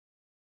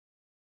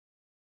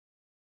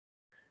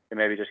you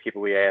maybe just keep a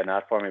wee eye on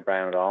that for me,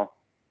 Brian, at all.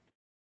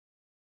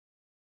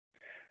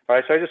 All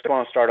right, so I just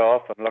want to start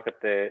off and look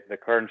at the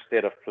current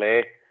state of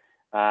play.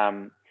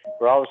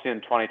 We're obviously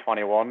in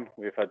 2021.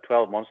 We've had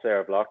 12 months there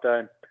of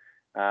lockdown.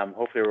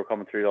 Hopefully we're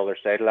coming through the other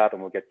side of that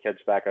and we'll get kids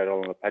back out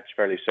on the pitch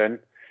fairly soon.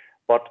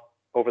 But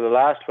over the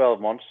last 12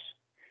 months,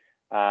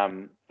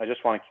 I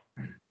just want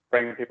to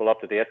bring people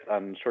up to date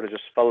and sort of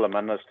just fill them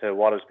in as to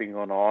what has been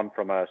going on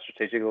from a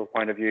strategical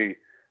point of view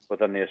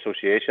within the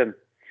association.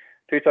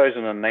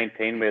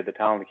 2019, we had the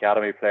Talent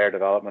Academy Player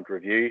Development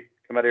Review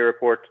Committee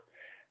report.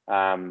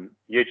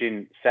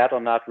 Eugene sat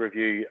on that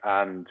review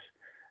and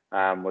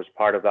was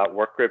part of that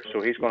work group,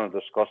 so he's going to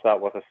discuss that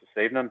with us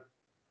this evening.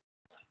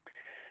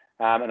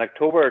 In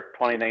October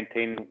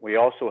 2019, we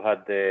also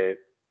had the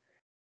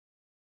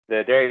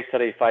Derry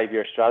City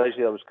 5-year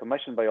strategy that was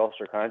commissioned by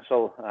Ulster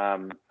Council.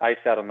 I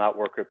sat on that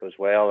work group as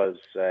well as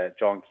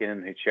John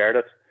Keenan, who chaired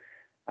it.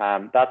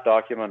 That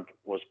document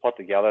was put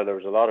together. There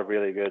was a lot of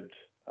really good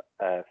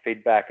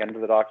feedback into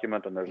the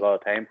document, and there's a lot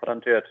of time put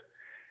into it.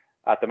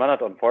 At the minute,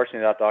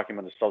 unfortunately, that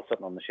document is still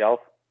sitting on the shelf,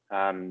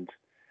 and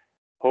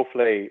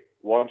hopefully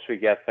once we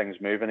get things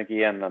moving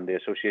again and the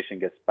association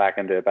gets back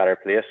into a better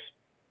place,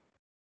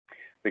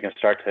 we can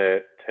start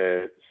to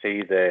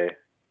see the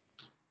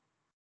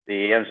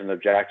aims and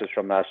objectives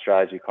from that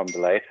strategy come to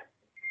light.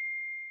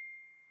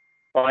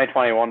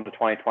 2021 to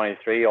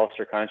 2023,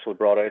 Ulster Council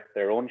brought out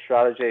their own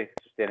strategy,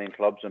 sustaining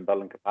clubs and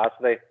building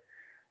capacity.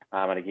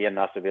 And again,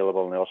 that's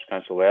available on the Ulster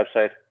Council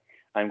website.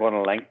 I'm going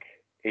to link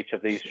each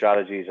of these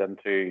strategies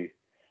into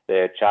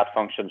the chat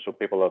function so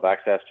people have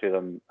access to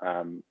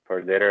them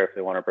for later if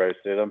they want to browse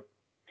through them.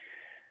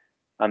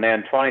 And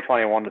then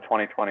 2021 to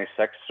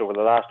 2026, so over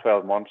the last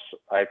 12 months,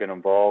 I've been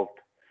involved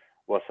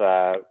with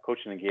a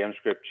coaching and games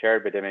group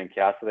chaired by Damien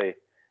Cassidy,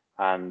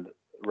 and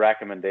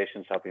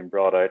recommendations have been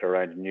brought out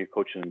around a new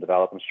coaching and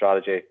development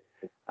strategy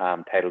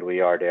titled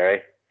We Are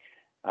Derry.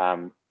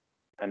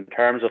 In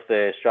terms of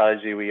the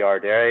strategy We Are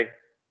Derry,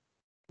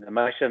 the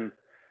mission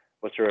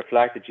was to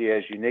reflect the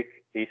GA's unique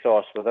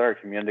ethos within our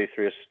community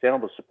through a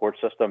sustainable support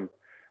system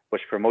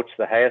which promotes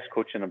the highest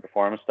coaching and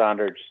performance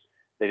standards,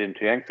 leading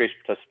to increased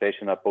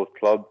participation at both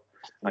club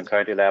and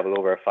county level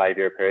over a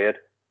 5-year period.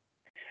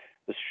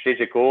 The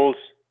strategic goals: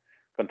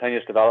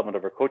 continuous development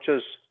of our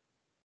coaches,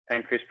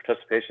 increased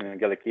participation in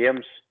Gaelic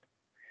games,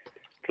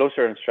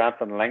 closer and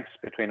strengthened links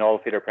between all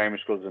feeder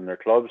primary schools and their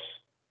clubs,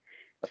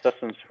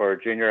 assistance for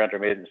junior,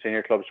 intermediate and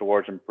senior clubs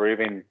towards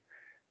improving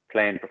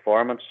playing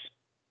performance,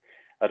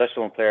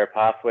 additional player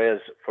pathways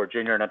for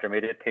junior and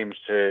intermediate teams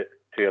to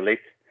elite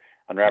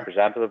and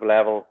representative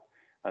level.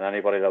 And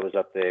anybody that was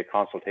at the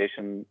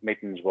consultation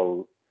meetings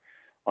will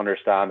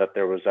understand that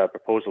there was a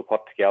proposal put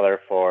together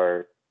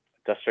for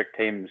district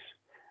teams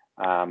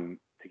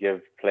to give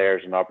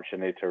players an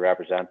opportunity to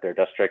represent their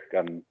district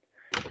and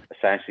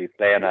essentially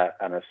play in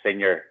a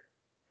senior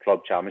club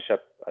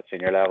championship at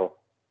senior level.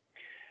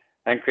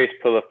 Increased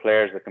pool of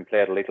players that can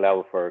play at elite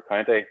level for our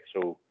county.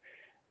 So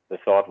the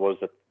thought was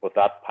that with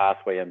that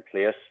pathway in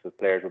place, the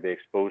players would be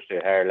exposed to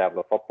a higher level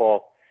of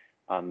football,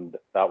 and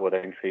that would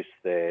increase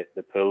the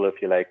pool,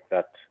 if you like,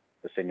 that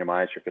the senior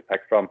manager could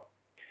pick from.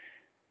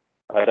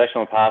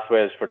 Additional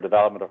pathways for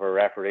development of our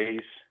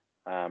referees.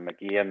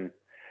 Again,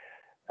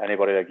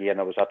 anybody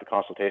that was at the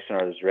consultation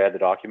or has read the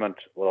document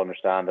will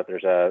understand that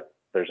there's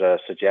a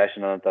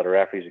suggestion on it that a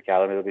referees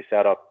academy will be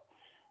set up,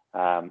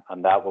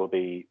 and that will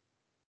be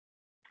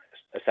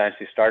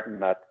essentially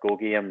starting at Go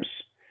Games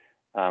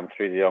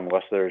through the young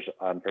whistlers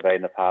and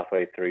providing a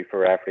pathway through for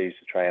referees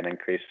to try and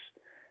increase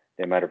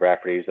the amount of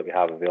referees that we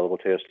have available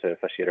to us to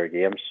officiate our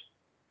games.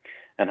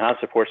 Enhanced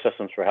support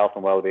systems for health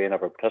and well-being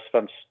of our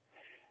participants.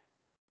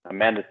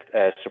 Amended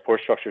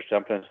support structures to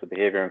influence the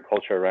behaviour and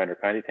culture around our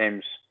county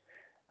teams,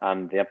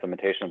 and the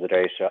implementation of the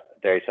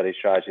Derry City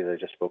strategy that I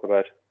just spoke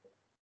about.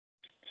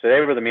 So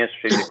they were the main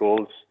strategic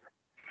goals.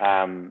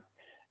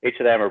 Each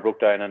of them are broke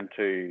down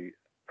into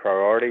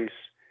priorities.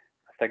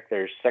 I think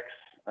there's 6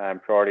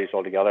 priorities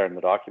altogether in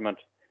the document.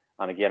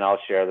 And again, I'll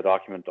share the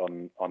document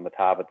on the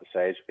tab at the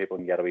side so people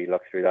can get a wee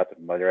look through that and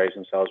familiarise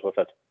themselves with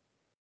it.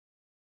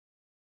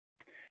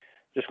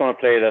 Just going to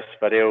play this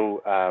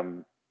video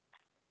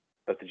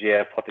that the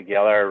GA put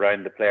together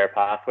around the player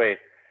pathway.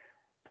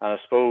 And I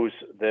suppose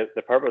the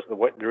purpose,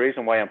 the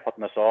reason why I'm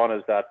putting this on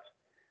is that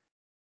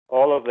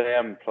all of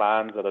them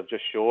plans that I've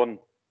just shown,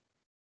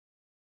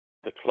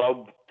 the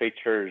club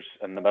features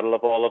in the middle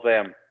of all of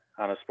them.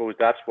 And I suppose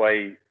that's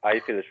why I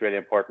feel it's really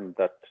important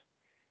that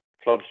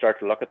clubs start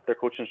to look at their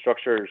coaching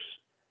structures,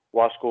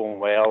 what's going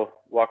well,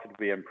 what could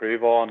we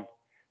improve on.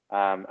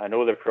 I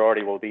know the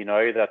priority will be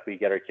now that we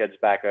get our kids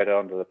back out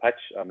onto the pitch,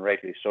 and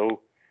rightly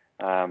so.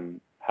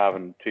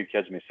 Having 2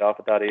 kids myself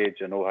at that age,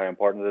 I know how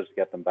important it is to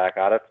get them back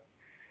at it.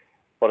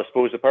 But I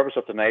suppose the purpose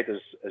of tonight is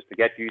to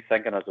get you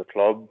thinking as a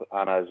club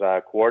and as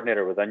a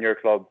coordinator within your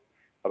club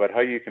about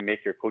how you can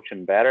make your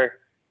coaching better,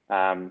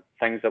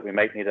 things that we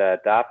might need to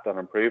adapt and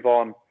improve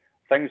on,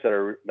 things that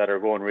are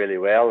going really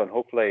well, and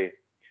hopefully,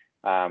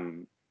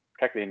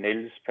 particularly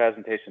Neil's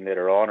presentation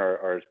later on,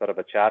 or as a bit of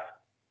a chat,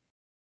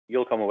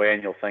 you'll come away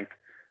and you'll think,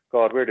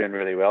 God, we're doing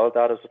really well at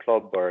that as a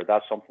club, or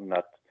that's something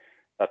that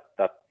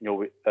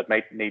that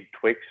might need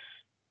tweaks,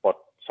 but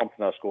something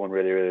that's going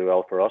really, really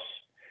well for us.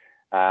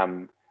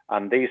 And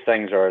these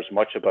things are as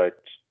much about,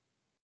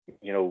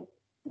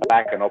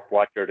 backing up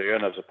what you're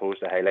doing as opposed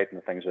to highlighting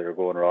the things that are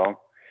going wrong.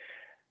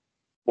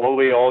 Will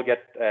we all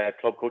get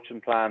club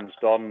coaching plans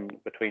done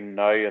between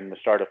now and the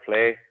start of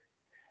play?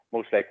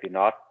 Most likely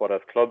not. But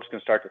if clubs can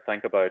start to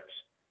think about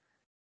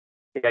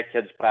get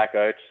kids back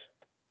out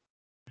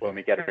when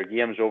we get our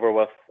games over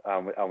with,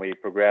 and we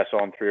progress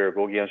on through our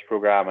Go Games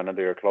program and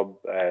into our club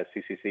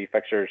CCC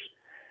fixtures,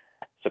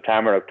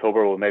 September,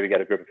 October, we'll maybe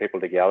get a group of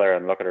people together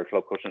and look at our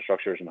club coaching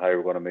structures and how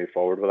we're going to move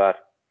forward with that.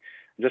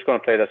 I'm just going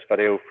to play this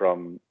video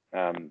from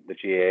the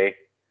GAA.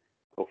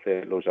 Hopefully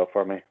it loads up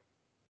for me.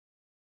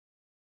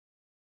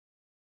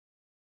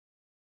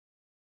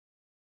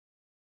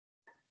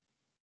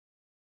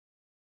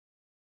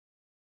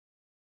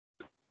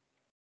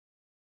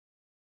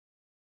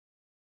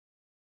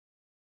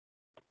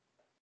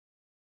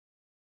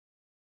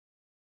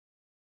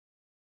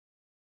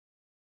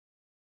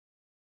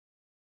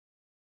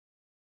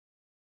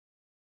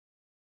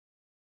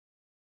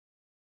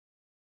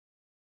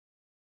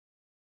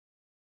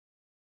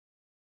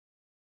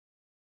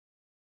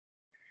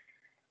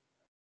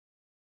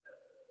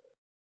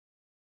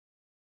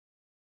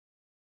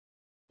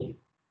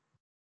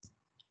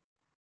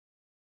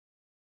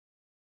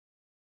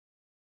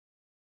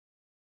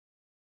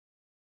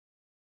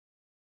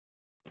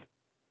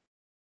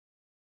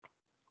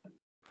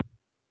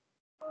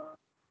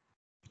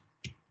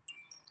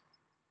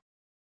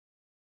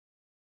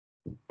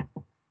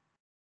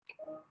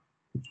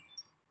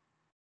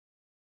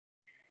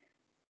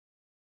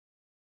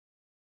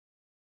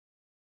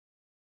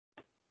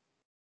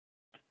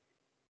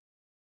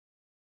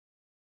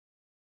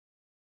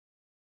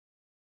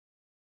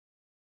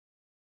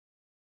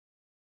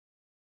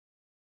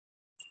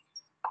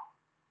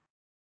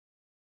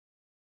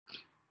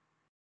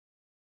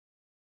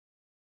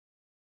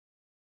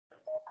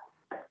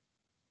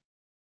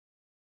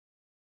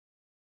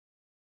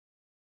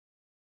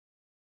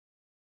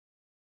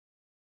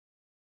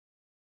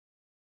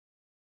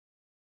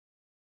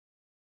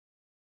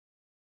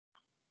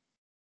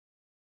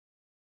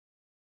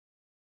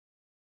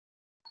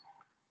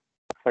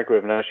 I think we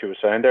have an issue with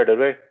sound there, did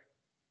we?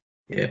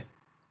 Yeah.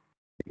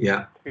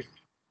 Yeah. 2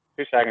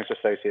 seconds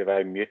just to see if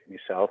I mute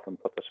myself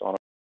and put this on.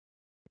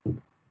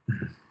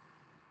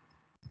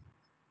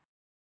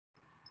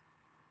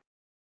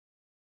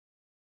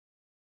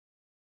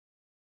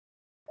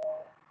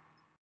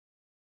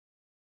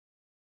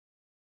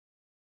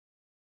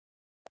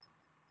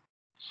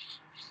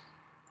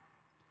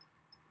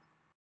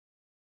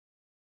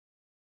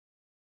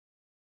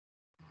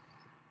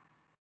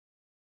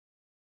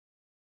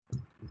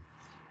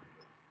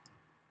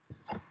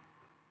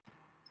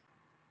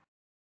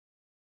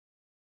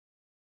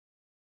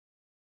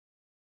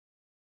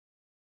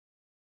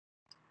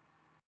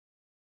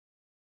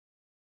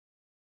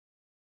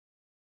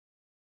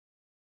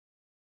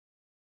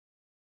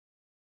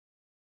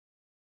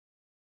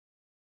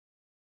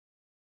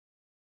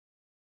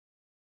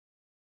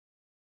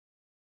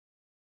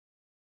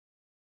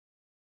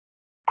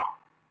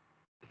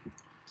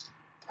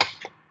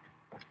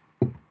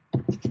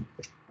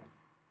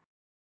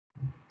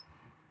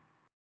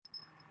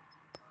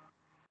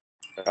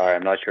 Sorry,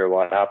 I'm not sure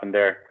what happened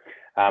there.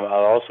 I'll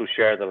also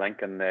share the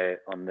link on the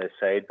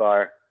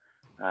sidebar.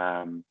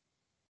 Share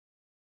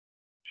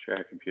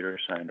computer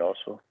sound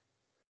also.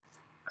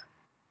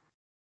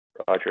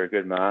 Roger,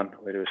 good man.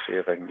 Wait to see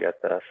if I can get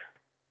that.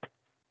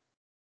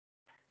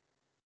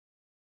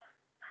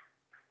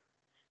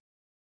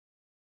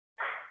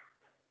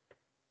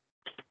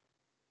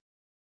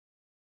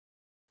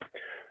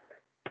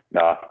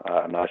 No,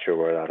 I'm not sure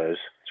where that is.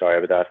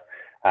 Sorry about that.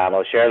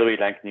 I'll share the wee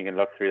link and you can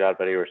look through that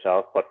video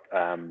yourself. But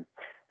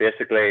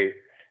basically,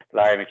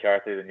 Larry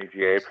McCarthy, the new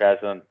GA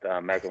president,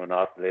 Michael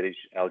Minot, the ladies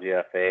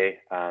LGFA,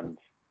 and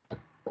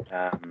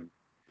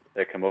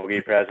the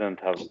Camogie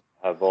president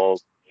have all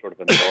sort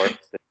of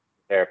endorsed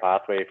their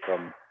pathway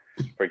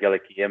for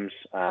Gaelic Games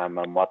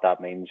and what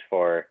that means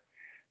for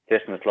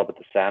placing the club at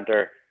the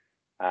centre,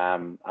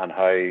 and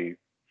how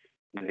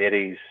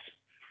ladies,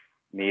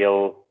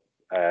 Neil,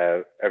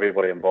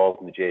 everybody involved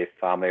in the GA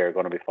family are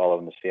going to be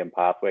following the same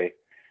pathway,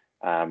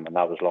 and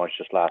that was launched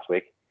just last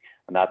week.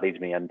 And that leads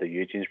me into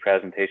Eugene's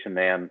presentation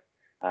then,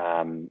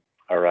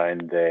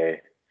 around the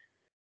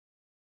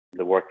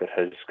work that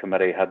his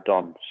committee had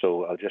done.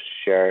 So I'll just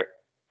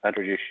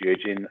introduce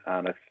Eugene,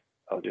 and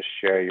I'll just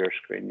share your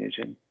screen,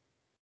 Eugene.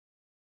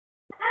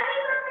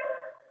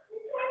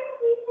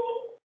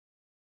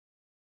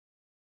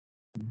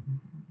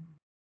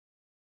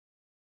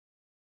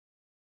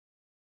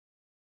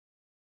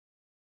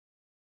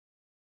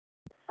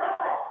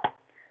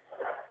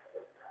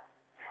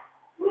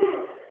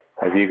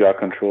 Have you got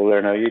control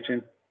there now,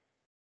 Eugene?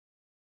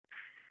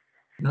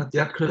 Not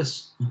yet,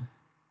 Chris.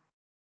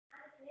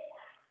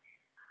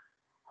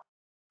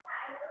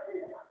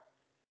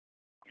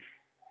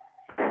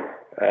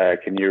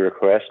 Can you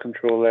request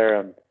control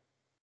there?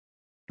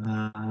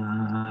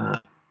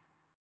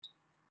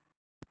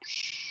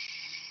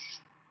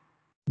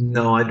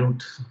 No, I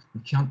don't. I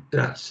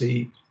can't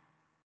see.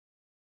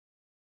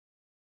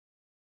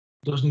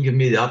 Doesn't give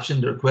me the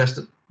option to request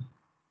it.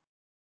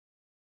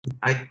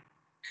 I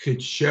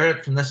could share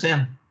it from this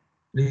end.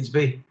 Needs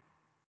be.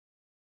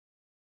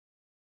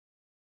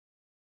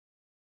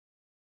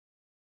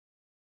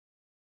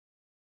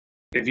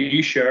 If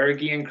you share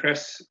again,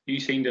 Chris, you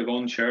seem to have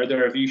unshare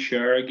there. If you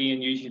share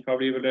again, you should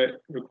probably be able to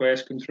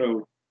request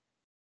control.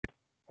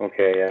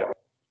 Okay, yeah.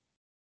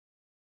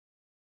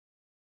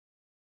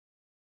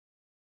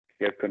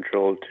 Get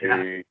control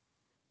to.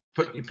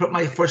 Yeah. Put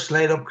my first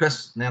slide up,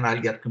 Chris, and then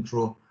I'll get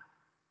control.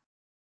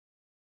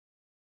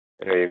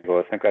 There you go.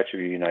 I think that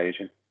should be you now,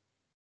 Eugene.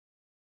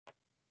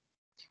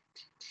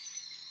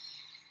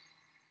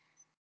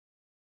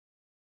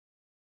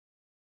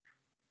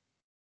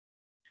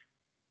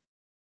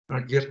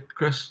 Right, good,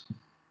 Chris.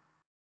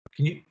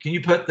 Can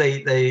you put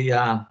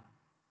the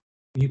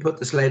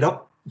slide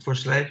up? The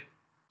first slide.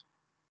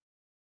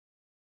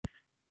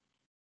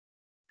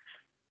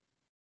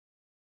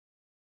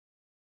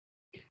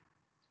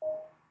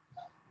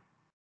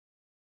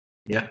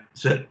 Yeah,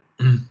 that's it.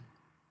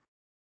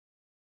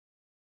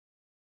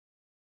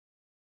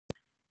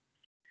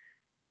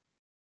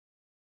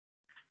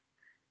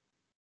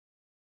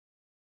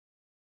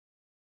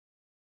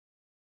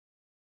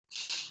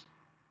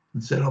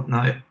 It's set up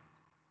now.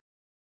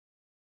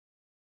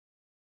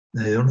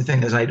 The only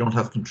thing is I don't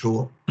have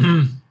control.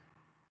 I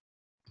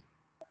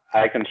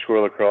can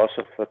scroll across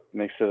if it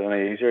makes it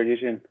any easier,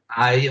 Eugene.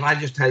 I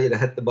just tell you to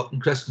hit the button,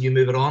 Chris, and you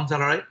move it on. Is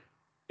that all right?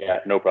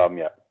 Yeah, no problem.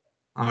 Yeah.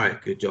 All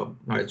right, good job.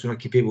 All right, so I'm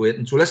gonna keep people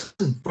waiting. So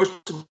listen, first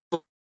of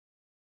all,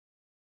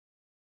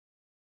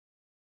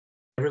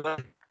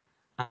 everybody,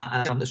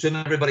 I'm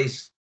assuming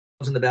everybody's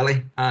in the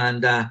belly,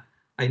 and I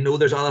know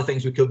there's other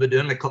things we could be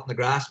doing, like cutting the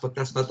grass, but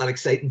that's not that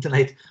exciting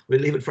tonight. We'll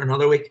leave it for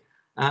another week.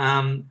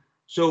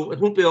 So it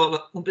won't be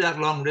that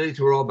long really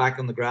till we're all back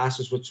on the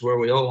grasses, which is where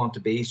we all want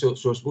to be. So I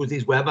suppose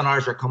these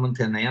webinars are coming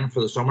to an end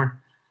for the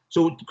summer.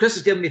 So Chris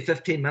has given me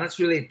 15 minutes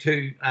really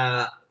to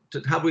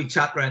have we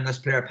chat around this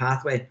player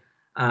pathway.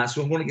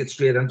 So I'm going to get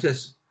straight into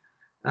this.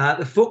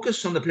 The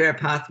focus on the player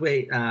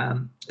pathway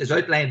is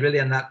outlined really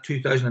in that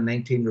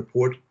 2019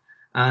 report.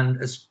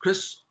 And as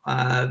Chris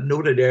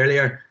noted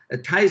earlier,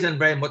 it ties in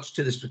very much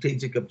to the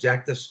strategic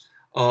objectives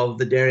of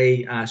the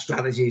dairy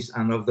strategies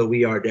and of the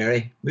We Are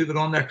Dairy. Move it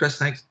on there, Chris,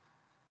 thanks.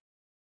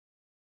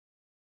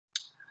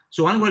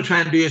 So what I'm going to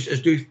try and do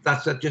is do,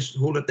 that's it, just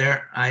hold it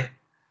there.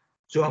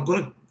 So I'm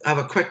going to have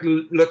a quick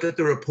look at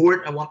the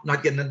report. I want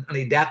not getting into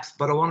any depth,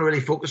 but I want to really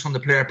focus on the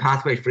player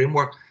pathway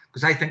framework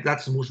because I think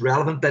that's the most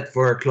relevant bit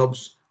for our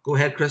clubs. Go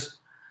ahead, Chris.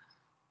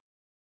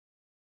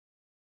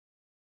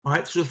 All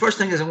right, so the first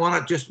thing is I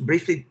want to just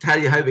briefly tell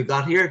you how we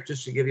got here,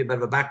 just to give you a bit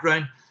of a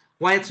background,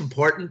 why it's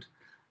important.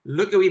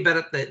 Look a wee bit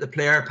at the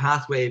player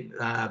pathway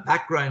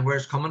background, where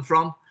it's coming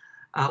from,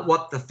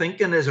 what the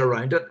thinking is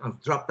around it.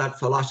 I've dropped that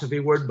philosophy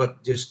word,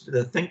 but just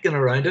the thinking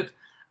around it,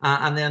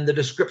 and then the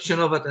description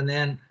of it, and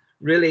then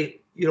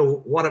really, you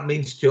know, what it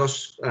means to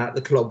us,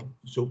 the club.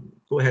 So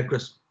go ahead,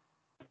 Chris.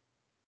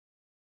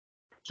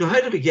 So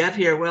how did we get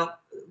here? Well,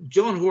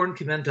 John Horn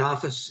came into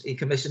office. He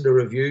commissioned a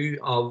review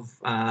of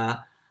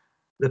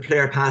the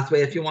player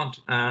pathway, if you want,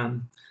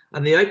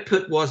 and the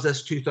output was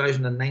this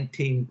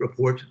 2019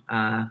 report,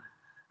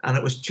 and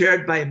it was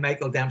chaired by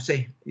Michael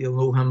Dempsey. You'll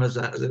know him as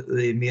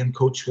the main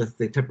coach with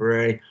the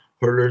Tipperary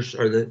hurlers,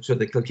 or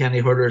the Kilkenny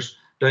hurlers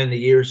down the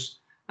years,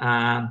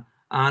 and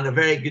a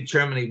very good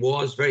chairman he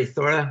was, very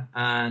thorough,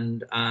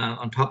 and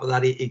on top of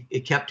that he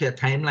kept to a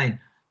timeline,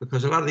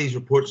 because a lot of these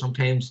reports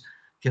sometimes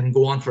can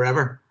go on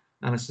forever,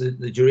 and it's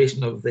the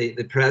duration of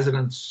the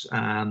president's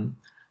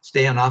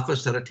stay in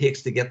office that it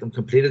takes to get them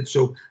completed.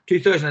 So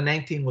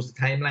 2019 was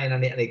the timeline,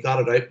 and he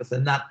got it out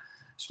within that. I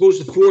suppose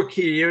the four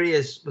key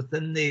areas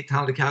within the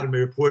Talent Academy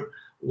report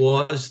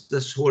was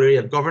this whole area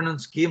of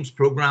governance, games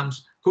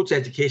programs, coach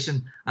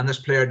education, and this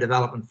player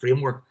development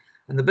framework.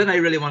 And the bit I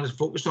really wanted to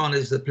focus on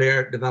is the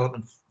player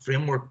development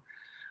framework.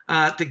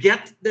 To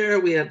get there,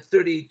 we had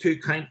 32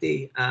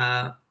 county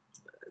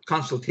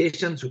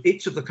consultations. So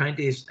each of the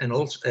counties in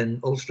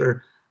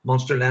Ulster,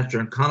 Munster, Leinster,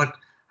 and Connacht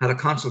had a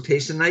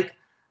consultation night.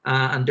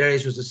 And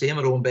Derry's was the same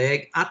at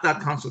Owenbeg. At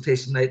that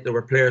consultation night, there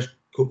were players,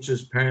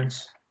 coaches,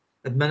 parents,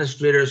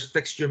 administrators,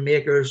 fixture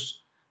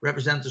makers,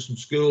 representatives from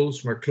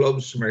schools, from our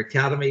clubs, from our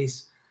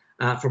academies,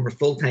 from our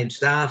full-time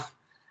staff.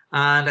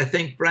 And I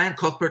think Brian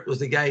Cuthbert was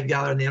the guy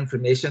gathering the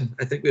information.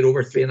 I think we had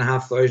over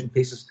 3,500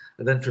 pieces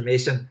of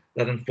information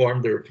that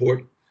informed the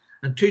report.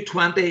 In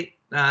 2020,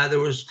 there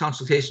was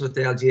consultation with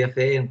the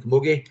LGFA and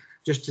Camogie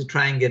just to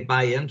try and get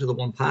buy-in to the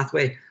one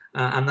pathway.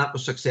 And that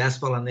was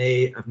successful, and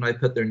they have now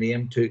put their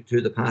name to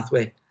the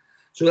pathway.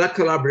 So that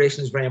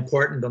collaboration is very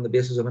important on the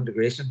basis of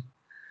integration.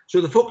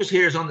 So the focus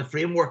here is on the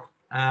framework.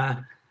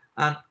 And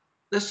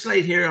this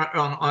slide here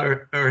on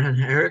our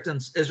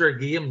inheritance is our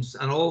games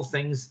and all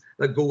things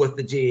that go with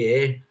the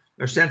GAA.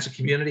 Our sense of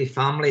community,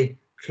 family,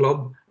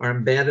 club are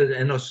embedded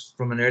in us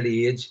from an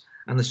early age.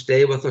 and they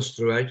stay with us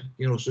throughout.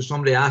 You know, so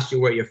somebody asks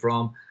you where you're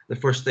from, the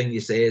first thing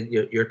you say is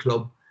your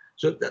club.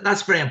 So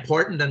that's very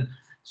important. And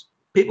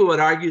people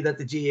would argue that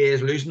the GAA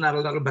is losing that a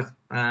little bit.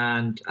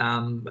 And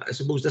I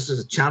suppose this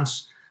is a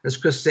chance, as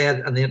Chris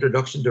said in the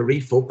introduction, to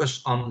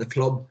refocus on the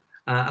club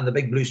and the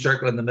big blue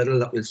circle in the middle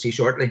that we'll see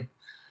shortly.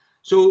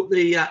 So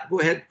go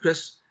ahead,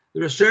 Chris. The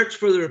research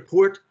for the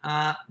report,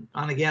 and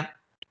again,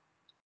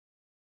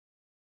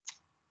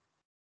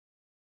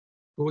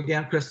 go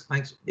again, Chris.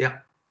 Thanks. Yeah.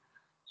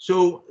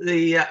 So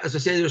as I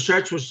said, the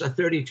research was a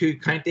 32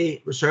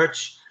 county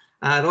research.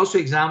 It also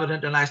examined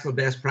international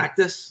best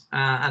practice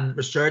and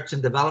research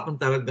and development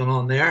that had gone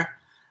on there.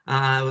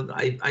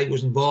 I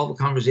was involved in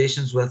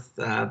conversations with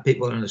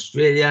people in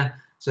Australia,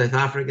 South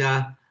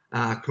Africa,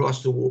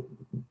 across the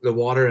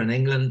water in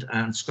England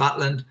and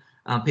Scotland,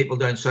 and people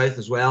down south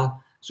as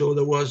well. So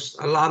there was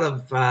a lot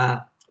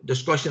of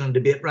discussion and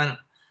debate around it.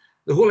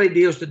 The whole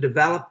idea is to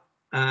develop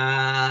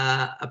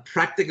a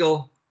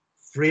practical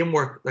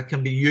framework that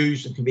can be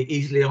used and can be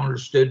easily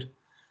understood.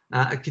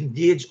 It can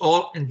engage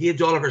all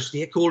of our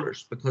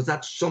stakeholders, because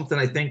that's something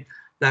I think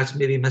that's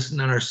maybe missing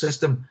in our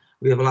system.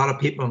 We have a lot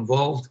of people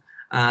involved,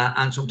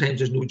 and sometimes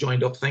there's no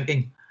joined up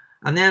thinking.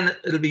 And then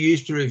it'll be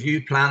used to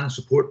review, plan and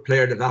support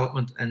player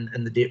development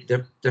in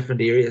the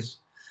different areas.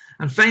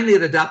 And finally,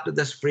 it adapted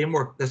this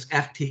framework, this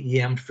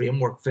FTEM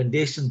framework,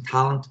 Foundation,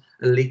 Talent,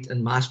 Elite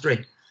and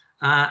Mastery.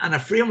 And a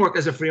framework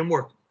is a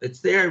framework. It's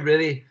there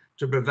really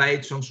to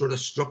provide some sort of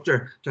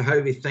structure to how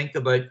we think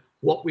about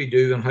what we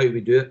do and how we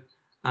do it.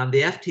 And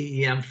the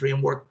FTEM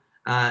framework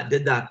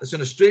did that. It's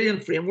an Australian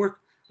framework.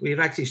 We've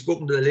actually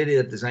spoken to the lady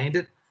that designed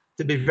it.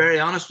 To be very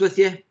honest with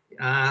you,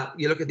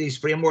 you look at these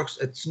frameworks,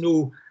 it's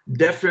no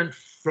different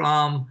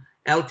from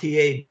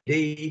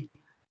LTAD,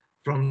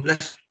 from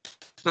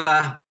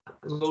LISPA,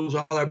 those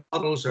other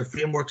models or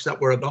frameworks that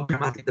were about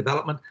pragmatic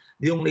development.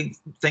 The only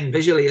thing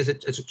visually is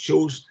it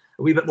shows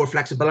a wee bit more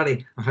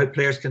flexibility on how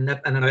players can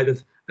nip in and out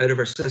of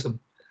our system.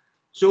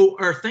 So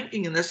our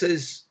thinking in this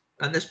is,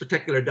 in this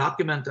particular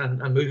document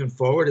and moving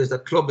forward, is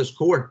that club is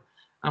core,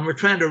 and we're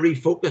trying to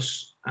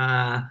refocus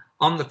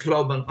on the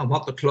club and on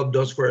what the club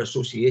does for our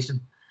association.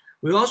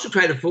 We also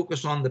try to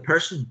focus on the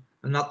person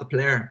and not the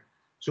player.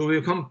 So we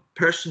become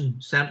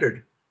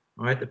person-centered.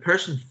 All right, the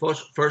person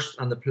first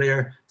and the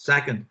player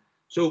second.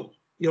 So,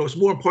 you know, it's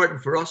more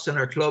important for us and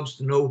our clubs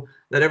to know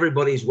that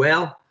everybody's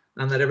well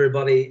and that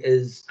everybody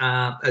is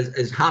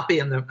happy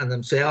in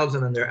themselves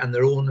and in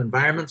their own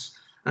environments.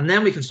 And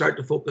then we can start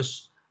to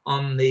focus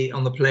on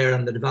the player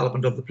and the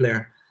development of the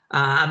player.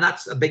 And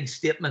that's a big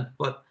statement.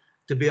 But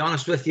to be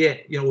honest with you,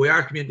 you know, we are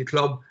a community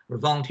club. We're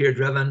volunteer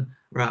driven.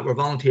 We're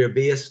volunteer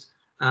based,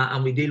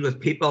 and we deal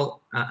with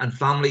people and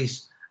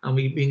families. And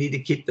we need to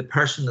keep the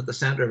person at the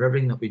centre of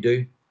everything that we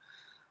do.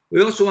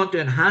 We also want to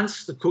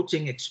enhance the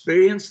coaching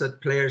experience that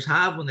players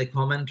have when they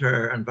come into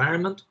our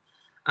environment.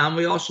 And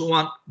we also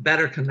want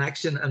better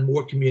connection and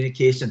more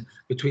communication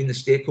between the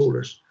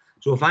stakeholders.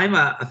 So if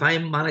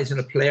I'm managing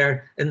a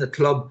player in the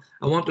club,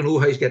 I want to know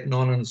how he's getting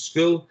on in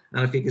school.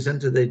 And if he gets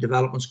into the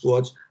development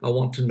squads, I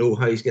want to know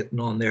how he's getting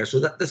on there. So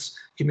that this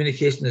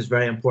communication is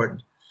very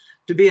important.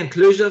 To be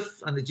inclusive,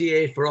 and the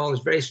GAA for All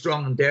is very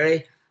strong in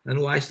Derry. I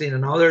know Iceland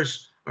and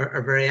others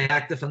are very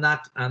active in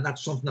that, and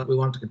that's something that we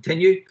want to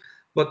continue.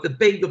 But the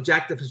big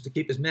objective is to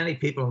keep as many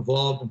people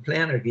involved in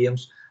playing our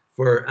games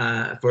for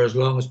as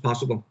long as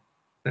possible.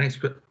 Thanks,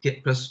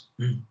 Chris.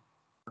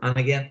 And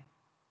again,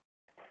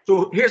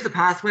 so here's the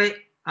pathway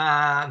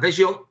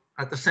visual.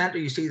 At the centre,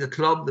 you see the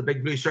club, the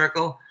big blue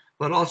circle,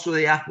 but also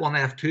the F1,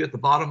 F2 at the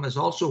bottom is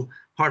also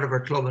part of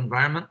our club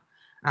environment.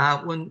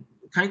 When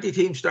county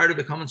teams started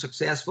becoming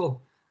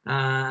successful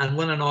and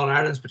winning All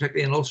Irelands,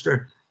 particularly in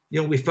Ulster,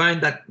 you know, we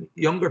found that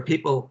younger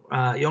people,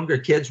 younger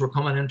kids were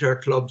coming into our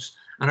clubs,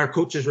 and our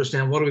coaches were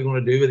saying, what are we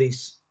going to do with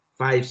these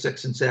 5,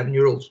 6 and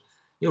 7-year-olds?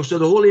 You know, so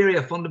the whole area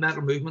of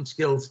fundamental movement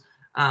skills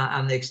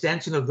and the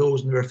extension of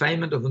those and the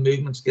refinement of the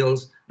movement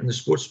skills and the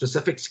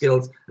sport-specific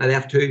skills at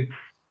F2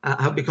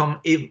 have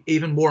become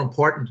even more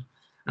important.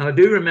 And I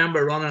do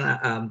remember running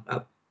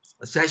a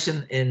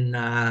session in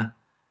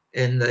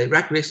the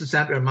recreation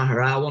centre in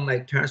Mahara one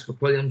night. Terence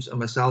McWilliams and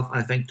myself, and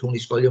I think Tony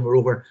Scullion were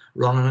over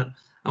running it.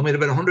 And we had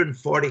about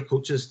 140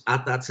 coaches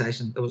at that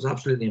session. It was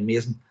absolutely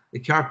amazing. The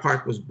car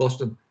park was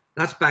busting.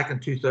 That's back in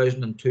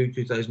 2002,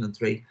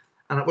 2003.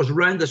 And it was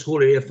around this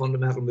whole area of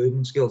fundamental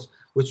movement skills,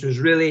 which was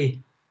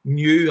really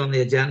new on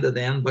the agenda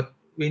then. But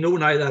we know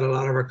now that a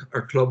lot of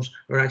our clubs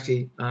are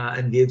actually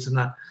engaged in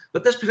that.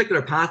 But this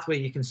particular pathway,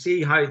 you can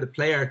see how the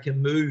player can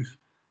move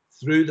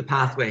through the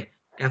pathway.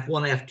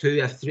 F1,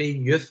 F2,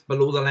 F3 youth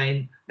below the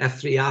line,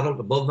 F3 adult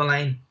above the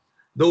line.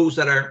 Those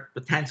that are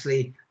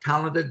potentially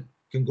talented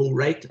can go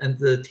right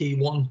into the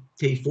T1,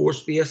 T4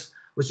 space,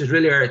 which is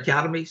really our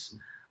academies.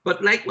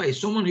 But likewise,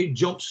 someone who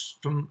jumps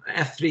from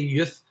F3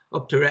 youth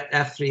up to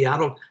F3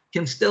 adult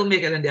can still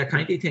make it into a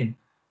county team,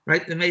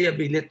 right? They may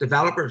be late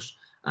developers,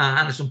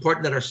 and it's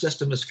important that our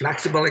system is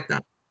flexible like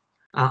that.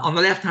 On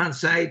the left-hand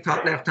side,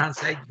 top left-hand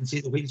side, you can see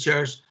the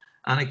wheelchairs.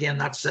 And again,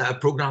 that's a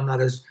program that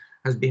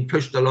has been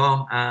pushed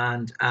along,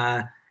 and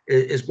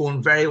is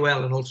going very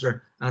well in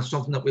Ulster, and it's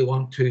something that we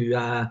want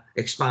to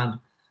expand.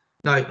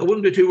 Now, I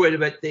wouldn't be too worried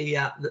about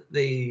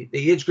the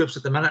age groups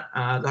at the minute.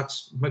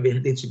 That's maybe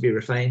needs to be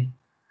refined.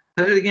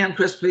 Hit it again,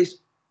 Chris, please.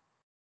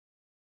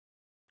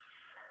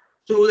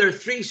 So there are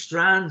three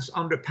strands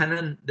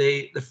underpinning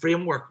the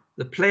framework: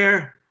 the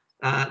player,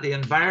 the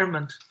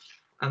environment,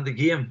 and the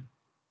game.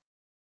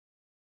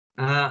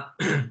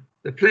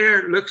 The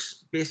player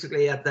looks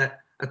basically at the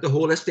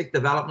holistic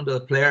development of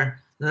the player.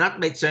 Now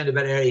that might sound a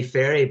bit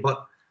airy-fairy,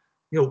 but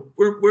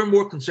we're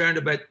more concerned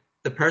about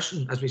the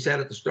person, as we said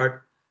at the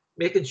start,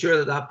 making sure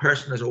that that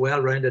person is a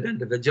well-rounded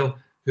individual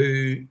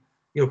who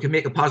can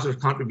make a positive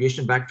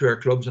contribution back to our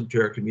clubs and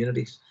to our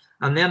communities,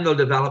 and then they'll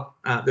develop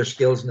their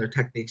skills and their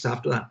techniques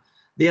after that.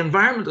 The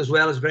environment as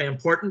well is very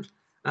important.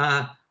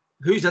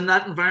 Who's in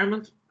that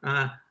environment?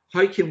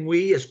 How can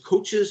we as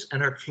coaches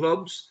in our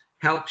clubs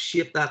help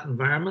shape that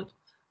environment?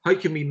 How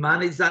can we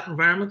manage that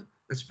environment?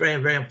 It's very,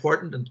 very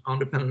important and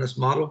underpinning this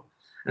model.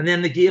 And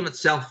then the game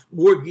itself,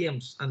 more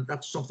games, and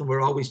that's something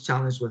we're always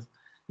challenged with.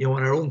 In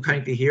our own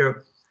county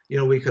here,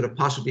 we could have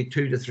possibly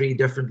 2 to 3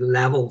 different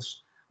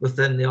levels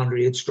within the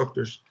underage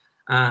structures.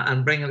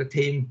 And bringing a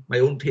team, my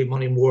own team,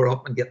 Moneymore,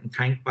 up and getting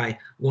tanked by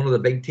one of the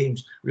big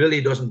teams really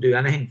doesn't do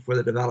anything for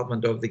the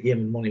development of the game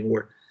in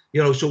Moneymore.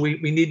 So we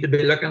need to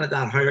be looking at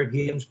that, how our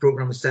games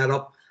program is set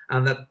up,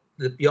 and that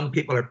the young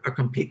people are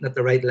competing at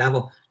the right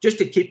level, just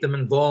to keep them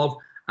involved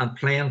and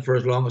playing for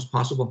as long as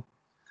possible.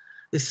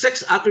 The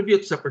 6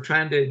 attributes that we're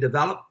trying to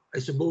develop, I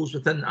suppose,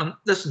 within,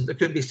 listen, there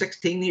could be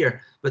 16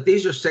 here, but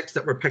these are 6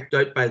 that were picked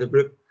out by the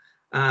group.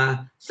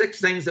 6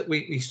 things that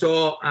we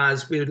saw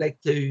as we would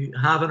like to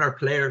have in our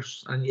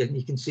players, and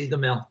you can see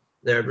them now.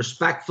 They're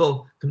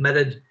respectful,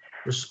 committed,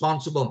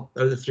 responsible.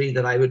 They're the 3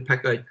 that I would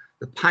pick out.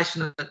 The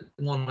passionate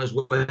one as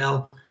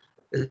well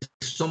is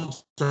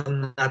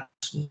something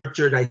that's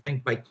nurtured, I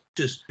think, by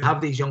coaches.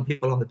 Have these young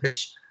people on the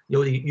pitch.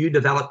 You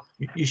develop,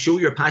 you show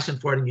your passion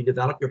for it, and you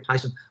develop your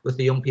passion with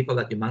the young people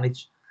that you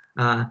manage.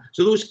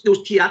 So those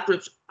key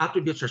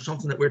attributes are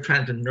something that we're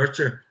trying to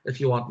nurture,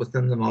 if you want,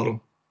 within the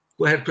model.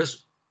 Go ahead,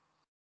 Chris.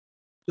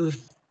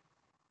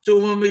 So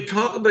when we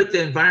talk about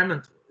the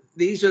environment,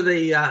 these are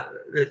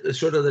the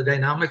sort of the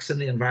dynamics in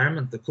the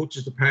environment: the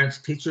coaches, the parents,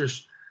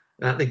 teachers,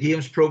 the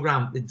games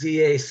program, the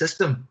GA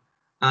system,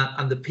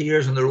 and the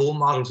peers and the role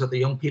models that the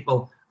young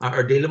people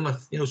are dealing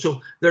with.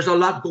 So there's a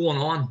lot going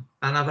on.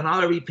 And I have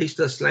another wee piece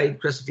to the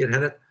slide, Chris, if you'd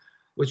hit it,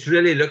 which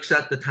really looks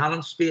at the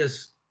talent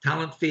phase.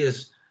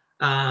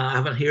 I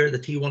have it here, the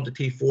T1 to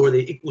T4,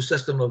 the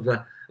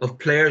ecosystem of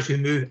players who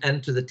move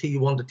into the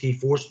T1 to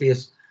T4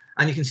 space.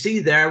 And you can see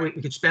there, we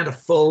could spend a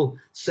full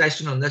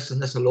session on this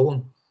and this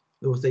alone,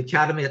 with the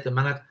academy at the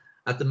minute,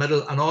 at the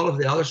middle, and all of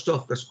the other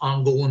stuff that's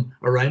ongoing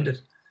around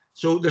it.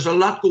 So there's a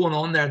lot going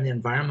on there in the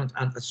environment,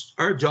 and it's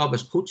our job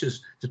as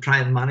coaches to try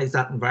and manage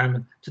that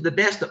environment to the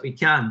best that we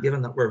can,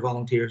 given that we're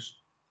volunteers.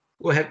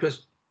 Go ahead,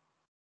 Chris.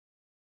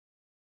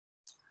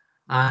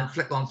 And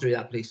flick on through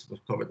that, please. We've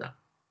covered that.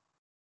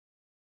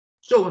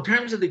 So in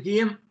terms of the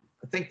game,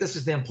 I think this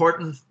is the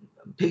important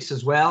piece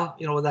as well,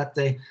 that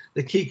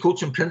the key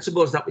coaching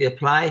principles that we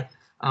apply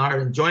are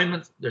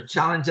enjoyment, they're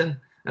challenging. It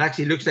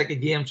actually looks like a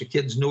game, so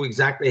kids know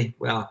exactly,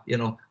 well,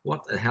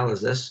 what the hell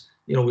is this?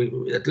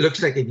 It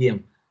looks like a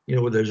game.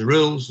 There's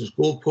rules, there's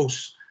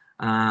goalposts,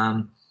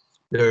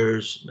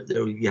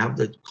 you have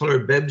the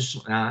coloured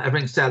bibs,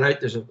 everything's set out,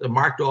 there's a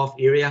marked off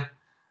area.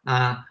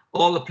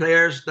 All the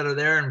players that are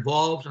there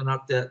involved, and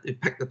they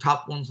pick the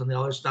top ones and the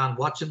others stand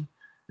watching.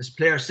 It's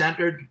player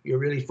centered. You're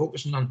really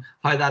focusing on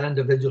how that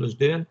individual is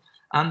doing.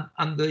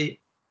 And the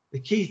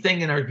key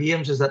thing in our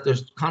games is that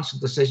there's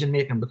constant decision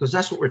making, because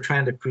that's what we're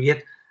trying to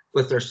create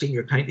with our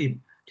senior county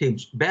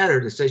teams, better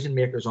decision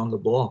makers on the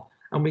ball.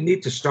 And we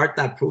need to start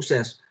that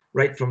process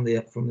right from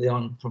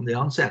the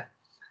onset.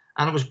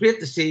 And it was great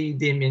to see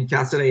Damien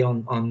Cassidy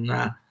on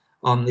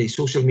the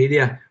social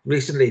media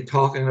recently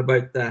talking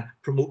about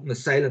promoting the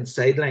silent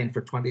sideline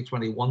for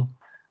 2021.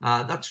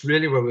 That's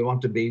really where we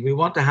want to be. We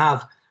want to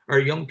have our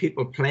young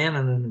people playing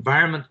in an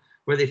environment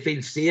where they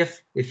feel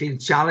safe, they feel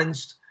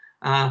challenged,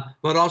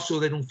 but also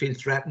they don't feel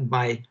threatened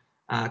by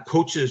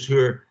coaches who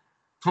are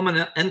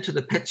coming into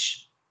the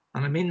pitch.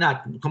 And I mean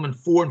that, coming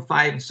 4 and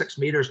 5 and 6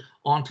 meters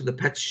onto the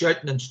pitch,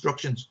 shouting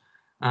instructions.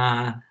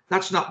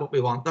 That's not what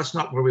we want. That's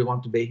not where we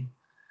want to be.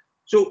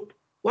 So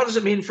what does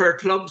it mean for our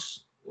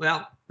clubs?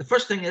 Well, the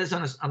first thing is,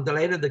 and I'm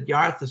delighted that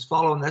Garreth is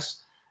following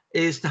this,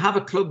 is to have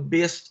a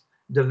club-based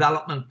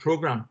development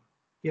program,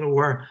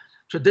 where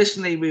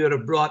traditionally we would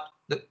have brought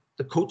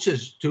the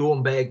coaches to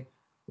Owenbeg,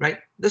 right?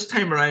 This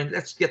time around,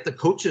 let's get the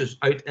coaches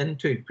out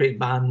into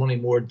Craigban,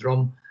 Moneymore,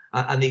 Drum,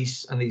 and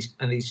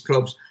these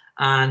clubs,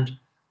 and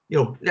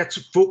let's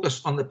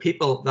focus on the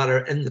people that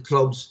are in the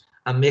clubs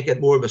and make it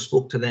more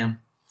bespoke to them.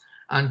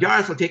 And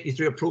Garreth will take you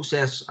through a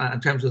process in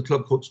terms of the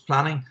club coach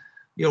planning.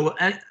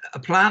 A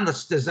plan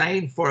that's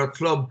designed for a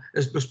club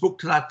is bespoke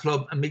to that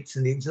club and meets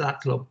the needs of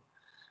that club.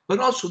 But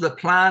also the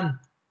plan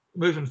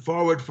moving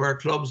forward for our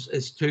clubs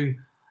is to,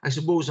 I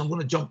suppose I'm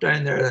going to jump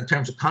down there in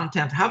terms of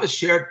content, have a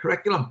shared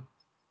curriculum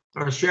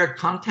or a shared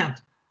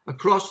content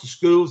across the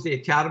schools, the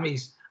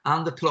academies,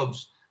 and the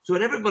clubs, so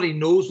that everybody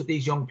knows what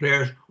these young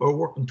players are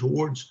working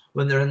towards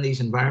when they're in these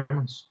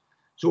environments.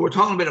 So we're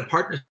talking about a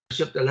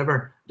partnership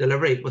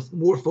delivery with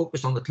more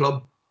focus on the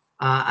club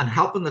and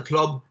helping the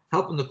club,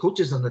 helping the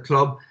coaches in the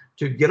club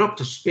to get up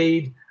to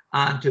speed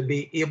and to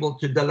be able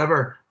to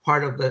deliver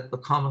part of the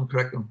common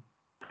curriculum.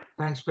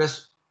 Thanks,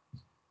 Chris.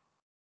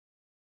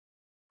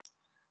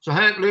 So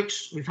how it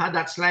looks, we've had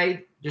that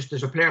slide, just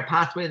there's a player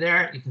pathway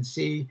there. You can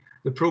see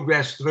the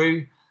progress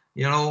through,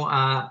 I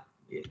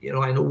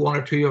know one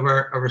or two of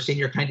our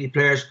senior county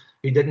players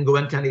who didn't go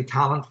into any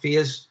talent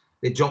phase.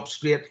 They jumped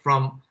straight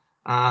from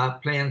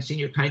playing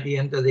senior county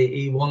into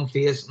the E1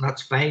 phase, and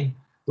that's fine.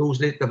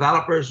 Those late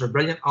developers are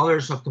brilliant.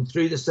 Others have come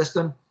through the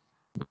system,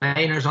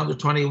 minors, under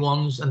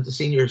 21s, and the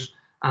seniors,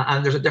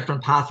 and there's a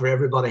different path for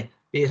everybody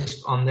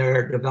based on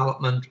their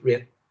development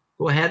rate.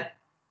 Go ahead.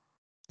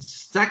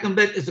 Second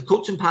bit is the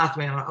coaching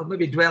pathway, and I'll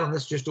maybe dwell on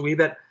this just a wee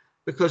bit,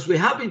 because we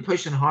have been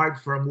pushing hard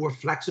for a more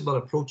flexible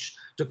approach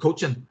to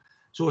coaching.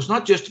 So it's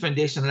not just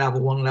foundation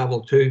level 1, level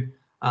 2,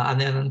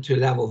 and then into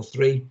level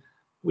 3.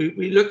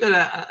 We look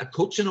at a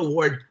coaching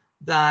award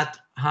that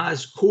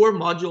has core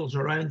modules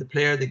around the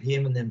player, the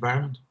game, and the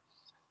environment.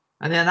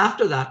 And then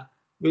after that,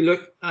 we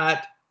look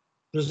at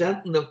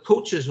presenting the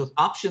coaches with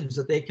options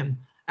that they can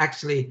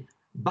actually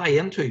buy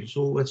into.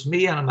 So it's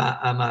me, and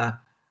I'm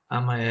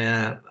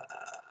a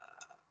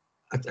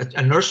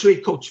nursery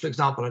coach, for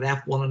example, at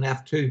F1 and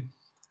F2,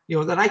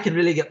 that I can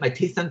really get my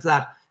teeth into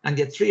that and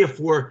get 3 or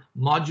 4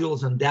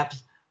 modules in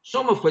depth,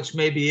 some of which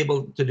may be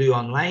able to do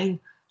online,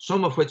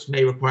 some of which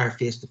may require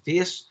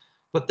face-to-face.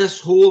 But this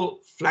whole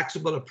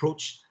flexible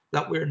approach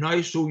that we're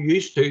now so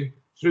used to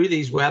through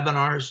these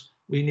webinars,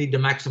 we need to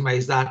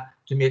maximize that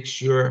to make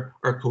sure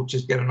our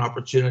coaches get an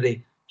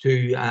opportunity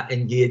to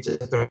engage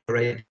at the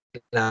right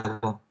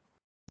level.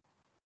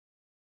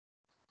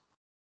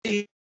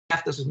 This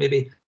is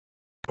maybe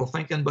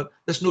thinking, but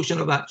this notion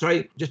of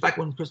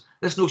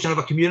this notion of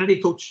a community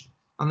coach,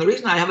 and the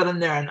reason I have it in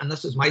there, and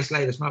this is my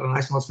slide, it's not a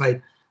national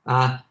slide,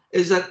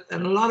 is that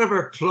in a lot of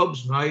our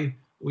clubs now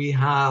we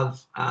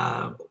have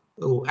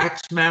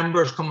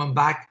ex-members coming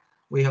back.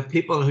 We have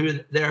people who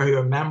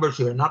are members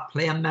who are not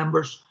playing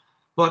members,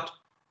 but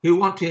who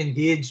want to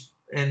engage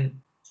in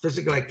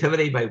physical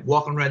activity by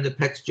walking around the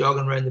pitch,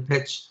 jogging around the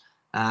pitch,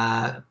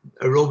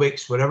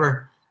 aerobics,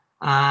 whatever.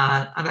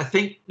 And I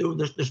think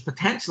there's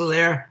potential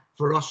there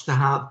for us to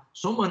have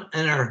someone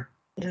in our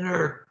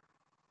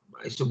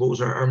I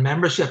suppose, our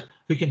membership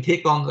who can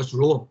take on this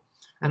role.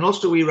 And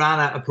also we ran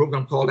a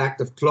program called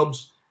Active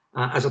Clubs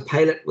as a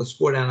pilot with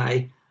Sport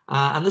NI.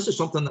 And this is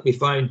something that we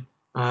found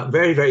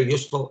very, very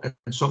useful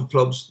in some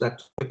clubs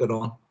that took it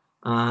on.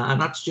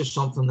 And that's just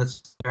something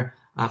that's there.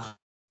 For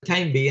the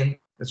time being,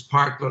 it's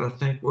parked, but I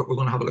think we're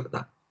going to have a look at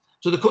that.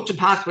 So the coaching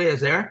pathway is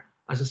there,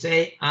 as I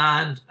say,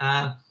 and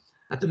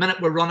at the minute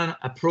we're running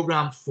a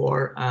program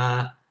for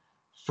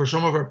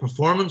some of our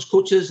performance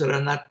coaches that are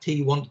in that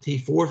T1 to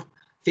T4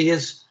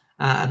 phase.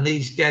 And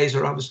these guys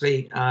are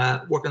obviously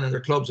working in their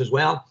clubs as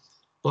well,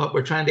 but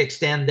we're trying to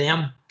extend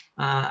them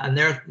and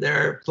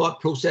their thought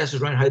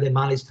processes around how they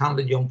manage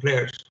talented young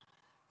players.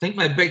 I think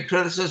my big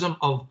criticism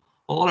of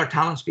all our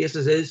talent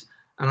spaces is,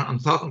 and I'm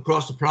talking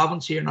across the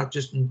province here, not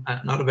just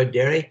not about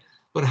Derry,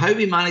 but how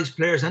we manage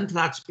players into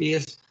that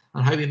space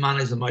and how we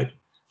manage them out.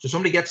 So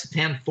somebody gets to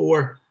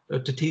 10-4 to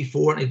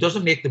T4 and he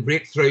doesn't make the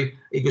breakthrough,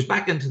 he goes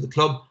back into the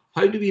club.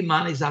 How do we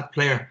manage that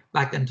player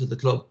back into the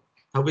club?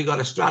 Have we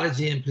got a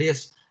strategy in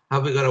place?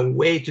 Have we got a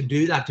way to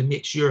do that to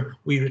make sure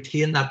we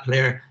retain that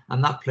player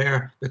and that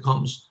player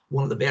becomes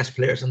one of the best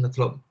players in the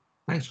club?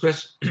 Thanks,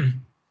 Chris.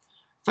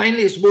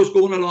 Finally, I suppose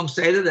going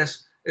alongside of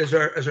this is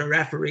our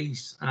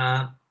referees.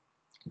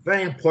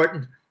 Very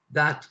important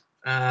that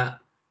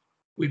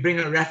we bring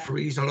our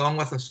referees along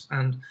with us,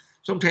 and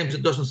sometimes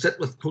it doesn't sit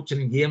with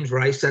coaching and games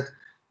where I sit,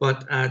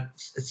 but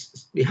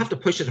we have to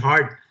push it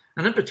hard,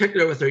 and in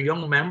particular with our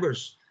young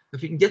members.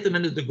 If you can get them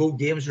into the Go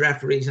Games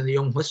referees and the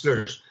young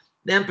whistlers,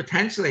 then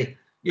potentially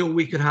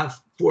we could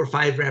have 4 or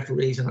 5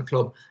 referees in a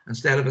club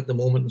instead of at the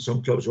moment in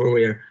some clubs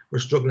where we're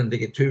struggling to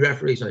get 2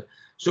 referees out.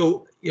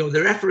 So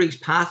the referee's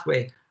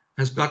pathway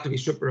has got to be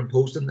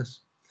superimposed in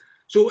this.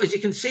 So as you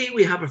can see,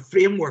 we have a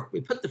framework.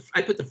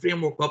 I put the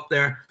framework up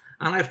there,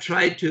 and I've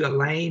tried to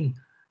align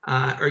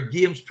our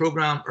games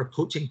program, our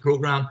coaching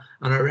program,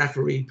 and our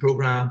referee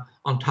program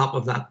on top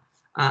of that.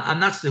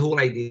 And that's the whole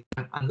idea.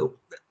 And the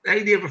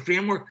idea of a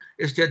framework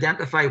is to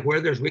identify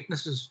where there's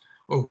weaknesses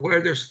or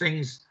where there's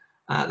things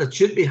that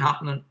should be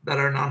happening that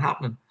are not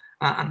happening.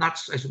 And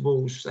that's, I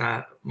suppose,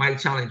 my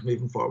challenge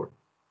moving forward.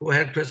 Go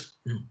ahead, Chris.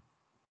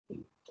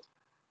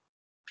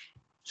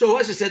 So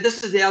as I said,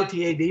 this is the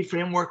LTAD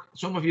framework.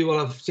 Some of you will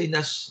have seen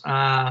this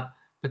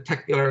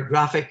particular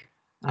graphic.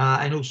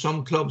 I know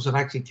some clubs have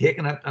actually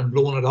taken it and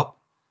blown it up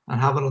and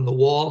have it on the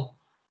wall.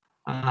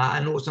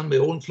 I know it's in my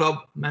own club.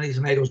 Many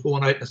tonight I was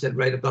going out and I said,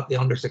 right, I've got the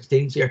under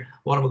 16s here.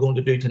 What am I going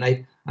to do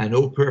tonight? I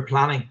know, poor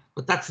planning,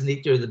 but that's the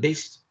nature of the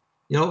beast.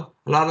 A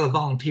lot of the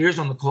volunteers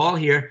on the call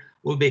here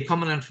will be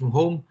coming in from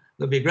home.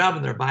 They'll be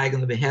grabbing their bag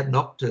and they'll be heading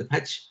up to the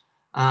pitch.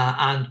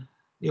 And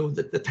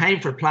the time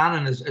for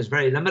planning is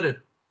very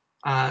limited.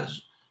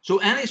 So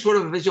any sort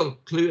of visual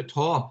clue at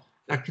all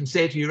that can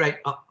say to you, right,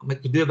 I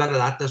could do a bit of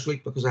that this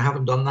week because I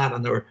haven't done that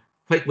and they were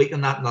quite weak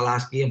in that in the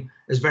last game,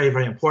 is very,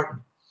 very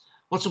important.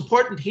 What's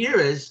important here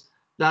is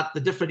that the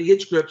different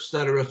age groups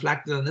that are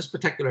reflected in this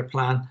particular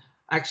plan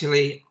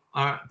actually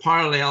are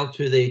parallel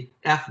to the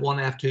F1,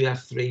 F2,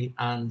 F3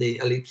 and the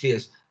elite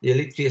phase. The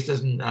elite phase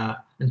isn't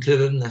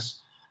included in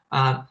this.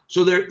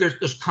 So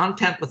there's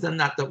content within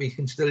that we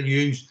can still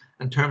use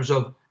in terms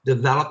of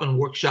developing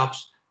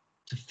workshops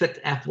to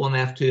fit F1,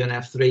 F2 and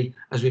F3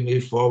 as we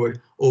move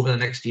forward over the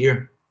next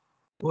year.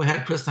 Go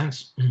ahead, Chris,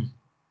 thanks.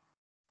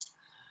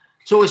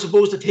 So I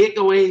suppose the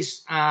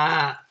takeaways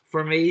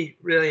for me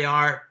really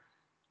are,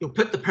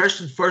 put the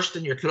person first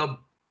in your club,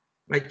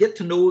 right? Get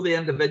to know the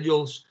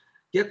individuals,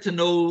 get to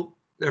know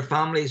their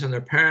families and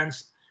their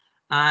parents,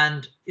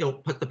 and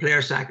put the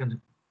player second.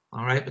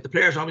 All right, but the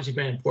player is obviously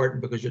very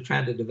important because you're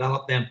trying to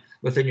develop them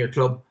within your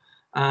club.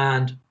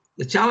 And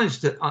the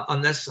challenge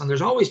on this, and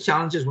there's always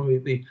challenges when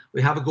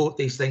we have a go at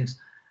these things,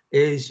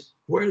 is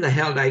where the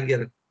hell do I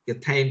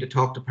get time to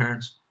talk to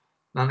parents?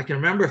 And I can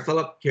remember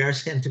Philip Kerr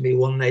saying to me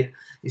one night,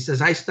 he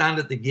says, I stand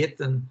at the gate,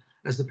 and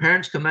as the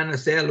parents come in, I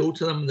say hello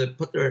to them, they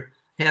put their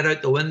head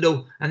out the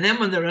window, and then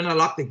when they're in, I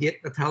lock the gate,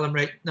 I tell them,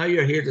 right, now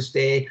you're here to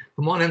stay,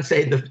 come on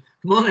inside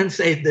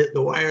the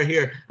wire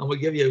here, and we'll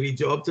give you a wee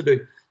job to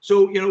do.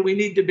 So we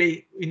need to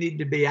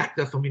be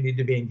active and we need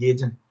to be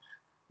engaging.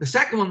 The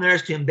second one there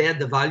is to embed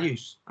the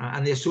values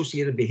and the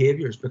associated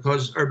behaviours,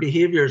 because our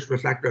behaviours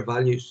reflect our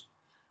values.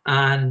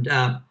 And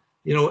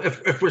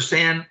if we're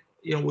saying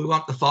we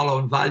want the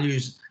following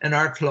values in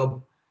our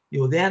club,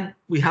 then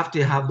we have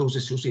to have those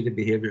associated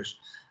behaviours.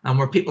 And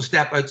where people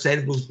step outside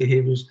of those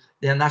behaviours,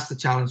 then that's the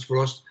challenge for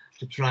us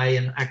to try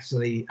and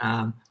actually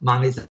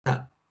manage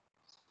that.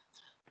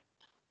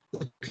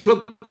 The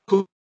club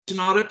coaching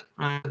audit,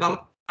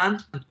 develop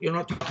plan. You're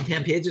not talking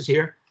 10 pages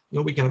here.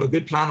 We can have a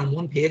good plan on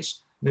one page.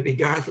 Maybe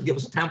Garreth will give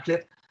us a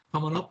template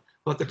coming up.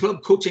 But the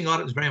club coaching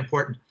audit is very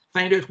important.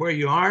 Find out where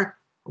you are,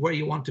 where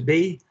you want to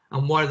be,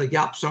 and where the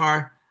gaps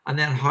are, and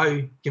then how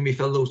can we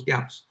fill those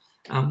gaps.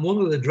 One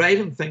of the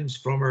driving things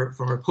from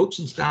our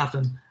coaching staff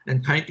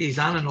in counties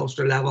and in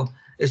Ulster level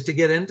is to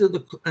get into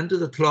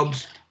the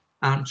clubs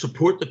and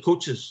support the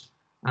coaches.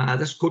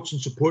 This coaching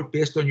support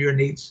based on your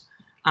needs,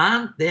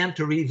 and then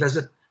to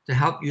revisit to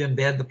help you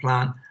embed the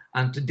plan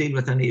and to deal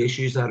with any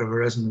issues that have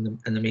arisen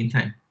in the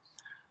meantime.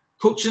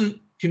 Coaching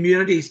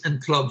communities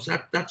and clubs,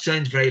 that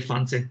sounds very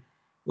fancy.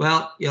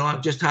 Well,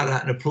 I've just had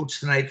an approach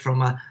tonight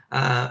from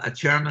a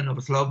chairman of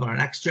a club or an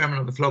ex-chairman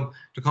of a club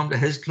to come to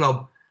his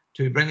club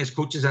to bring his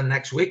coaches in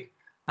next week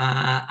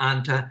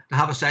and to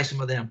have a session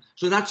with them.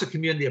 So that's a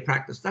community of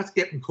practice. That's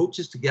getting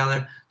coaches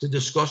together to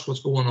discuss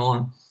what's going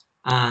on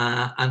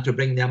and to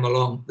bring them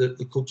along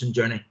the coaching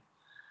journey.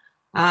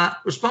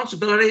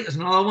 Responsibility is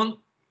another one,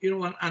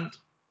 and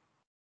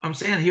I'm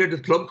saying here to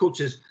the club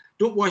coaches,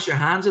 don't wash your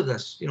hands of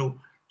this.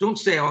 Don't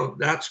say, oh,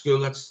 they're at school,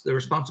 that's the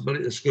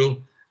responsibility of the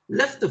school.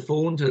 Lift the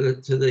phone to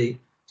the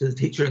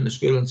teacher in the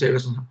school and say,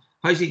 listen,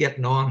 how's he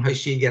getting on? How's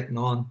she getting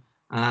on?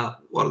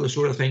 What are the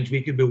sort of things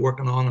we could be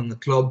working on in the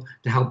club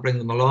to help bring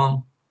them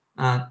along?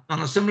 On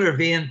a similar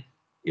vein,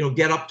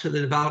 get up to the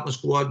development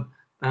squad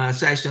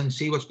session,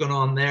 see what's going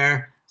on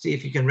there, see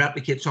if you can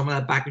replicate some of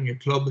that back in your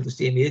club with the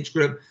same age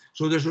group.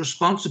 So there's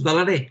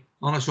responsibility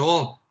on us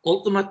all.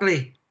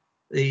 Ultimately,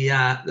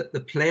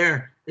 the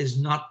player is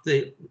not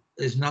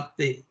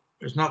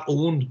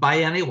owned by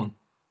anyone,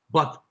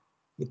 but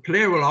the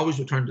player will always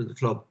return to the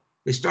club.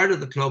 They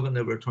started the club and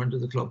they return to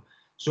the club.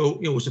 So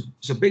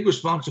it's a big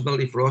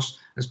responsibility for us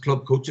as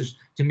club coaches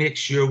to make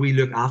sure we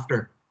look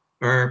after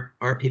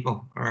our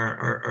people,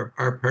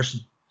 our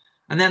person.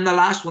 And then the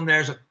last one there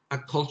is a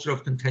culture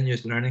of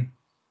continuous learning.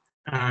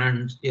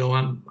 And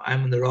I'm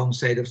on the wrong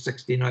side of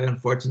 60 now,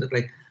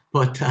 unfortunately,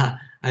 but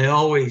I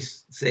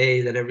always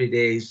say that every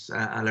day is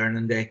a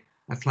learning day,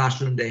 a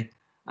classroom day,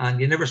 and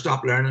you never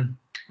stop learning.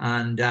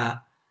 And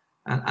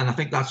I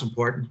think that's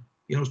important.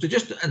 So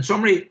just in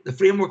summary, the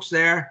framework's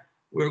there.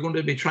 We're going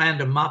to be trying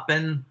to map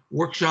in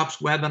workshops,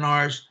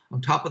 webinars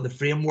on top of the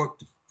framework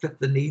to fit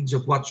the needs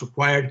of what's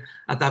required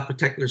at that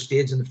particular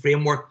stage in the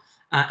framework.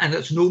 And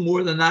it's no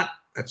more than that.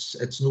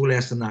 It's no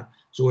less than that.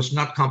 So it's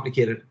not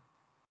complicated.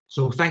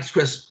 So thanks,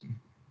 Chris.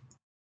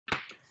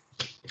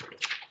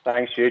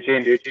 Thanks,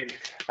 Eugene.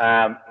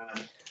 I'm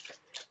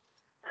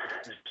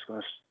just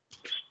going to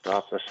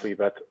stop this wee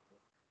bit.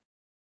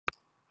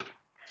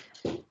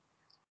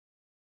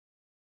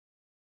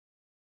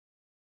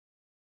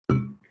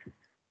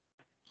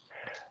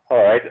 All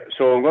right,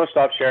 so I'm going to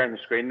stop sharing the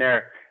screen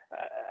there.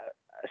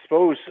 I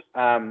suppose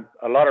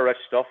a lot of rich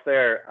stuff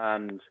there,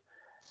 and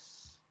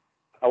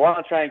I want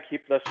to try and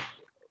keep this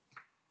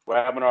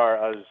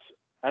webinar as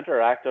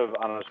interactive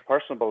and as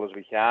personable as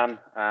we can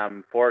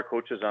for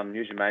coaches, and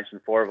usually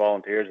mentioned for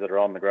volunteers that are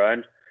on the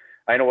ground.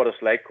 I know what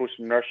it's like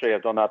coaching nursery.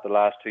 I've done that the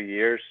last 2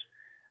 years,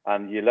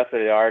 and you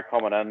literally are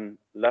coming in,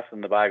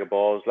 lifting the bag of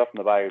balls, lifting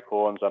the bag of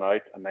cones and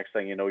out, and next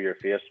thing you know, you're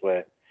faced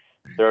with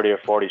 30 or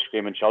 40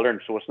 screaming children.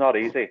 So it's not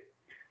easy.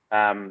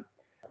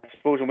 I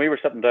suppose when we were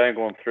sitting down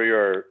going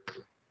through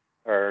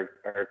our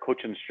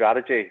coaching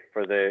strategy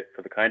for the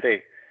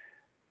county,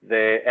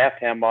 the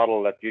F10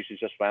 model that Eugene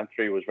just went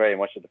through was very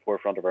much at the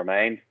forefront of our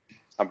mind,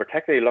 and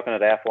particularly looking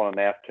at F1 and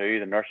F2,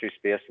 the nursery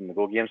space and the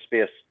Go Game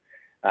space,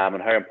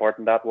 and how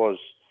important that was.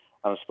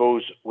 And I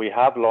suppose we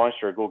have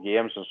launched our Go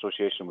Games in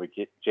association with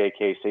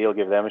JKC. I'll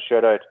give them a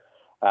shout out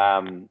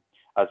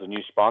as the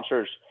new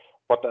sponsors.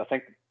 But I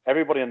think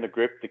everybody in the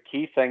group, the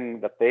key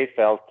thing that they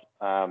felt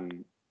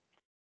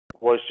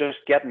was just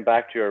getting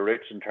back to our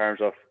roots in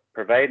terms of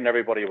providing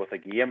everybody with a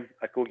game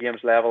at Go Games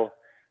level,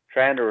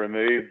 trying to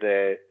remove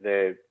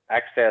the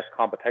excess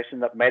competition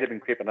that might have been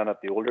creeping in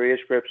at the older age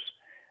groups,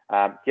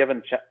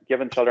 giving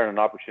children an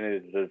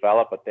opportunity to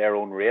develop at their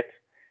own rate,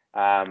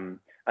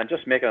 and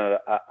just making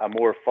it a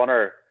more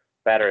funner,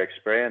 better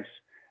experience.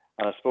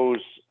 And I suppose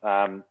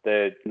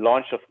the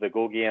launch of the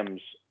Go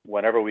Games,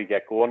 whenever we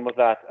get going with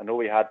that, I know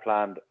we had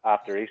planned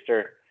after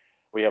Easter,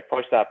 we have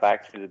pushed that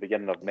back to the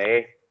beginning of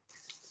May.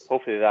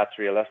 Hopefully that's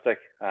realistic,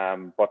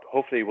 but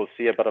hopefully we'll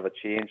see a bit of a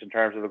change in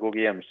terms of the Go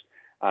Games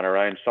and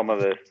around some of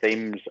the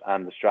themes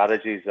and the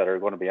strategies that are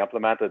going to be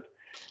implemented.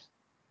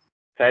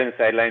 Silent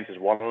Sidelines is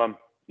one of them.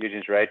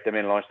 Eugene's right.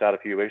 Damien launched that a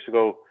few weeks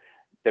ago.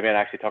 Damien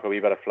actually took a wee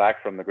bit of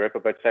flack from the group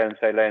about Silent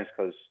Sidelines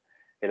because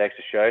he likes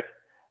to shout,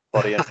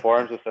 but he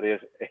informs us that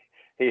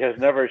he has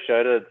never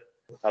shouted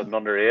as an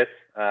under 8.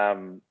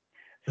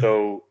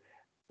 So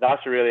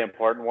that's a really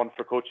important one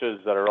for coaches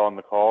that are on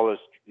the call, is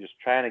just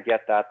trying to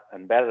get that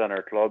embedded in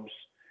our clubs,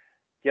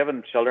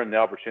 giving children the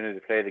opportunity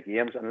to play the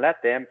games and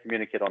let them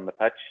communicate on the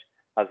pitch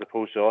as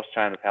opposed to us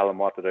trying to tell them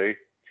what to do.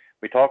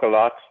 We talk a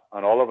lot,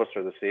 and all of us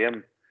are the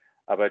same,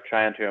 about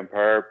trying to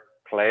empower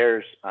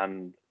players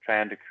and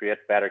trying to create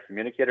better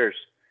communicators,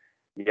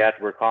 yet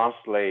we're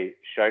constantly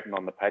shouting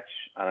on the pitch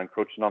and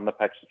encroaching on the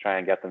pitch to try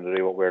and get them to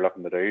do what we're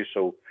looking to do.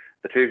 So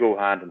the two go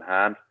hand in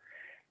hand.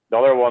 The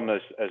other one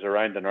is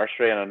around the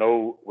nursery, and I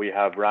know we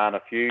have ran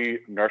a few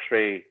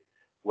nursery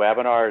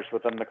webinars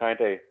within the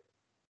county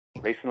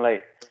recently.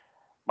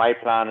 My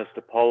plan is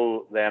to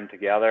pull them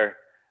together,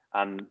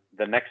 and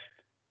the next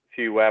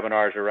few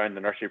webinars around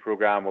the nursery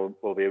program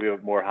will be a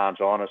bit more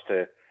hands-on as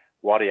to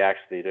what do you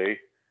actually do.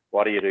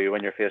 What do you do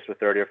when you're faced with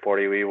 30 or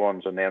 40 wee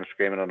ones and them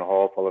screaming in a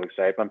hall full of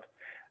excitement?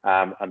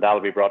 And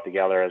that'll be brought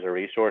together as a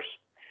resource.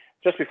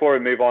 Just before we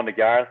move on to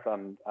Garreth,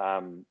 and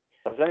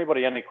has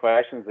anybody any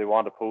questions they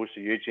want to pose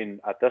to Eugene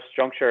at this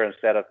juncture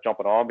instead of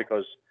jumping on?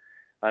 Because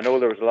I know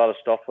there was a lot of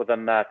stuff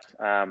within that,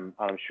 and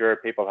I'm sure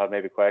people have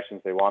maybe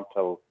questions they want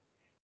to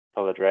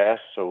address.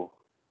 So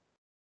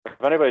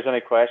if anybody's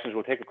any questions,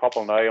 we'll take a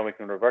couple now and we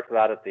can revert to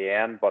that at the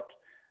end, but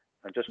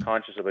I'm just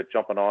conscious about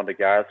jumping on to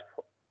Garreth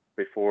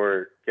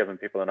before giving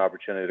people an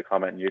opportunity to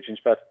comment in Eugene's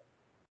bit.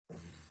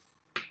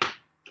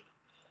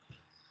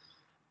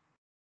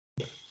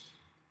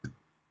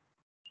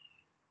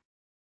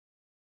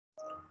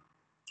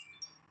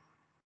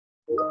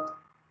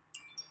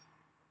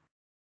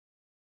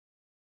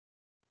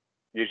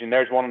 Eugene,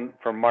 there's one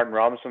from Martin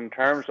Robinson. In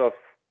terms of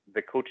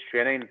the coach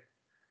training,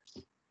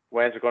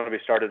 when's it going to be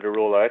started to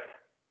roll out?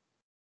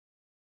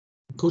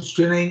 Coach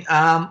training,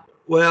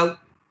 well,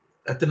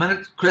 at the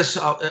minute, Chris,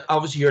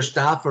 obviously your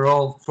staff are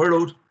all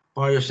furloughed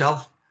by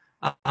yourself,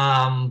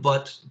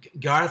 but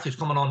Garreth, who's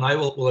coming on now,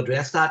 will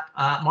address that.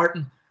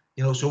 Martin,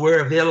 so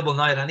we're available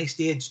now at any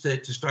stage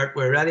to start.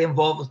 We're already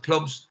involved with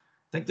clubs.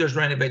 I think there's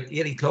around about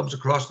 80 clubs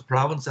across the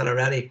province that are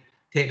already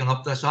taking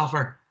up this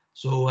offer.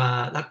 So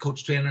that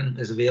coach training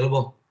is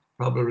available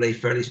probably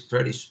fairly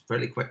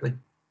quickly.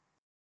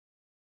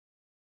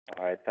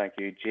 All right, thank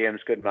you,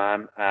 James. Good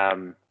man.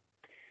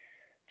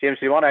 James,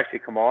 do you want to actually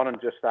come on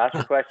and just ask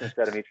a question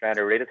instead of me trying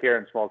to read it here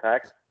in small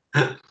text?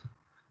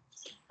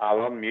 I'll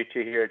unmute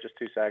you here. Just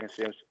 2 seconds,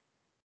 James.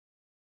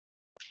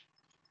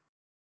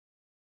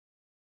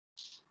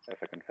 If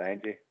I can find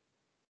you.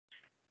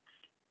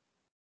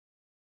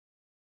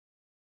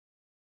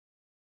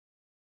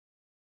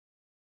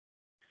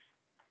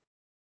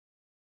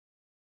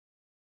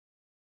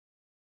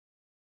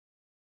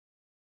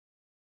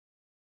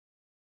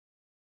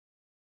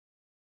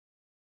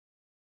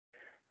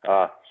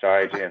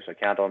 Sorry, James, I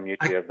can't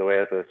unmute you the way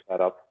it is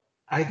set up.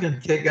 I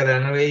can take it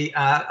anyway.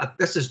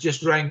 This is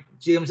just around,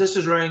 James, this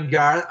is around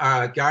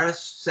Gareth's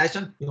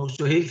session.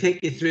 So he'll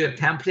take you through a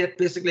template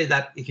basically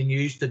that you can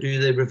use to do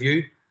the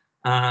review.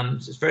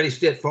 It's fairly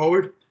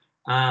straightforward.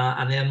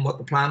 And then what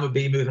the plan would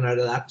be moving out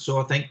of that. So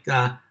I think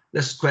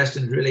this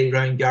question is really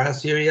around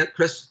Gareth's area,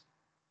 Chris.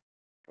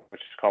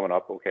 Which is coming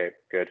up. Okay,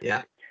 good.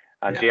 Yeah.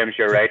 And yeah. James,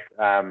 you're right.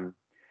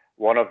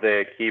 One of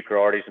the key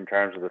priorities in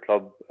terms of the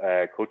club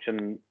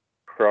coaching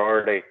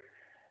priority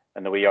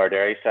in the We Are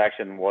Dairy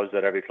section was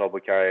that every club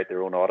would carry out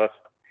their own audit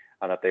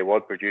and that they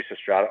would produce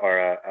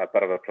a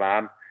bit of a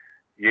plan.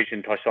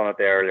 Eugene touched on it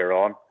there earlier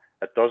on.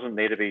 It doesn't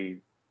need to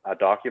be a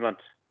document,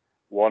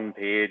 one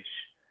page,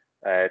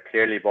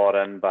 clearly bought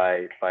in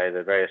by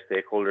the various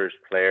stakeholders,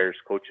 players,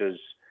 coaches,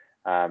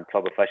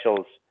 club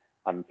officials,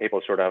 and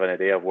people sort of have an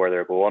idea of where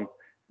they're going.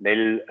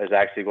 Neil is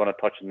actually going to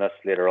touch on this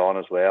later on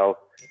as well,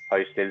 how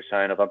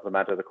Steelstown have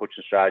implemented the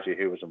coaching strategy,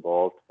 who was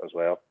involved as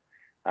well.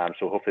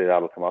 So hopefully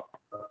that will come up.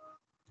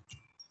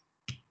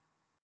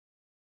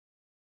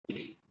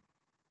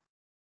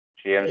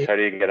 James, how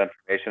do you get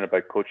information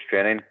about coach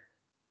training?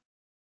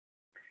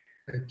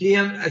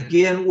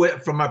 Again,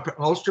 from our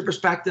Ulster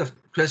perspective,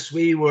 Chris,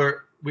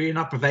 we're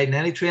not providing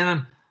any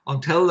training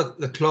until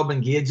the club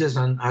engages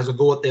and has a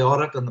go at the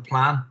audit and the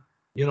plan.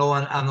 And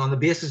on the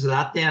basis of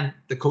that, then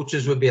the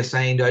coaches would be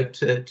assigned out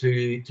to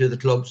the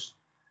clubs,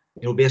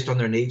 based on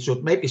their needs. So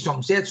it might be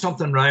something. Say it's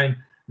something around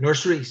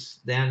nurseries,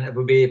 then it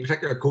would be a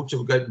particular coach that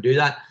would go out and do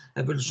that.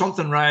 If it's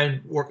something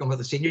around working with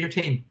the senior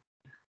team,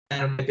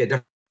 then it might be a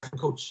different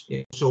coach.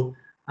 So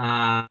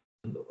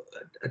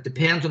it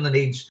depends on the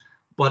needs,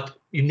 but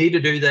you need to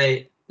do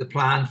the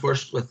plan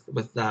first with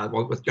what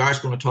Gareth's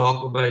going to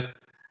talk about,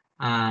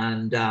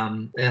 and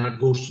then it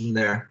goes from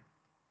there.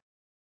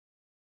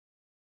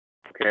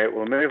 Okay,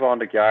 we'll move on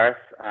to Gareth.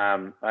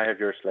 I have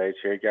your slides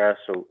here, Gareth.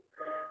 So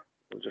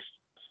we'll just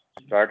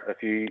start. Are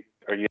you?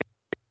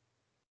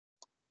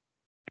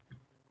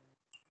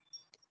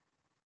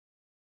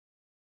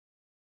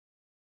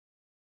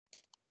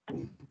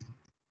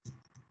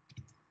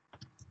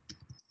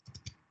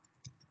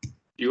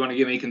 Do you want to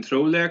give me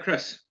control there,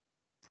 Chris?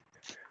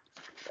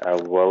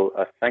 Well,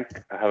 I think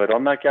I have it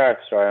on that, Gareth.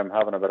 Sorry, I'm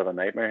having a bit of a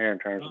nightmare here in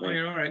terms of.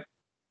 You're all right.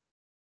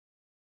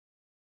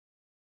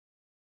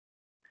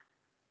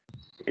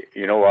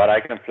 You know what? I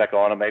can flick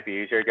on. It might be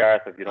easier,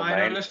 Gareth, if you don't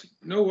mind.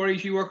 No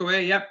worries. You work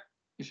away. Yep.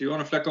 If you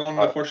want to flick on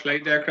the first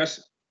slide there,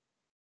 Chris.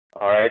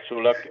 All right. So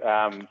look,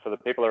 for the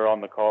people that are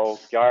on the call,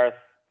 Gareth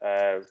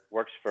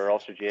works for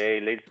Ulster GA,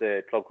 leads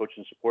the club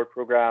coaching support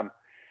program.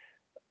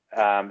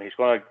 He's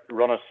going to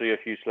run us through a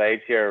few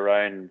slides here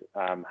around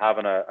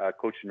having a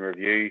coaching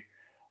review,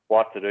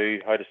 what to do,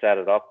 how to set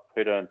it up,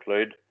 who to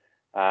include.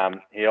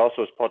 He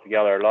also has put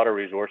together a lot of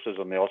resources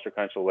on the Ulster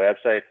Council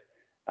website.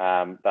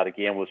 That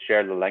again, we'll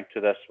share the link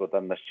to this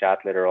within this chat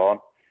later on.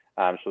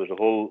 So there's a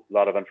whole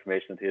lot of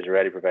information that he's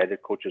already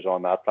provided coaches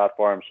on that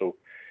platform. So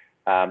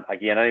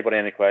again, anybody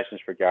any questions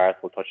for Gareth,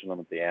 we'll touch on them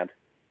at the end.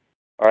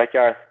 All right,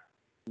 Gareth.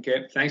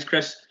 Okay, thanks,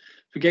 Chris.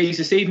 So guys,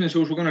 this evening, so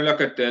we're going to look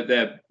at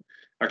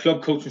our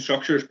club coaching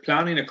structures,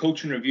 planning a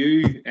coaching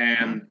review,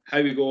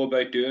 how we go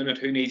about doing it,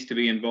 who needs to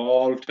be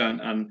involved,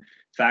 and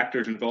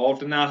factors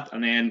involved in that,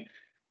 and then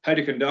how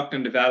to conduct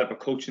and develop a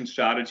coaching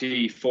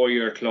strategy for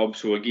your club.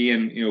 So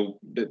again,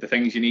 the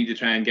things you need to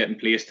try and get in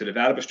place to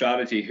develop a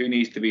strategy, who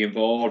needs to be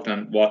involved,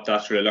 and what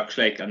that sort of looks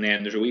like. And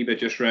then there's a wee bit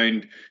just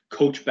around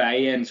coach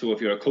buy-in. So if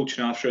you're a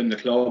coaching officer in the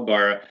club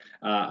or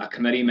a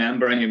committee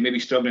member and you're maybe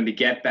struggling to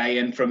get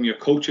buy-in from your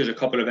coaches, a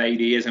couple of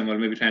ideas, and we'll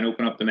maybe try and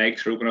open up the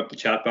mics or open up the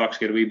chat box,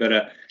 get a wee bit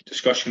of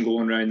discussion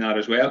going around that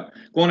as well.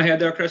 Go on ahead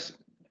there, Chris.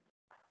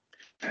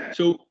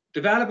 So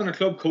developing a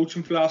club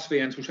coaching philosophy,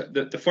 and so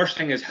the first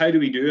thing is, how do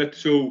we do it?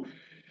 So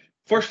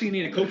firstly, you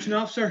need a coaching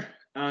officer,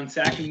 and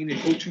second, you need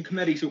a coaching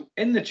committee. So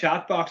in the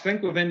chat box, I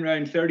think we've been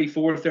around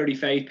 34,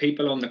 35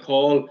 people on the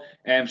call.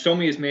 Some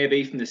of you may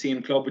be from the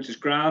same club, which is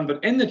grand,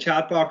 but in the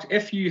chat box,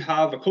 if you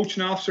have a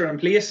coaching officer in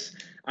place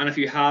and if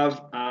you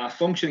have a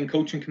functioning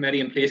coaching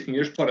committee in place, can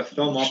you just put a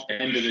thumb up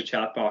into the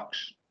chat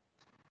box?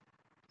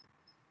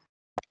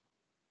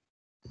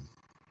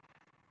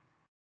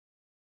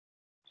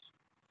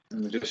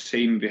 And we'll just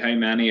see maybe how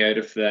many out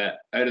of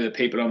the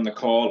people on the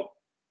call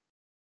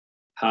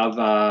have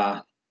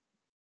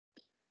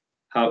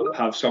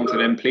something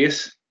in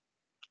place.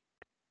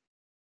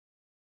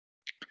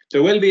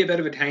 There will be a bit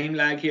of a time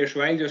lag here,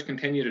 so I'll just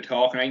continue to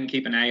talk and I can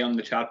keep an eye on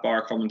the chat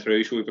bar coming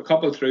through. So we've a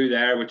couple through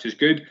there, which is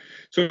good.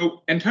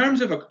 So in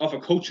terms of a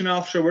coaching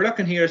officer, we're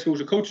looking here, I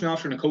suppose, a coaching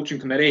officer and a coaching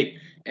committee,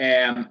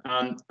 and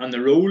the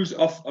roles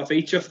of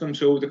each of them.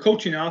 So the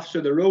coaching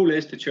officer, the role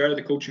is to chair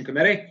the coaching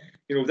committee.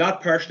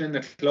 That person in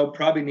the club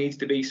probably needs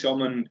to be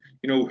someone,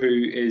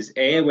 who is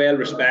A, well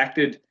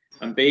respected,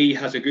 and B,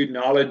 has a good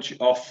knowledge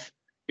of,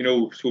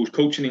 suppose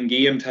coaching in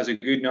games, has a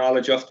good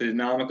knowledge of the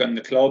dynamic in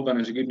the club, and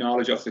has a good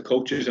knowledge of the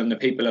coaches and the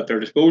people at their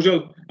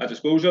disposal.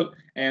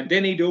 And they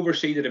need to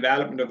oversee the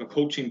development of a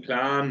coaching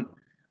plan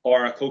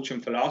or a coaching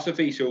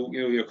philosophy. So,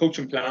 your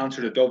coaching plan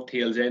sort of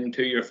dovetails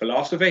into your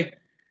philosophy.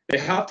 They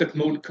have to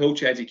promote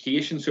coach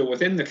education. So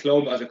within the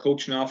club, as a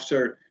coaching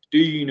officer, do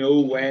you know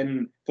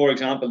when, for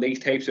example, these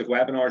types of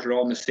webinars are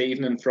on this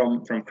evening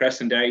from Chris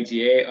and Derry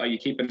GA? Are you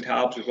keeping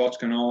tabs with what's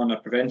going on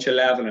at provincial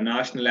level and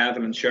national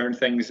level and sharing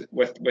things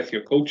with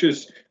your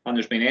coaches? And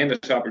there's been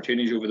endless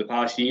opportunities over the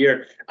past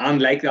year,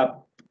 and like that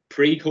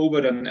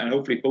pre-COVID and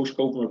hopefully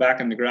post-COVID, we're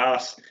back in the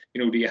grass.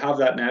 Do you have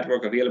that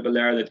network available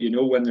there that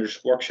when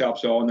there's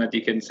workshops on that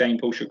you can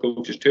signpost your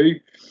coaches to?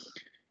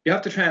 You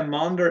have to try and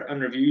monitor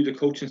and review the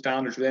coaching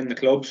standards within the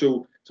club.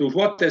 So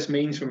what this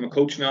means from a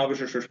coaching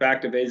officer's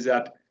perspective is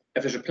that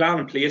if there's a plan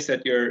in place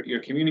that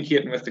you're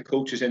communicating with the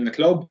coaches in the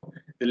club,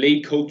 the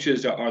lead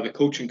coaches or the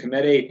coaching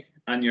committee,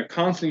 and you're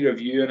constantly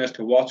reviewing as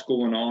to what's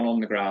going on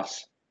the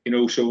grass.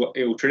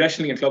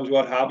 Traditionally in clubs,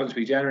 what happens,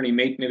 we generally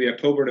meet maybe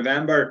October,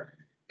 November,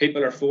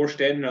 people are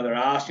forced in or they're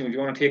asked, do you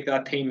want to take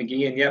that team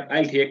again? Yep,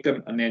 I'll take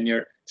them. And then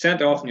you're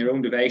sent off on your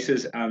own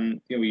devices, and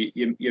you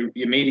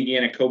meet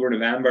again October,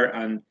 November,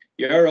 and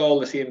you hear all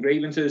the same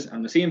grievances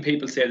and the same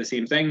people say the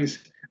same things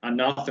and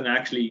nothing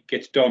actually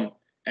gets done.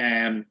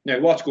 Now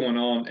what's going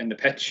on in the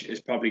pitch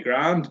is probably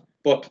grand,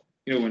 but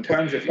in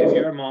terms of if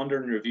you're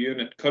monitoring and reviewing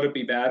it, could it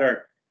be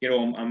better? It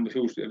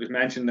was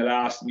mentioned in the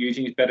last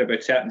Eugene's bit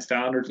about setting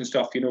standards and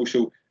stuff.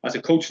 So as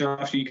a coaching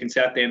officer, you can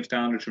set them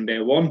standards from day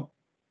one.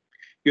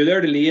 You're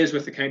there to liaise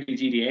with the county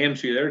GDM,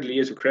 so you're there to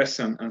liaise with Chris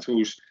and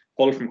suppose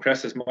pull from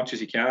Chris as much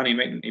as you can. He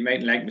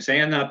mightn't like me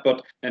saying that,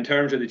 but in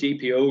terms of the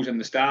GPOs and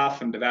the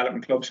staff and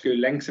development club school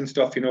links and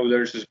stuff,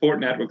 there's a support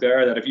network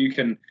there that if you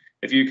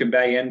can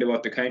buy into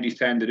what the county's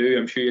trying to do,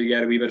 I'm sure you'll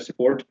get a wee bit of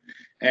support.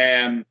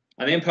 And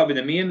then probably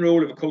the main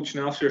role of a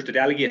coaching officer is to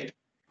delegate.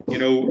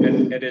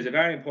 And it is a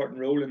very important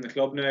role in the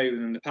club now.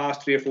 In the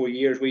past 3 or 4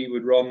 years, we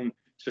would run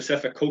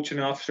specific coaching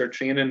officer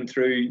training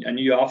through a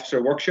new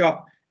officer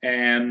workshop.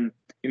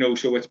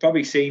 So it's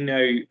probably seen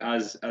now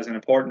as an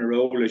important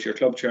role as your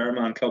club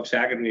chairman, club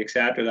secretary,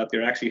 etc., that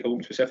they're actually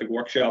holding specific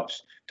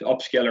workshops to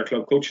upskill our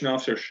club coaching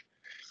officers.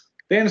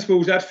 Then I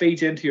suppose that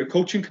feeds into your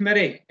coaching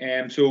committee.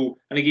 And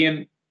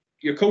again,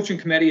 your coaching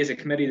committee is a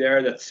committee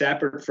there that's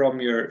separate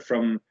from your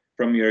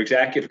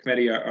executive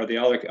committee or the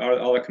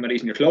other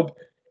committees in your club.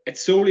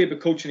 It's solely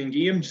about coaching in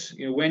games.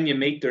 When you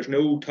meet, there's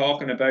no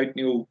talking about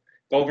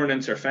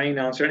governance or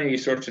finance or any of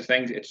these sorts of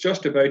things. It's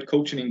just about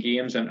coaching in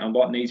games and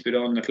what needs to be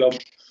done in the club.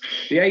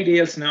 The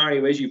ideal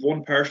scenario is you've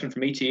one person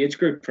from each age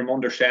group, from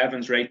under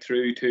 7s right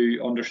through to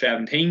under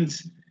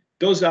 17s.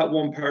 Does that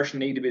one person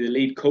need to be the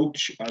lead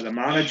coach or the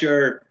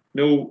manager?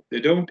 No, they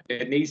don't.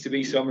 It needs to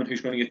be someone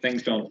who's going to get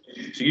things done.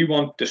 So you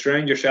want to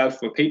surround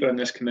yourself with people in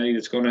this committee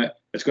that's going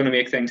to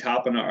make things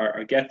happen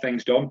or get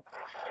things done.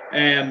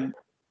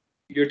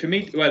 You're to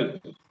meet,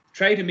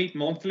 try to meet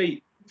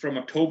monthly from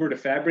October to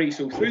February.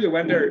 So through the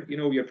winter,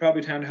 you're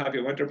probably trying to have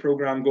your winter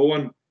program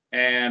going,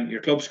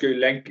 your club school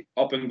link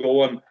up and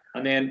going,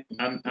 and then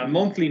a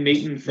monthly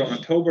meeting from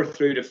October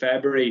through to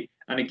February.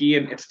 And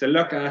again, it's to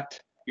look at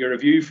your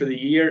review for the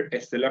year.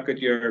 It's to look at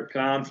your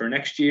plan for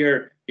next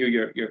year,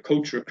 your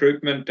coach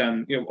recruitment,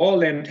 and all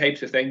them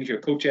types of things,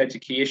 your coach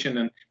education,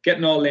 and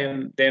getting all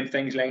them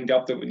things lined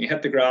up that when you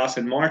hit the grass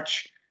in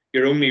March,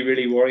 you're only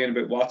really worrying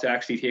about what's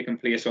actually taking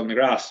place on the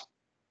grass.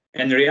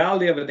 And the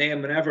reality of it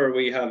then, whenever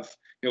we have,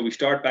 we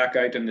start back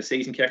out and the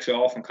season kicks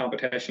off and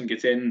competition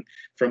gets in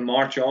from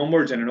March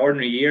onwards in an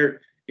ordinary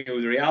year, the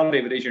reality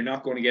of it is you're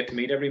not going to get to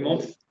meet every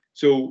month.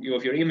 So,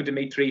 if you're aiming to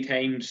meet 3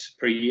 times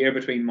per year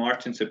between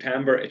March and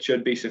September, it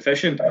should be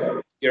sufficient.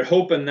 You're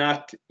hoping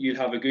that you'll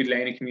have a good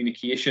line of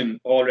communication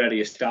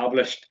already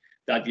established,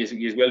 that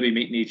you will be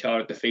meeting each other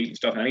at the field and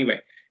stuff anyway.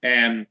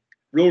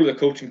 Role of the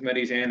coaching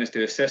committees then is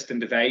to assist in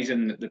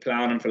devising the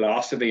plan and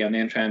philosophy and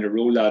then trying to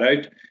roll that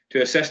out,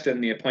 to assist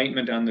in the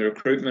appointment and the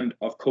recruitment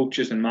of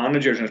coaches and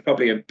managers. And it's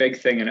probably a big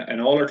thing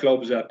in all our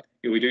clubs that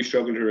we do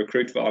struggle to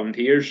recruit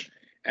volunteers.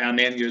 And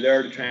then you're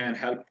there to try and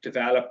help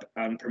develop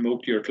and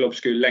promote your club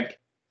school link.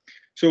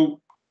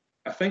 So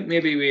I think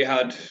maybe we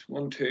had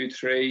 1, 2,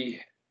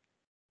 3,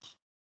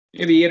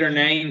 maybe 8 or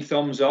 9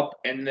 thumbs up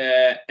in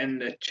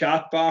the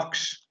chat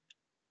box.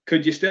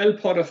 Could you still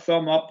put a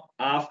thumb up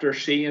after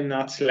seeing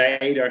that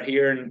slide or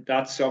hearing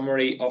that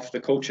summary of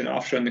the coaching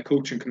officer and the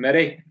coaching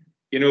committee?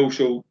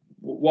 So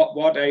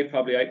what I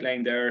probably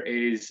outlined there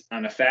is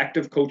an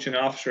effective coaching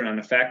officer and an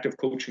effective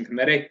coaching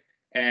committee.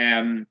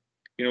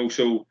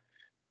 So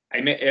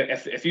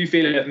if you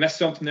feel I've missed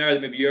something there that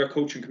maybe your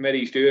coaching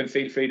committee is doing,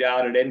 feel free to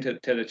add it into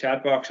the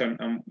chat box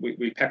and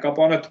we pick up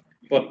on it.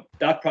 But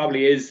that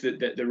probably is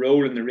the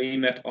role and the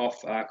remit of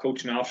a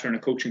coaching officer and a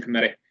coaching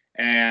committee.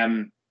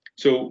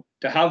 So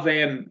to have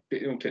them,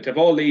 to have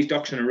all these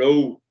ducks in a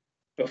row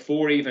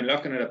before even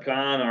looking at a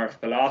plan or a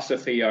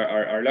philosophy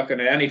or looking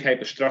at any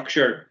type of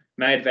structure,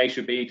 my advice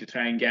would be to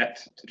try and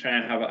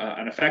have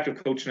an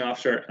effective coaching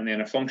officer and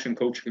then a functioning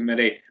coaching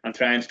committee and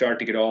try and start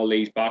to get all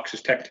these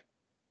boxes ticked.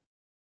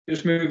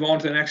 Just move on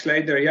to the next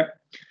slide there. Yep.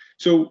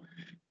 So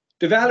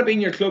developing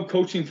your club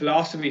coaching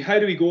philosophy, how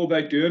do we go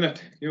about doing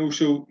it?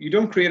 So you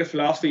don't create a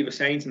philosophy with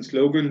signs and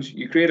slogans.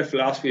 You create a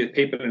philosophy of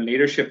people and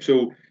leadership.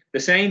 So the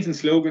signs and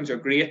slogans are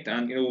great,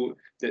 and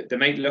they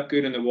might look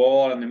good on the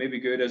wall and they may be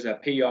good as a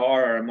PR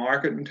or a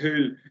marketing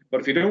tool.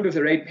 But if you don't have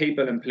the right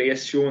people in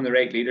place showing the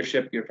right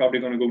leadership, you're probably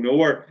going to go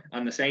nowhere.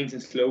 And the signs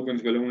and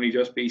slogans will only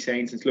just be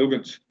signs and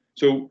slogans.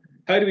 So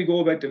how do we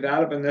go about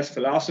developing this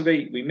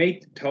philosophy? We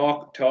meet,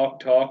 talk,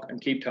 and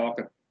keep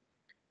talking.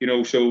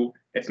 So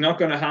it's not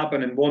going to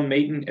happen in one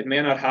meeting. It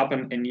may not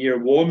happen in year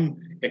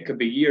 1. It could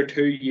be year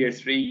 2, year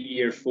 3,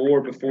 year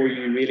 4 before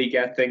you really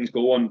get things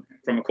going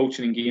from a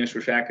coaching and games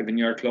perspective in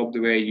your club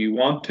the way you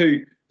want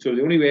to. So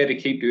the only way to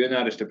keep doing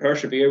that is to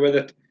persevere with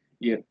it.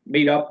 You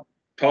meet up,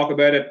 talk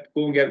about it,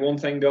 go and get one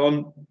thing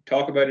done,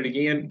 talk about it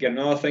again, get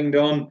another thing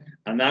done,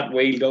 and that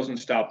wheel doesn't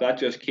stop. That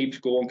just keeps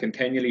going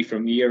continually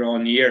from year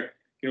on year.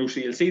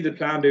 So you'll see the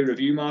plan do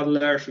review model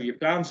there. So you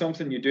plan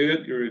something, you do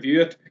it, you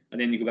review it,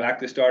 and then you go back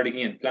to start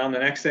again. Plan the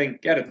next thing,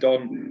 get it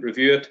done,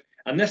 review it.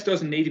 And this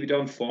doesn't need to be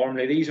done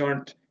formally. These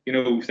aren't,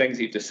 things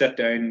you have to sit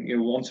down,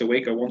 once a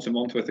week or once a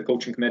month with the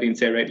coaching committee and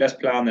say, right, let's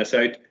plan this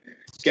out.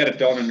 get it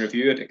done and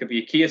review it. It could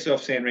be a case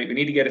of saying, right, we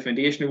need to get a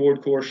foundation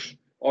award course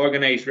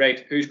organised,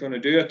 right, who's going to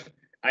do it?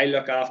 I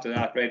look after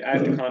that, right, I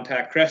have to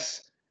contact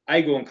Chris,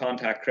 I go and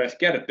contact Chris,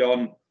 get it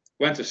done.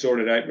 Once it's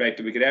sorted out, right,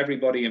 did we get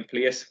everybody in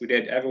place? We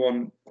did.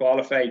 Everyone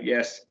qualified?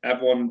 Yes.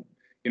 Everyone,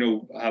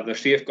 have their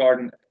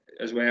safeguarding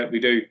as well?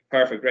 We do.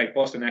 Perfect, right,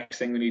 what's the next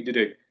thing we need to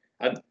do?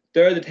 And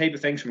they're the type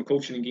of things from a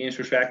coaching and games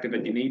perspective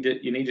that you need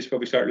to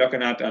probably start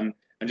looking at and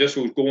just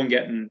going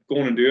and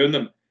doing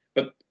them.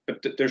 But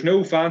there's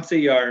no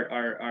fancy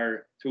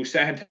or so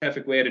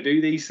scientific way to do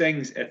these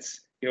things.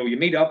 It's, you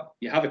meet up,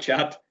 you have a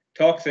chat,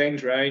 talk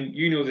things around,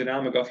 the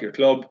dynamic of your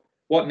club,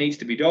 what needs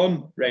to be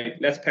done, right?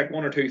 Let's pick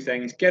one or two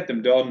things, get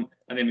them done,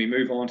 and then we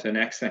move on to the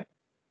next thing.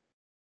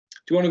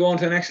 Do you want to go on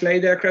to the next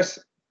slide there, Chris?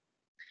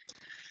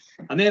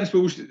 And then I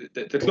suppose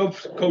the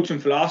club's coaching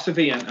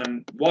philosophy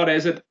and what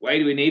is it, why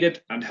do we need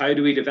it, and how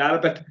do we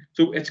develop it?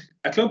 So it's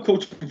a club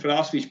coaching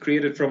philosophy is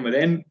created from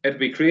within. It'll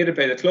be created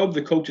by the club,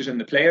 the coaches and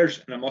the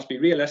players, and it must be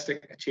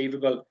realistic,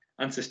 achievable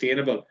and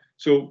sustainable.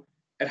 So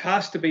it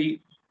has to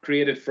be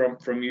created from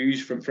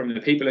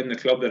the people in the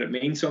club that it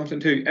means something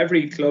to.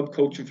 Every club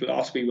coaching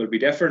philosophy will be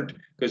different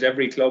because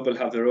every club will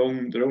have their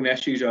own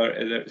issues, or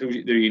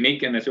they're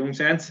unique in its own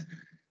sense.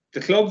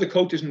 The club, the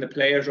coaches and the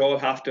players all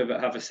have to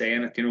have a say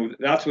in it.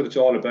 That's what it's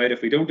all about.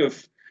 If we don't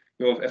have,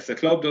 if the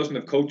club doesn't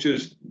have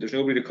coaches, there's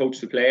nobody to coach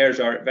the players,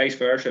 or vice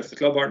versa. If the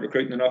club aren't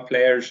recruiting enough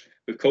players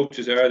with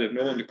coaches there, they've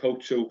no one to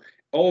coach. So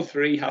all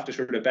three have to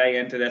sort of buy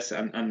into this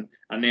and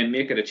then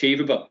make it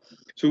achievable.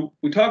 So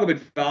we talk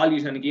about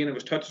values, and again, it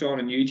was touched on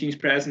in Eugene's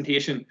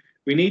presentation.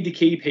 We need to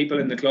keep people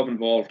in the club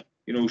involved.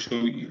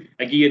 So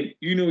again,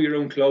 your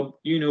own club,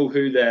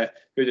 who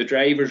the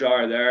drivers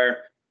are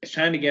there. It's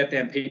trying to get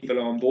them people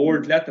on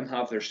board, let them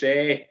have their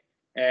say.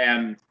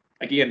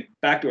 Again,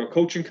 back to our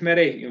coaching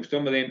committee.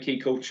 Some of them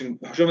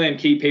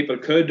key people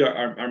could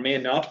or may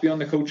not be on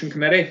the coaching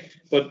committee,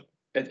 but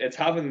it's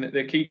having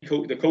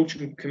the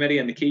coaching committee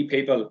and the key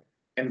people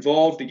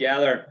involved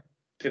together,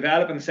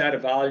 developing a set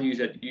of values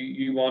that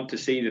you want to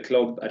see the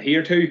club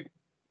adhere to,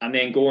 and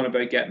then going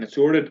about getting it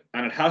sorted.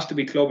 And it has to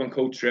be club and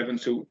coach driven.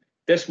 So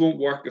this won't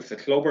work if the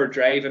club are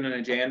driving an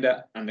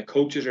agenda and the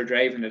coaches are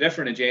driving a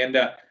different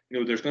agenda.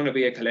 There's going to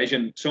be a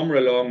collision somewhere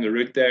along the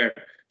route there.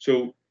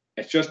 So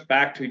it's just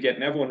back to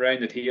getting everyone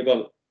around the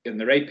table, getting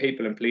the right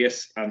people in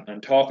place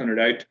and talking it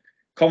out,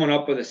 coming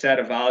up with a set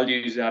of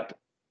values that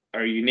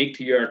are unique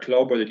to your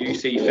club or that you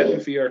see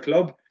fitting for your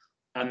club,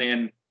 and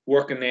then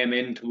working them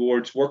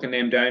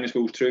down, I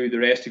suppose, through the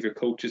rest of your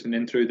coaches and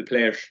then through the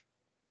players.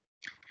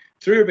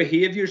 Through your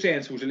behaviours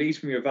then, so it leads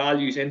from your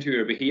values into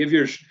your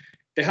behaviours.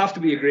 They have to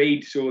be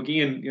agreed. So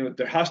again,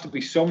 there has to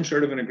be some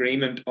sort of an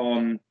agreement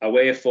on a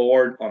way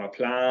forward, on a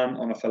plan,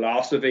 on a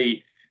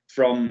philosophy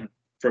from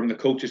the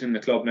coaches in the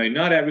club. Now,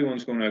 not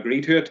everyone's going to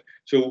agree to it.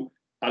 So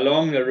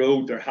along the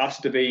road, there has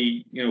to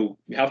be, you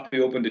have to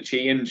be open to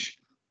change.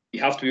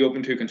 You have to be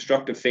open to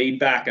constructive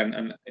feedback.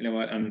 And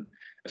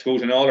I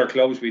suppose in all our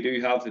clubs, we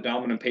do have the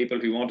dominant people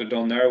who want it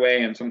done their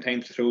way and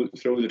sometimes throw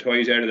the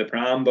toys out of the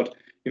pram. But,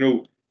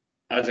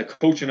 as a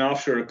coaching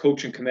officer, a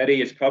coaching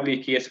committee, it's probably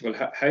a case of,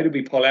 well, how do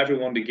we pull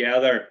everyone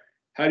together?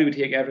 How do we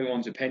take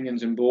everyone's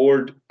opinions on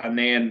board and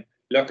then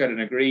look at an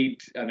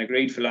agreed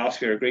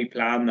philosophy or agreed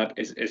plan that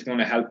is going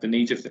to help the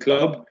needs of the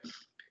club?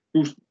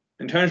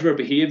 In terms of our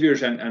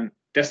behaviours and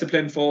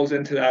discipline falls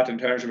into that, in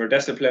terms of our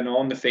discipline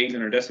on the field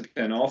and our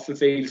discipline off the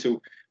field.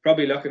 So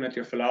probably looking at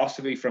your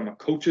philosophy from a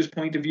coach's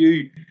point of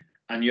view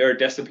and your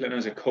discipline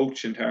as a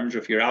coach in terms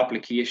of your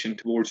application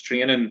towards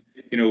training,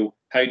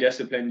 how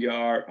disciplined you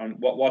are and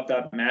what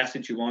that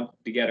message you want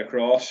to get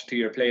across to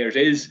your players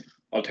is.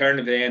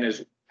 Alternative then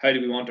is, how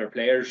do we want our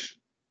players,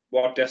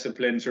 what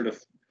discipline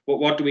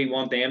what do we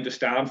want them to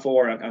stand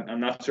for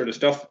and that sort of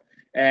stuff.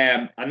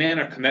 And then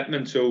our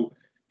commitment. So,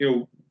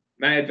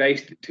 my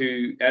advice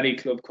to any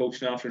club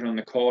coaching officers on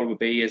the call would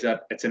be is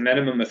that it's a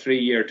minimum of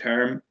 3-year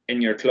term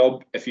in your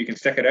club. If you can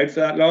stick it out for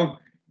that long,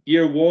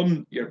 year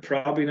one, you're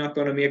probably not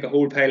going to make a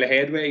whole pile of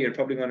headway. You're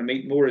probably going to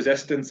meet more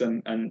resistance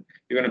and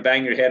you're going to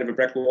bang your head of a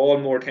brick wall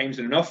more times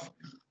than enough.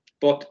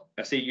 But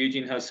I see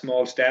Eugene has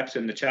small steps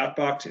in the chat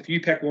box. If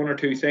you pick one or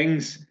two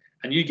things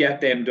and you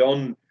get them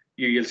done,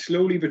 you'll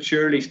slowly but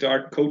surely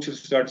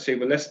coaches start to say,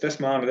 well, this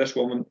man or this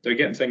woman, they're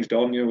getting things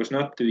done. It's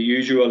not the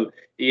usual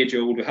age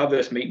old. We have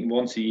this meeting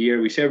once a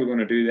year. We say we're going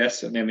to do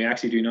this and then we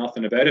actually do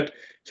nothing about it.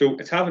 So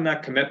it's having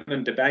that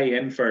commitment to buy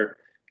in for,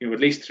 at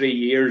least 3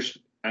 years.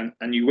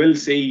 And you will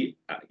see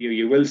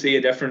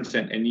a difference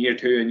in year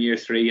 2 and year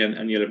 3,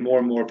 and you'll have more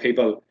and more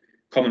people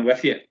coming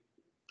with you.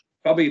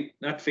 Probably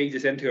that feeds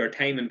us into our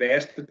time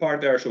invested part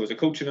there. So as a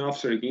coaching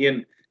officer,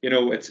 again,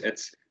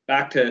 it's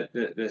back to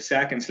the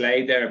second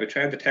slide there, but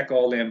trying to tick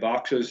all them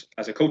boxes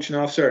as a coaching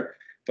officer.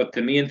 But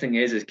the main thing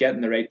is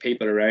getting the right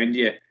people around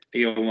you,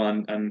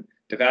 and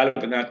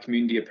developing that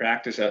community of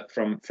practice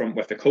from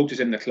with the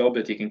coaches in the club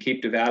that you can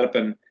keep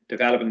developing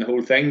the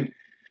whole thing.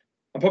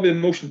 And probably the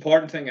most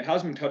important thing, it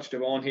hasn't been touched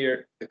on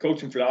here, the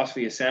coaching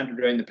philosophy is centered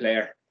around the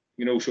player.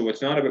 So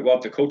it's not about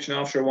what the coaching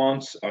officer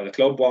wants or the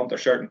club want or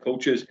certain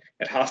coaches.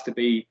 It has to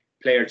be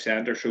player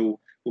centered. So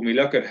when we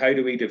look at how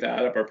do we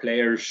develop our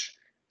players,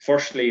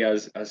 firstly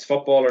as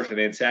footballers, and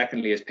then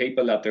secondly as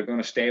people that they're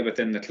going to stay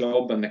within the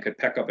club and they could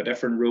pick up a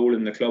different role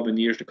in the club in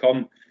years to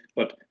come.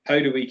 But how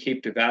do we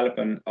keep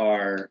developing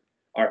our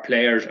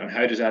players, and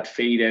how does that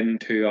feed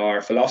into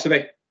our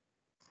philosophy?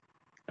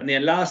 And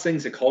then last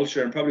thing's the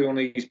culture, and probably one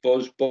of these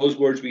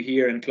buzzwords we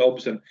hear in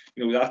clubs, and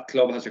that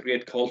club has a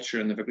great culture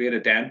and they have a great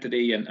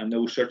identity and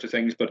those sorts of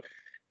things. But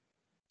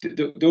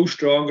those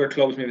stronger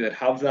clubs maybe that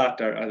have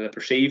that, or the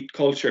perceived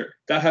culture,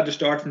 that had to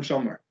start from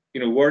somewhere.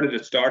 Where did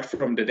it start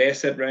from? Did they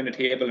sit around a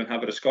table and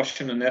have a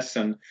discussion on this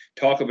and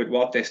talk about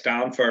what they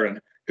stand for and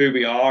who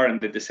we are,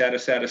 and did they set a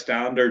set of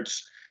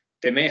standards?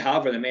 They may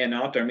have, or they may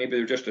not, or maybe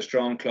they're just a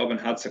strong club and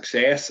had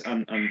success,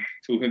 and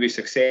so maybe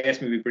success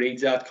maybe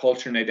breeds that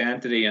culture and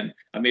identity, and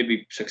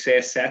maybe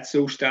success sets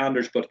those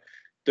standards. But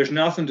there's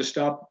nothing to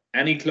stop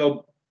any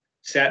club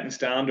setting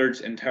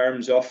standards in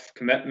terms of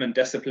commitment,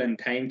 discipline,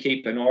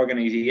 timekeeping,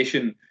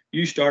 organisation.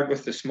 You start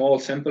with the small,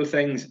 simple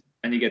things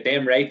and you get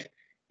them right.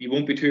 You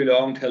won't be too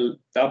long till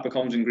that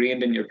becomes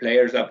ingrained in your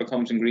players, that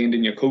becomes ingrained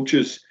in your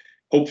coaches.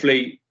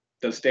 Hopefully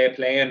they'll stay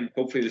playing,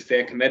 hopefully they'll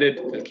stay committed,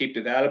 they'll keep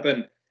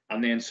developing,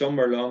 and then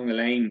somewhere along the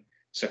line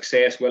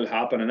success will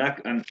happen.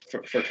 And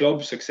for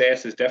clubs,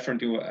 success is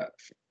different.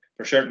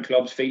 For certain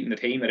clubs, feeding the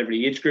team at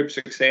every age group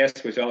success,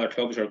 which other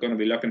clubs are going to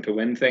be looking to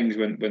win things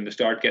when they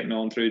start getting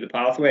on through the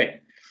pathway.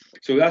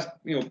 So that's,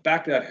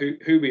 back to that,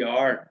 who we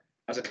are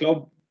as a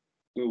club.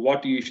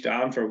 What do you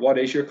stand for? What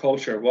is your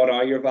culture? What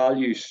are your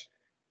values?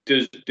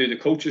 Do the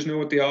coaches know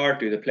what they are?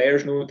 Do the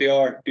players know what they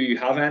are? Do you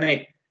have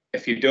any?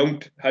 If you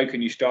don't, how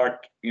can you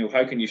start?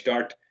 How can you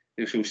start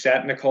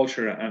setting a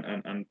culture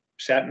and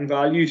setting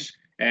values?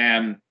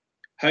 How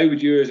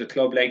would you as a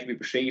club like to be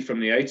perceived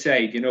from the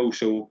outside?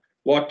 So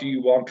what do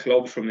you want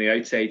clubs from the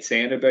outside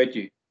saying about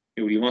you?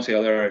 Do you want to say,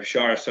 oh, they're a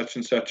sure such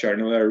and such, or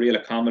they're real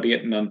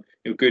accommodating and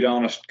good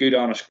honest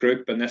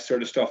group and this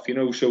sort of stuff?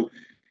 So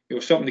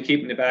something to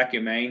keep in the back of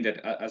your mind,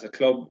 that as a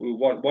club,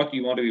 what do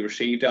you want to be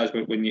received as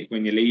when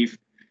you leave?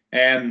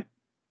 And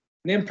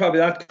then probably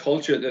that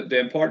culture, the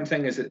important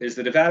thing is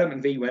the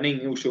development v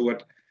winning. So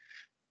what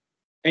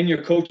in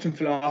your coaching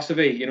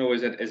philosophy,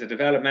 is it a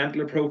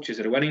developmental approach? Is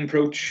it a winning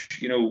approach?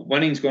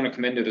 Winning's going to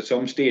come into it at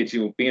some stage.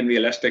 Being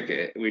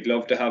realistic, we'd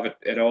love to have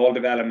it all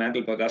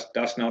developmental, but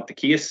that's not the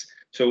case.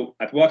 So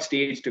at what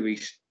stage do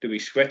we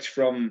switch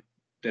from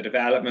the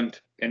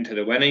development into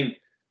the winning,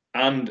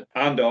 and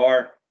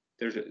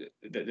there's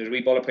a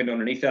wee bullet point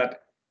underneath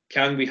that,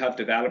 can we have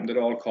development at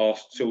all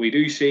costs? So we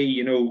do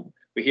see,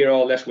 we hear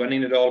all this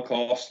winning at all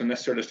costs and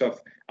this sort of stuff.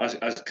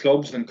 As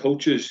clubs and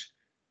coaches,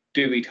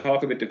 do we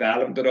talk about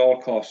development at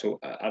all costs? So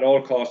at all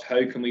costs,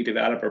 how can we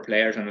develop our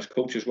players? And as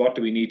coaches, what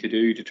do we need to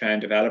do to try and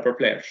develop our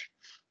players?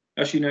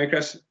 That's you now,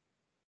 Chris.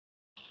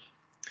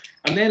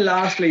 And then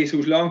lastly, so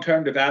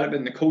long-term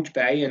development, the coach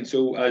buy-in.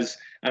 So as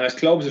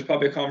clubs, there's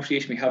probably a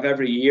conversation we have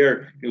every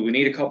year. We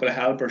need a couple of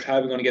helpers. How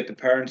are we going to get the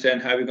parents in?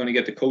 How are we going to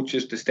get the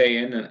coaches to stay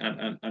in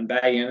and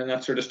buy in and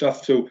that sort of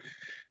stuff? So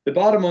the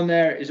bottom one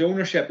there is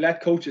ownership.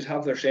 Let coaches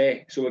have their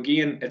say. So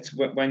again, it's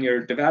when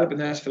you're developing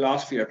this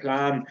philosophy or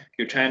plan,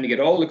 you're trying to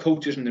get all the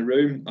coaches in the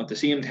room at the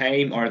same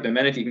time, or at the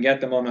minute you can get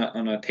them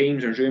on a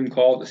Teams or Zoom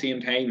call at the same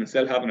time and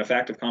still have an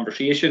effective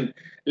conversation.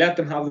 Let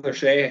them have their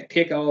say.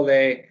 Take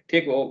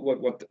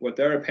what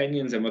their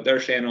opinions and what they're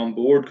saying on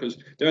board, because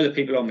they're the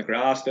people on the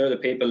grass. They're the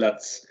people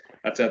that's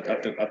at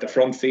the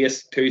front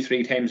face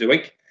 2-3 times a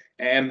week.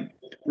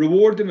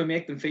 Reward them and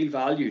make them feel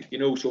valued.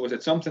 So is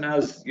it something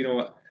as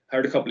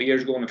heard a couple of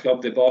years ago in a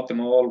club, they bought them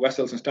all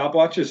whistles and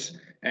stopwatches,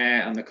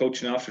 and the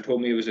coaching officer told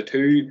me it was a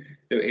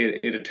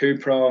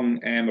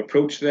two-prong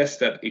approach to this,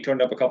 that he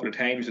turned up a couple of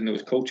times and there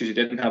was coaches who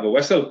didn't have a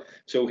whistle,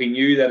 so he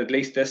knew that at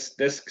least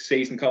this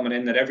season coming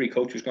in that every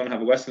coach was going to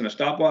have a whistle and a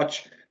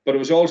stopwatch. But it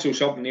was also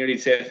something nearly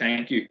to say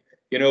thank you,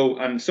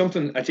 and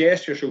a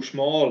gesture so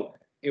small,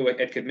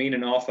 it could mean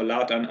an awful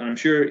lot. And I'm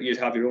sure you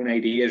have your own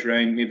ideas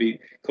around, maybe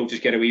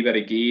coaches get a wee bit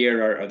of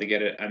gear, or they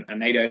get a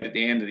night out at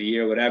the end of the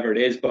year, whatever it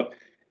is. But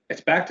it's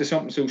back to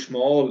something so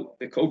small.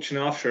 The coaching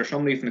officer,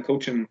 somebody from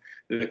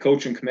the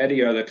coaching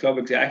committee or the club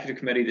executive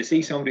committee, they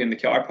see somebody in the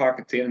car park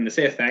at the end and they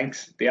say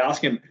thanks. They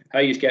ask him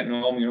how he's getting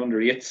on when you're under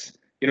 8s.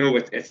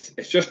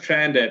 It's just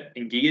trying to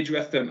engage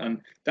with them,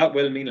 and that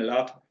will mean a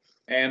lot.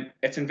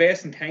 It's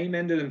investing time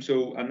into them,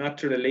 and that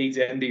sort of leads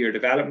into your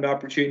development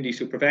opportunities.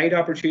 So provide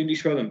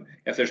opportunities for them.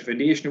 If there's a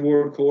foundation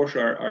award course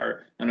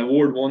or an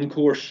award 1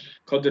 course,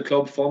 could the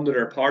club fund it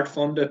or part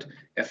fund it?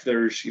 If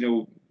there's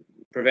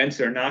prevents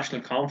their national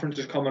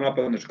conferences coming up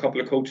and there's a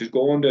couple of coaches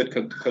going to it,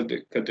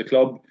 could the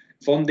club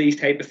fund these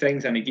type of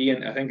things? And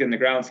again, I think in the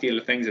grand scale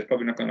of things, it's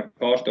probably not going to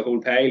cost the whole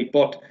pile,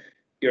 but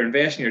you're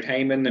investing your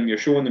time in them, you're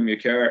showing them you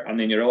care, and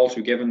then you're also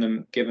giving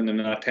them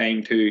that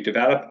time to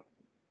develop.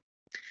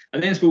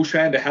 And then I suppose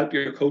trying to help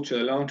your coach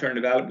with the long-term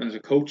development as a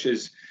coach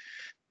is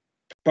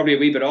probably a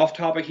wee bit off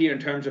topic here in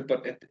terms of,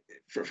 but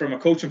from a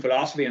coaching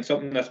philosophy, and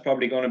something that's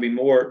probably going to be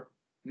more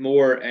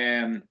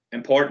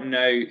important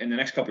now in the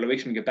next couple of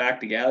weeks when we get back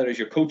together, is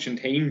your coaching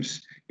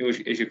teams.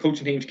 Is your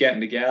coaching teams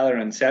getting together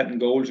and setting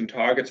goals and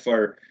targets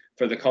for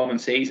the coming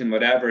season,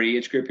 whatever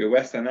age group you're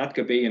with. And that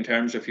could be in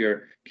terms of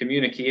your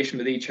communication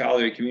with each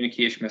other,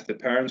 communication with the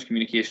parents,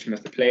 communication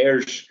with the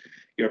players,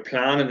 your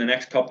plan in the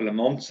next couple of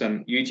months.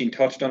 And Eugene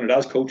touched on it.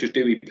 As coaches,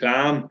 do we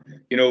plan?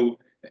 You know,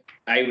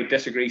 I would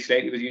disagree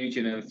slightly with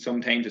Eugene, and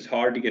sometimes it's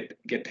hard to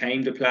get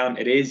time to plan.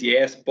 It is,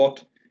 yes,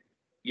 but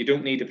you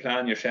don't need to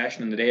plan your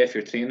session in the day if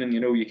you're training.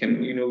 You know,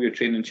 you're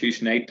training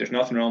Tuesday night. There's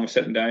nothing wrong with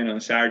sitting down on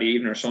a Saturday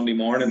evening or Sunday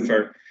morning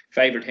for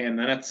 5 or 10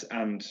 minutes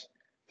and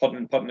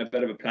putting a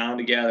bit of a plan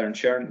together and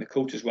sharing the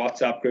coaches'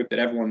 WhatsApp group that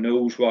everyone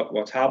knows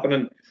what's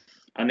happening,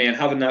 and then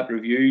having that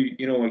review.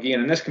 You know,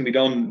 again, and this can be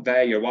done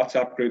via your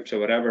WhatsApp groups or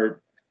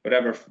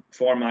whatever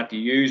format you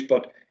use.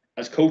 But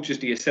as coaches,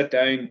 do you sit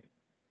down?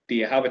 Do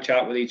you have a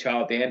chat with each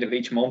other at the end of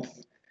each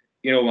month?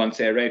 You know, and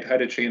say, right, how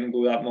did training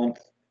go that month?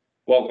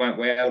 What went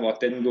well? What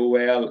didn't go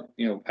well?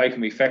 You know, how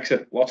can we fix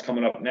it? What's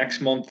coming up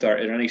next month? Or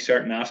are there any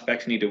certain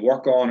aspects we need to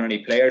work on, or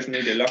any players we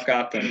need to look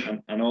at,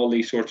 and all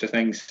these sorts of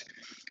things?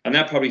 And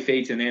that probably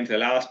feeds into the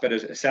last bit,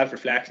 is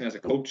self-reflection as a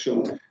coach.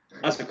 So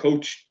as a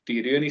coach, do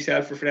you do any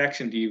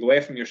self-reflection? Do you go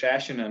away from your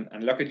session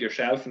and look at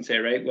yourself and say,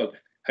 right, well,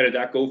 how did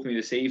that go for me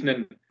this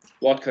evening?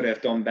 What could I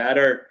have done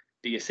better?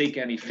 Do you seek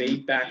any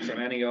feedback from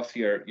any of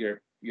the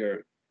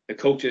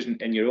coaches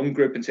in your own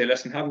group and say,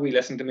 listen, have we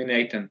listened to me,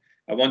 Nathan?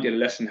 I want you to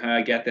listen how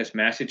I get this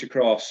message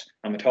across.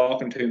 Am I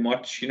talking too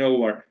much, you know,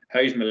 or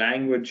how's my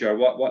language, or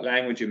what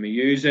language am I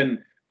using?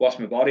 What's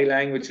my body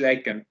language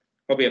like? And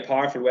probably a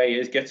powerful way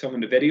is get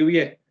someone to video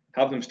you,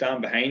 have them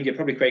stand behind you.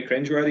 Probably quite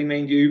cringeworthy,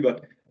 mind you,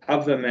 but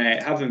have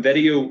them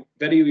video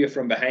you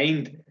from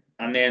behind,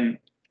 and then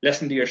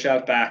listen to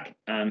yourself back,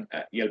 and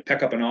you'll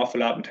pick up an awful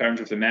lot in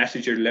terms of the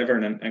message you're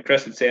delivering. And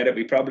Chris had said it,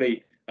 we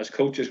probably, as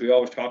coaches, we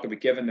always talk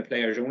about giving the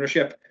players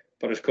ownership,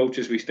 but as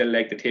coaches, we still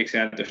like to take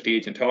centre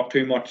stage and talk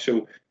too much.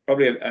 So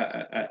probably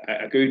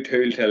a good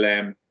tool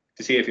to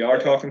see if you are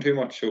talking too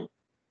much. So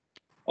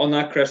on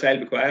that, Chris, I'll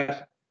be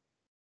quiet.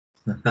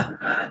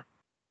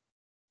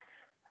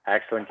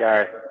 Excellent,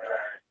 Garreth.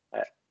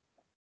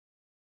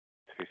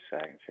 2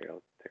 seconds here,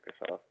 I'll take this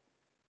off.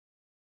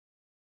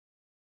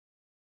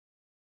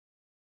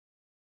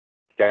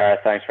 Garreth,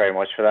 thanks very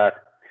much for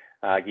that.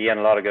 Again,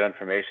 a lot of good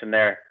information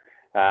there.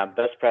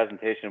 This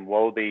presentation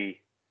will be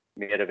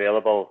made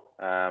available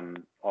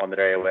on the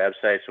Derry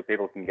website, so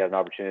people can get an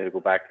opportunity to go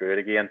back through it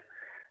again.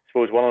 I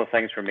suppose one of the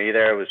things for me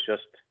there was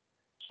just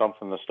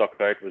something that stuck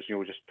out was, you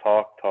know, just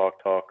talk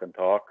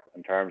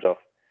in terms of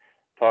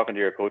talking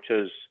to your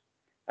coaches,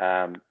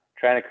 trying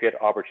to create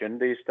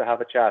opportunities to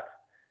have a chat.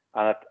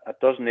 And it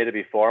doesn't need to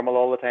be formal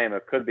all the time.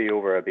 It could be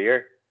over a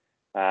beer.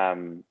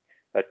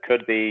 It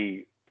could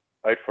be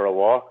out for a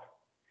walk,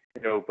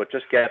 you know, but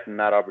just getting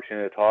that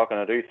opportunity to talk. And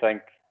I do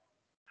think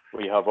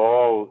we have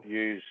all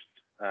used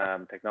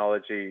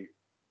technology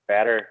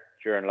better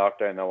during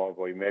lockdown than what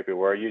we maybe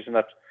were using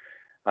it.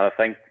 And I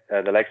think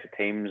the likes of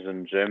Teams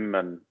and Zoom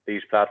and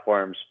these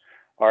platforms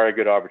are a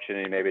good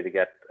opportunity maybe to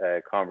get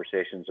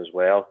conversations as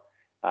well,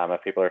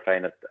 if people are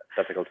finding it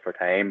difficult for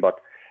time. But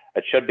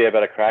it should be a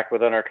bit of crack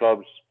within our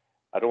clubs.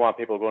 I don't want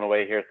people going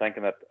away here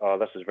thinking that, oh,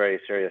 this is very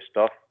serious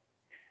stuff.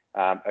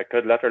 It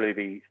could literally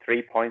be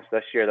 3 points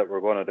this year that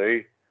we're going to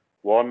do.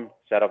 1,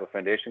 set up a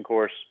foundation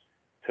course.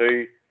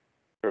 2,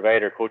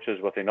 provide our coaches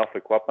with enough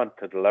equipment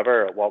to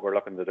deliver what we're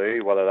looking to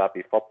do, whether that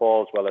be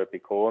footballs, whether it be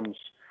cones,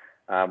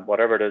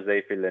 whatever it is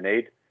they feel they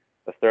need.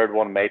 The third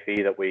one might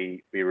be that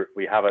we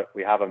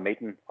have a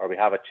meeting, or we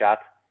have a chat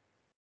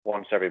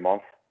once every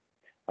month.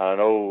 And I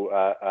know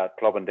a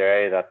club in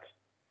Derry that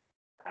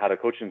had a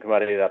coaching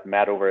committee that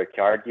met over a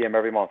card game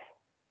every month,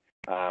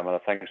 and I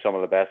think some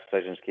of the best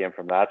decisions came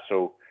from that.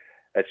 So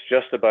it's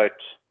just about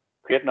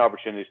creating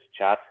opportunities to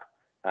chat,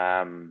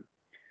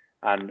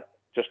 and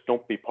just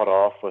don't be put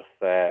off with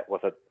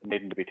it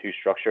needing to be too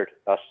structured.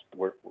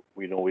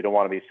 We don't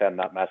want to be sending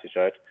that message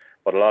out.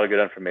 But a lot of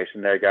good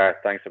information there, Garreth.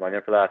 Thanks a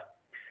million for that.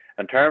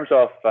 In terms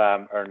of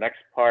our next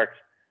part,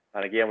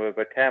 and again, we have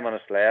about 10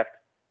 minutes left.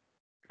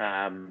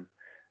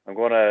 I'm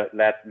going to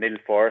let Neil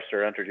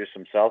Forrester introduce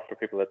himself for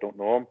people that don't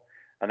know him,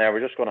 and then we're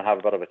just going to have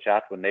a bit of a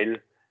chat with Neil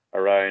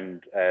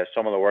around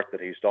some of the work that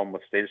he's done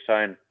with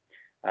Steelstown,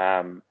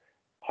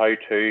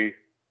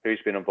 who's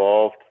been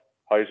involved,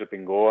 how's it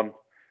been going,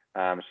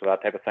 so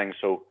that type of thing.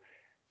 So,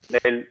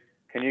 Neil,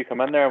 can you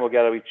come in there and we'll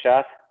get a wee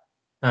chat?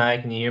 Hi,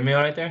 can you hear me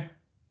all right there?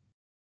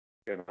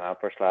 Good man,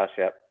 first class,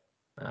 yep.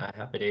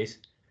 Happy days.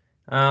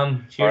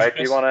 Cheers, all right, Chris.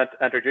 Do you want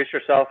to introduce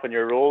yourself and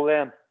your role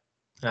then?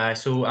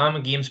 So I'm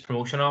a games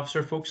promotion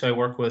officer, folks. I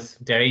work with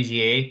Derry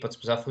GA, but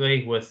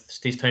specifically with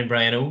Steelstown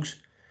Brian Oaks.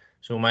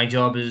 So my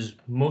job is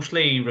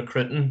mostly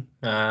recruiting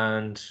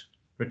and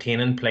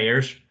retaining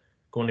players,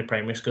 going to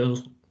primary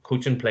schools,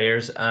 coaching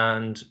players,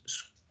 and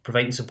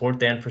providing support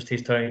then for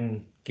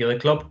Steelstown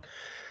Gaelic Club.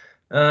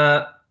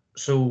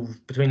 So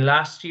between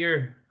last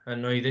year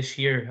and now this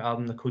year,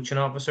 I'm the coaching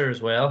officer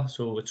as well.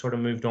 So it sort of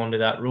moved on to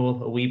that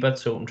role a wee bit.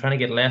 So I'm trying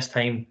to get less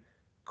time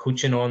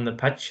coaching on the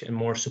pitch and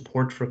more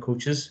support for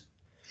coaches,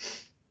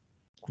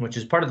 which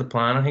is part of the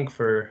plan, I think,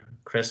 for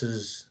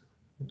Chris's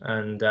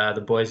and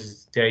the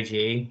boys' Derry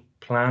GA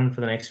plan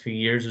for the next few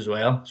years as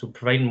well. So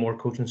providing more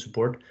coaching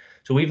support.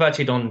 So we've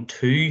actually done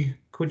 2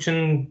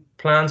 coaching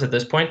plans at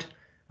this point.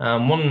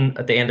 One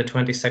at the end of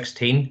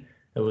 2016.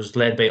 It was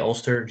led by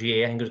Ulster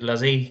GA. I think it was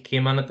Lizzie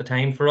came in at the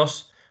time for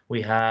us.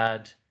 We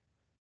had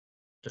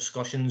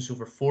discussions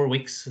over 4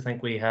 weeks. I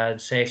think we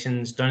had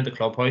sessions down at the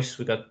clubhouse.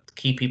 We got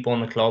key people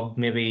in the club,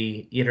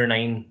 maybe 8 or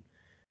 9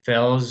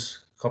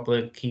 fellas, a couple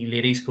of key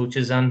ladies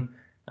coaches in,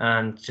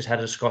 and just had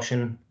a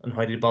discussion on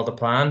how to build a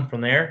plan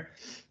from there.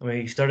 And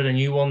we started a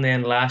new one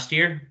then last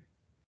year.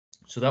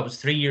 So that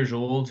was 3 years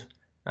old.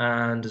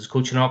 And as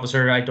coaching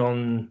officer, I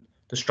done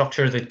the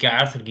structure that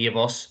Garreth had gave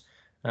us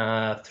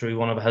through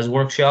one of his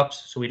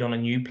workshops. So we done a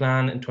new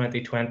plan in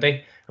 2020.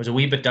 It was a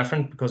wee bit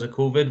different because of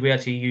COVID. We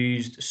actually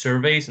used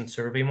surveys and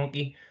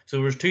SurveyMonkey. So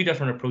there was 2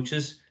 different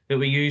approaches that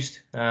we used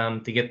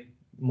to get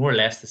more or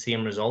less the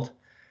same result.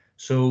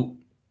 So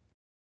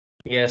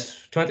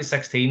yes,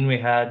 2016 we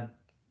had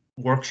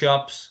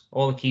workshops.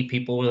 All the key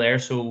people were there.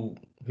 So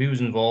who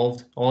was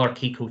involved? All our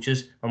key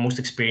coaches, our most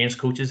experienced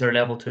coaches, our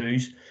level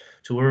 2s.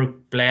 So we're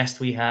blessed.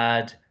 We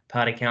had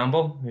Paddy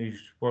Campbell, who's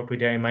worked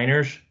with Derry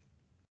Miners,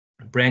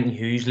 Brenton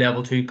Hughes,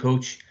 level 2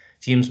 coach,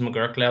 James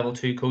McGurk, level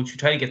 2 coach. We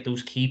try to get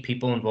those key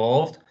people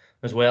involved,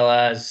 as well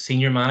as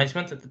senior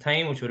management at the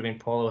time, which would have been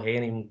Paul O'Hay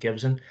and even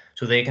Gibson,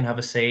 so they can have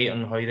a say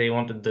on how they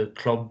wanted the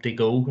club to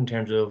go in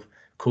terms of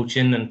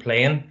coaching and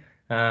playing.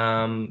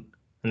 And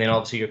then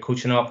obviously your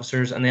coaching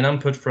officers, and then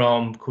input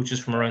from coaches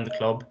from around the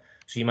club.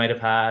 So you might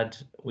have had,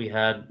 we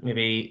had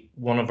maybe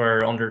one of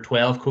our under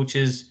 12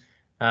 coaches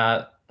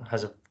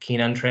has a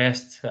keen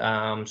interest,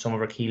 some of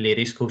our key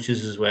ladies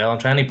coaches as well. I'm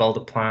trying to build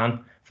a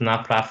plan from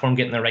that platform,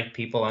 getting the right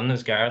people in,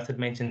 as Garreth had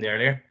mentioned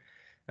earlier.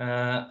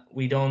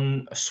 We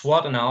done a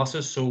SWOT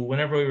analysis. So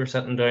whenever we were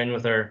sitting down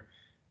with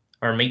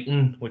our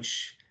meeting,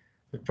 which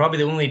probably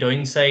the only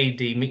downside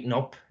to meeting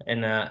up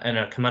in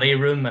a committee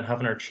room and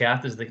having our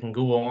chat is they can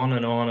go on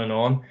and on and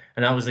on,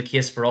 and that was the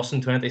case for us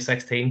in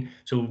 2016.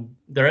 So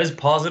there is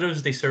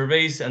positives to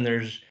surveys and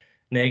there's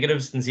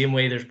negatives in the same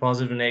way there's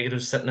positive and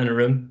negatives sitting in a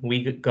room.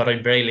 We got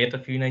out very late a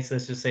few nights,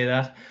 let's just say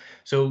that.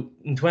 So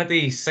in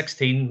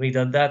 2016 we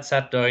did that,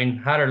 sat down,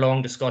 had our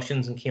long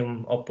discussions and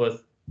came up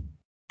with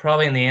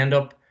probably in the end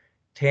up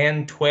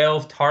 10,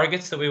 12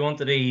 targets that we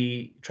wanted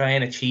to try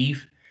and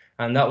achieve.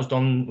 And that was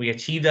done. We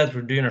achieved that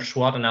through doing our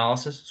SWOT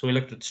analysis. So we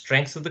looked at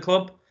strengths of the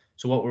club.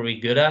 So what were we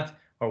good at?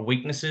 Our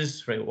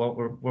weaknesses, right? What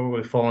were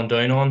we falling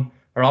down on?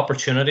 Our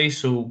opportunities.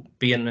 So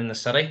being in the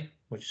city,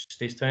 which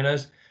Stacetown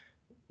is,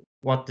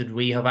 what did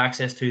we have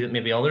access to that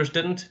maybe others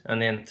didn't?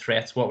 And then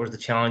threats. What were the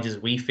challenges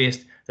we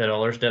faced that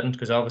others didn't?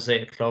 Because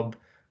obviously a club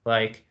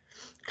like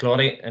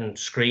Claudia and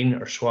Screen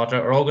or SWAT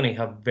are all going to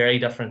have very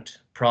different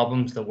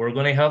problems that we're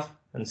going to have.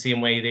 In the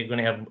same way, they're going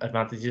to have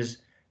advantages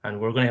and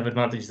we're going to have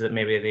advantages that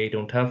maybe they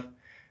don't have.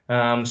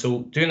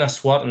 So doing a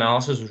SWOT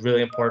analysis was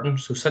really important.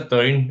 So sit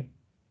down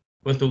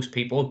with those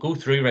people, go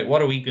through, right,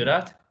 what are we good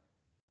at?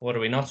 What are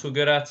we not so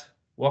good at?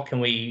 What can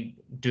we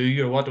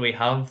do or what do we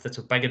have that's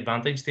a big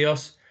advantage to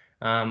us?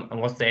 And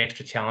what's the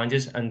extra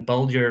challenges? And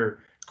build your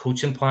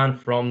coaching plan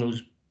from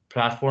those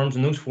platforms.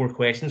 And those 4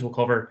 questions will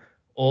cover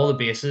all the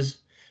bases.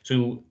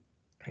 So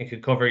it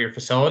could cover your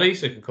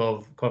facilities, it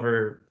could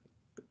cover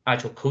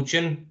actual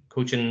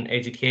coaching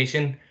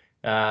education,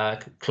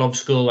 club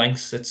school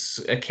links.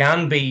 It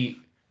can be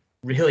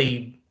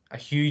really a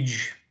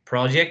huge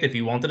project if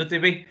you wanted it to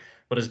be.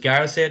 But as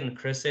Garreth said and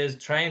Chris says,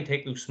 try and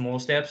take those small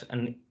steps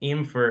and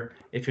aim for,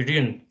 if you're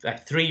doing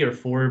like 3 or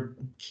 4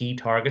 key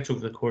targets over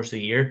the course of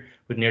the year,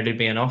 would nearly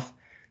be enough.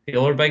 The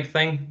other big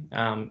thing,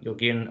 you'll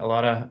gain a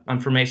lot of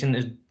information,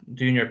 is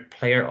doing your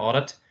player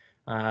audit.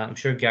 I'm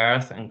sure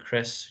Garreth and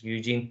Chris,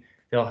 Eugene,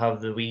 they'll have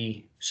the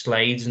wee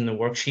slides and the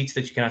worksheets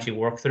that you can actually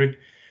work through.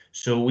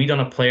 So we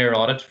done a player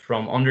audit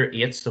from under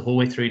 8s the whole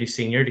way through to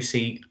senior to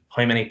see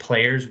how many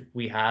players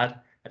we had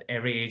at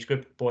every age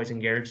group, boys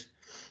and girls.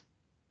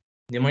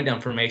 The amount of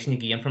information you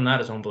gain from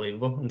that is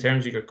unbelievable in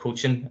terms of your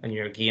coaching and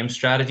your game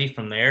strategy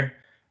from there.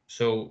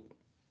 So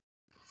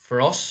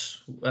for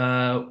us,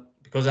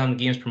 because I'm the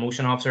games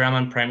promotion officer, I'm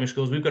in primary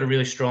schools, we've got a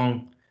really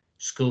strong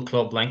school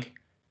club link.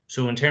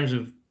 So in terms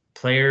of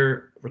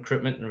player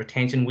recruitment and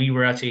retention, we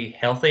were actually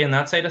healthy in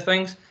that side of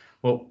things.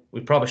 What we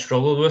probably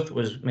struggled with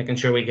was making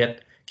sure we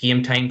get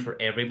game time for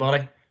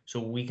everybody. So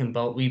we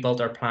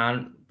built our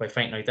plan by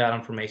finding out that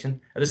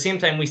information. At the same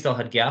time, we still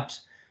had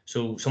gaps.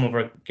 So some of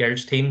our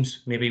girls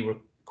teams maybe were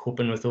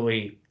coping with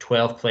only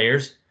 12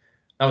 players.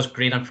 That was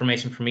great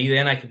information for me.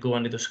 Then I could go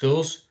into the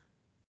schools,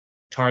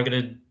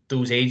 targeted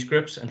those age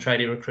groups, and try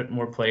to recruit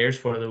more players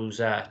for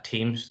those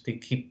teams to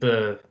keep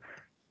the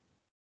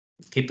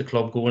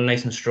club going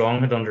nice and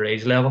strong at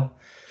underage level.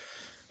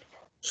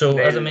 So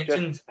as I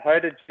mentioned, how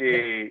did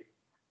you,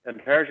 in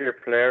terms of your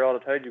player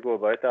audit, how did you go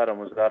about that, and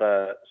was that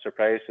a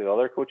surprise to the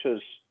other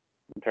coaches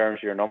in terms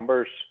of your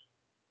numbers?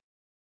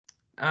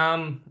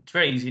 It's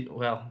very easy.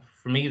 Well,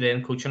 for me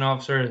then, coaching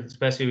officer,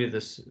 especially with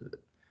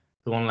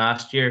the one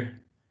last year,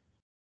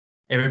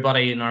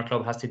 everybody in our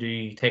club has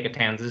to take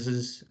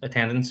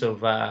attendance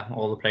of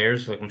all the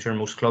players. Like I'm sure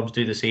most clubs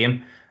do the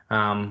same.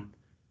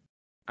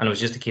 And it was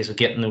just a case of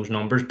getting those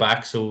numbers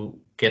back, so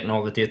getting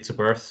all the dates of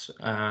births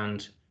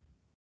and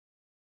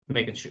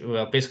making sure,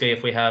 well, basically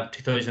if we have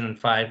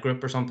 2005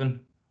 group or something,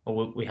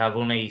 or we have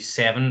only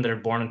 7 that are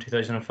born in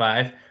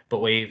 2005, but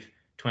we've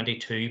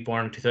 22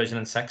 born in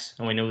 2006,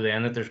 and we know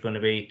then that there's going to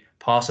be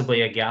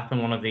possibly a gap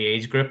in one of the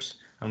age groups.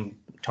 I'm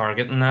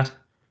targeting that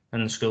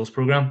in the schools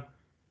program.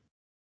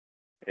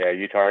 Yeah,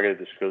 you targeted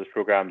the schools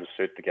program to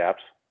suit the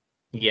gaps.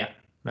 Yeah,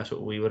 that's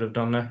what we would have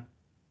done there.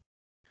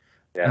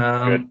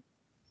 Yeah, good.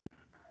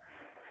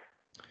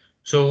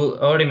 So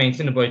I already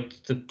mentioned about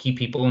the key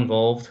people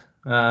involved.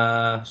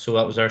 So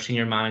that was our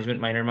senior management,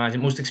 minor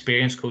management, most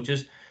experienced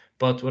coaches.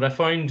 But what I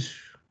found,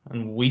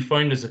 and we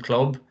found as a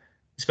club,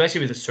 especially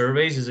with the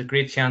surveys, is a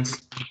great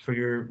chance for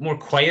your more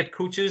quiet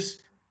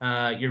coaches,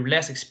 your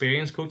less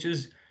experienced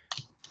coaches.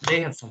 They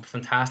have some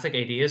fantastic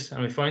ideas,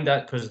 and we found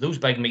that because those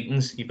big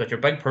meetings, you've got your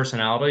big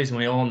personalities, and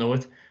we all know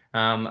it.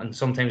 And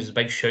sometimes it's a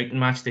big shouting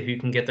match to who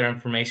can get their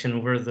information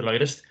over the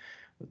loudest.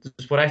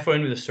 What I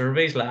found with the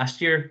surveys last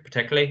year,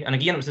 particularly, and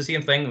again, it was the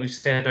same thing. We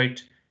set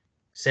out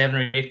 7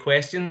 or 8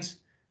 questions.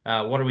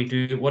 What do we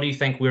do? What do you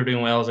think we're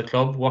doing well as a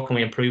club? What can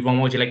we improve on?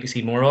 What would you like to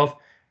see more of?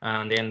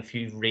 And then a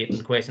few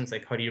rating questions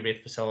like how do you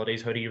rate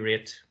facilities? How do you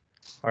rate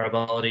our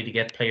ability to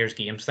get players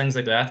games? Things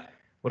like that.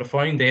 What I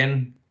found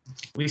then,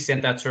 we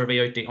sent that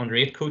survey out to under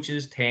 8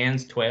 coaches,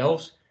 10s,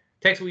 12s.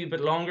 Takes a wee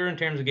bit longer in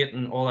terms of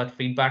getting all that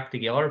feedback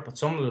together, but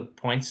some of the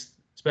points,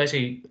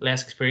 especially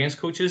less experienced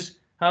coaches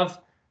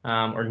have,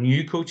 or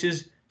new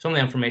coaches, some of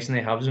the information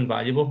they have is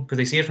invaluable because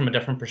they see it from a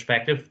different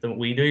perspective than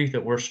we do,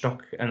 that we're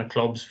stuck in the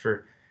clubs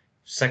for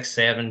 6,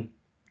 7,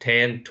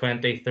 10,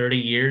 20, 30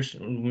 years.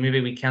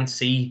 Maybe we can't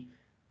see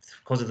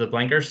because of the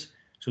blinkers.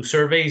 So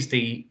surveys,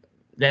 the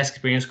less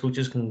experienced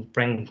coaches can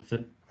bring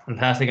the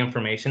fantastic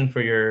information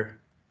for your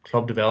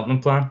club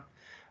development plan.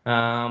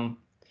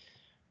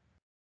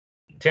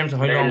 In terms of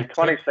how long...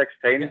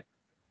 2016.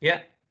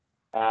 Yeah.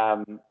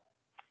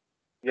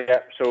 Yeah,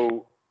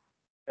 so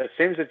it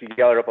seems that you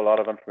gathered up a lot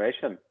of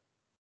information.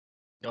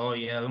 Oh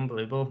yeah,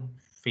 unbelievable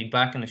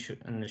feedback in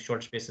a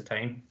short space of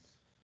time.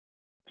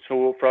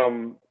 So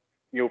from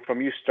you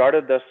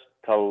started this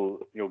till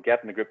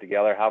getting the group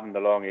together, having the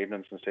long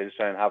evenings in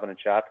Steelstown, having a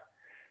chat,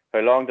 how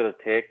long did it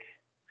take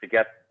to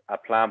get a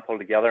plan pulled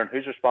together, and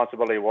whose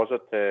responsibility was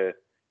it to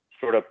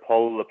sort of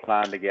pull the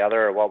plan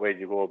together, or what way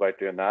did you go about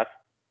doing that?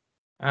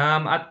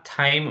 At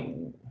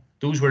time,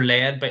 those were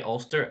led by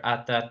Ulster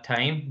at that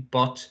time,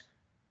 but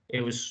it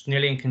was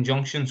nearly in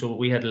conjunction. So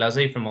we had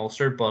Lizzie from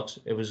Ulster, but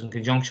it was in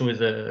conjunction with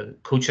the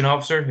coaching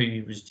officer,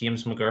 who was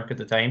James McGurk at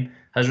the time.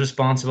 His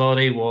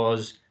responsibility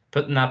was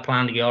putting that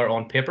plan together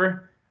on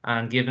paper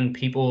and giving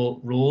people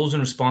roles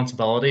and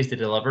responsibilities to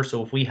deliver.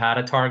 So if we had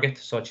a target,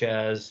 such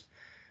as,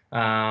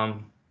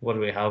 what do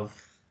we have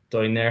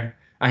down there?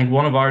 I think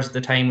one of ours at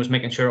the time was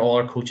making sure all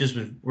our coaches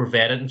were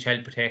vetted and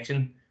child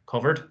protection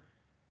covered.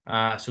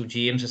 So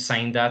James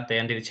assigned that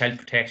then to the child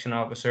protection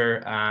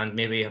officer and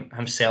maybe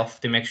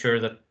himself to make sure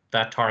that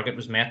that target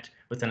was met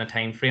within a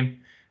time frame.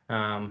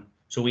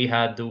 So we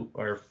had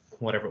or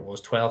whatever it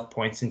was, 12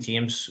 points, and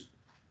James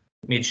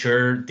made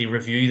sure they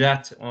review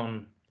that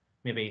on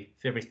maybe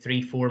every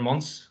 3-4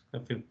 months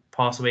if we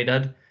possibly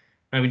did.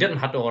 Now we didn't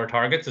hit all our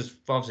targets. It's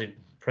obviously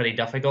pretty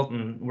difficult,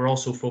 and we're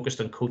also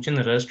focused on coaching.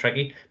 That is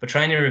tricky, but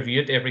trying to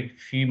review it every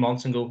few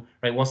months and go,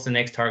 right, what's the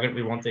next target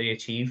we want to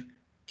achieve?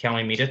 Can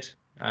we meet it?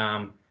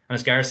 And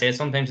as Garreth said,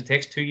 sometimes it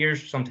takes 2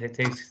 years, sometimes it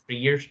takes 3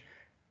 years.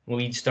 When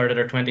we started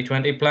our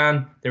 2020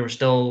 plan, there were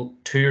still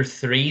 2 or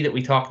 3 that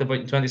we talked about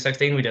in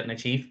 2016 we didn't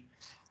achieve.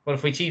 But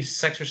if we achieve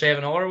 6 or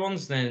 7 other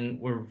ones, then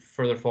we're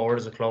further forward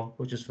as a club,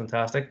 which is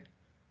fantastic.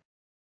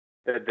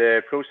 Did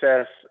the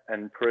process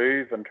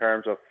improve in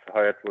terms of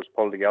how it was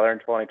pulled together in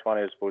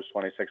 2020 as opposed to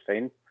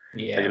 2016?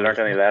 Yeah. Have you learned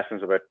any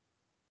lessons about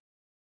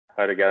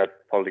how to get it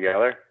pulled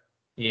together?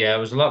 Yeah, it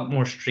was a lot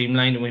more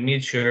streamlined, and we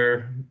made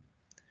sure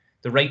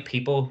the right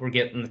people were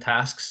getting the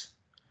tasks.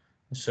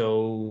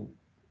 So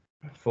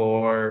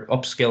for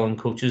upskilling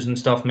coaches and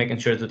stuff, making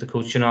sure that the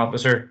coaching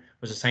officer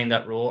was assigned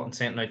that role and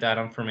sending out that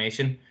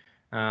information.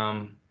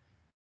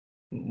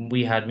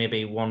 We had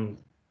maybe one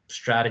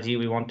strategy.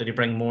 We wanted to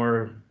bring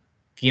more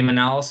game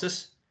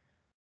analysis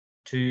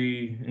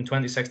in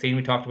 2016.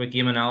 We talked about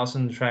game analysis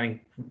and trying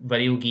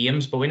video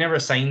games, but we never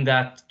assigned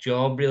that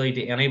job really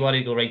to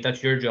anybody. Go, right,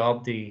 that's your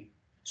job to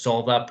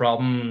solve that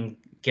problem and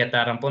get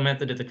that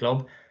implemented at the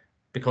club.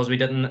 Because we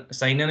didn't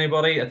assign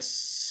anybody,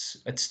 it's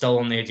still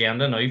on the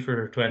agenda now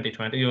for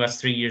 2020. That's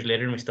 3 years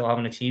later and we still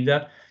haven't achieved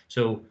that.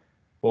 So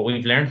what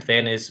we've learned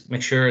then is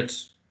make sure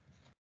it's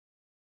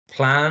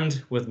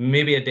planned with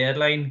maybe a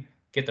deadline,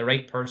 get the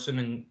right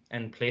person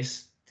in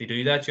place to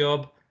do that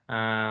job,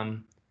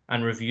 and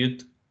review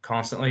it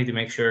constantly to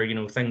make sure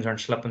things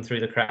aren't slipping through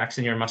the cracks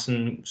and you're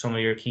missing some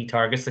of your key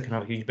targets that can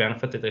have a huge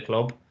benefit to the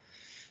club.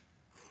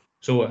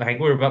 So I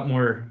think we're a bit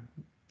more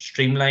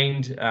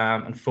streamlined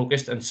and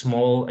focused on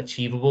small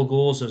achievable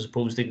goals as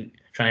opposed to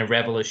trying to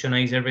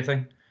revolutionize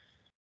everything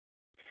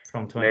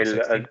from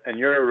 2016. Neil, in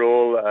your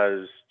role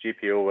as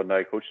GPO and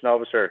now coaching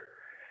officer,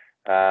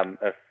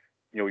 if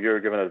you're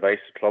giving advice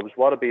to clubs,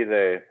 what would be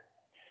the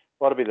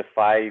would be the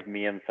 5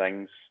 main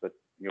things that,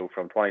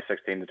 from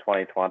 2016 to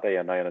 2020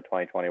 and now into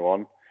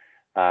 2021,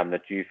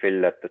 that you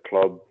feel that the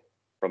club,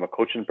 from a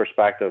coaching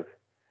perspective,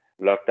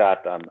 looked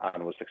at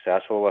and was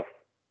successful with?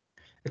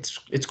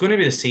 It's going to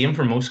be the same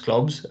for most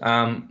clubs.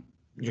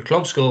 Your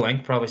club school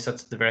link probably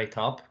sits at the very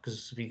top,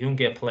 because if you don't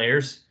get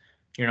players,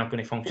 you're not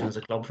going to function as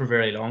a club for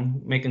very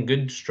long. Making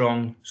good,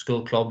 strong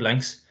school club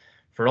links.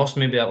 For us,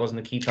 maybe that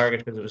wasn't the key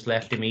target, because it was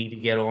left to me to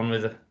get on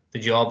with the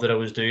job that I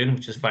was doing,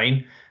 which is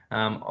fine.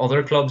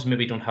 Other clubs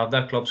maybe don't have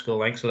that club school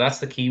link, so that's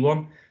the key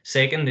one.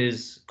 Second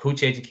is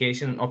coach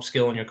education and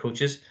upskilling your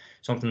coaches,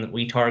 something that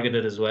we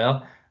targeted as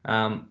well.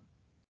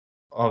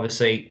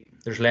 Obviously,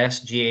 there's less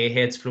GA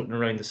heads floating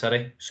around the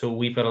city, so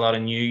we've got a lot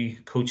of new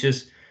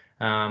coaches,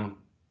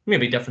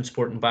 maybe different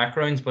sporting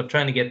backgrounds, but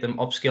trying to get them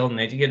upskilled and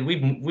educated.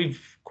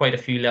 We've quite a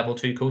few level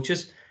 2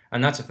 coaches,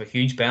 and that's a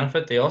huge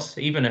benefit to us,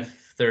 even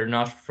if they're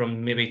not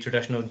from maybe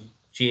traditional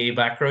GA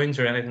backgrounds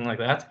or anything like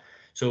that.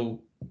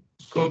 So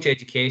coach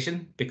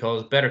education,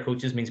 because better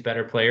coaches means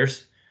better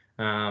players,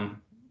 and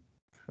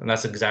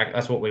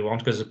that's what we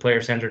want, because the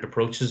player-centered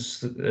approach,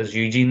 as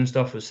Eugene and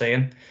stuff was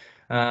saying.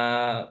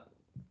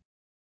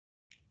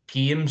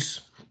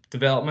 Games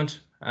development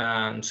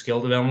and skill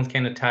development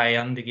kind of tie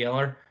in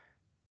together.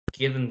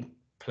 Giving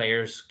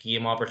players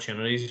game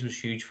opportunities was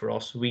huge for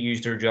us. We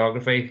used our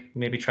geography.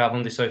 Maybe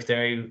traveling to South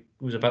Derry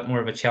was a bit more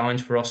of a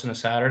challenge for us on a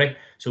Saturday,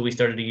 so we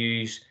started to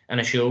use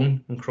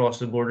Inishowen and cross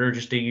the border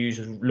just to use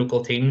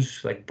local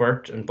teams like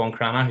Burt and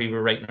Buncrana, who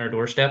were right on our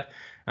doorstep,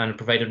 and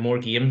provided more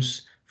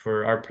games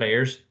for our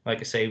players. Like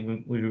I say,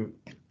 we were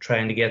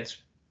trying to get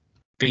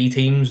B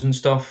teams and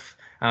stuff,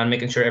 and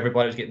making sure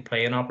everybody was getting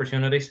playing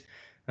opportunities.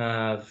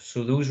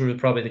 So those were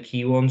probably the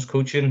key ones: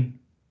 coach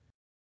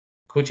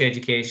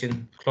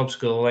education, club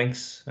school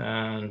links,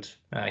 and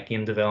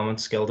game development,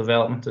 skill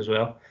development as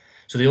well.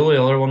 So the only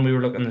other one we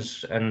were looking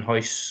is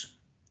in-house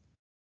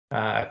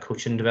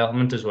coaching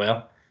development as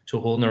well.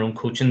 So holding our own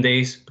coaching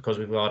days, because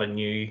we've got a lot of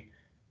new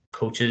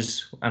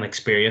coaches and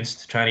experience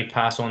to try and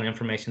pass on the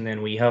information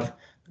then we have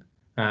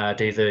to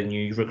the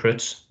new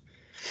recruits.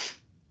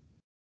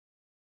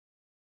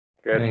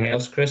 Good. Anything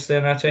else, Chris?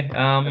 Then actually,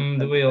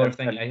 the other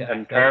thing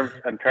in terms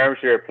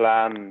of your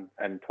plan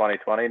in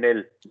 2020,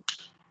 Neil,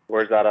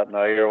 where's that at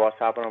now, or what's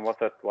happening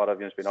with it? What have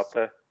you been up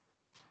to?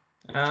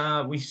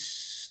 We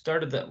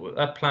started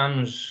that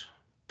plan was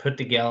put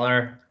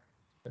together.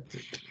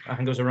 I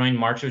think it was around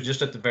March. It was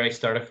just at the very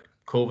start of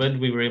COVID.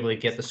 We were able to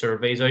get the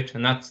surveys out,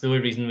 and that's the only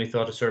reason we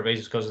thought of surveys,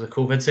 is because of the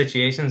COVID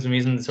situations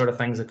and the sort of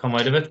things that come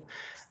out of it.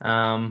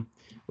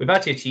 We've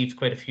actually achieved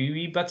quite a few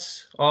wee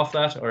bits off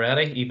that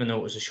already, even though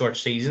it was a short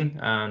season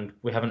and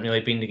we haven't really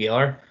been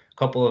together. A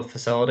couple of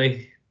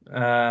facility,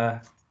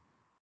 like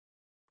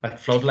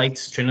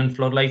floodlights, training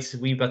floodlights,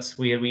 we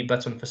had wee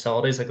bits on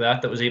facilities like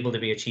that was able to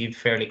be achieved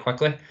fairly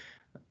quickly.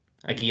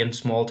 Again,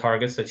 small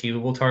targets,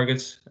 achievable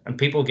targets, and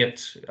people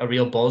get a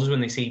real buzz when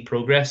they see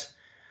progress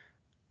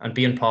and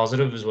being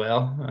positive as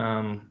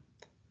well.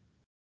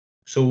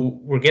 So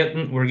we're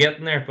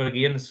getting there, but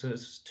again, it's a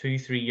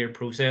 2-3 year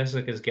process,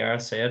 like as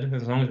Garreth said.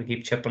 As long as we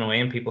keep chipping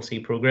away and people see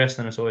progress,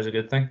 then it's always a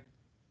good thing.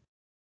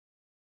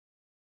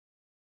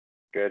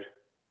 Good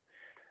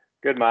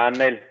man,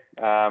 Neil.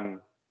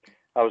 That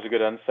was a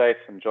good insight.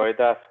 Enjoyed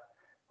that.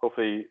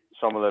 Hopefully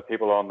some of the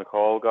people on the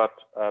call got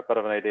a bit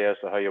of an idea as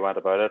to how you went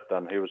about it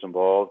and who was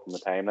involved in the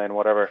timeline,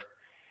 whatever.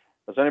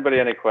 Does anybody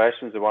any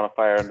questions they want to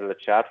fire into the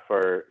chat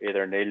for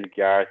either Neil,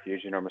 Garreth,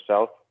 Eugene, or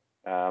myself?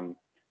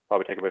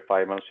 Probably take about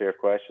 5 minutes here of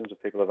questions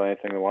if people have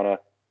anything they want to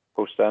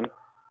post in.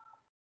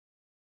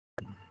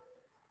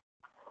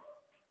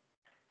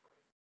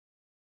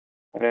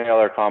 Any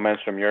other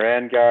comments from your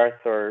end,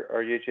 Garreth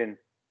or Eugene?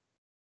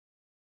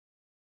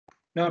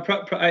 No,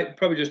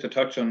 probably just a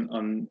touch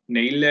on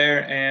Neil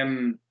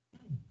there.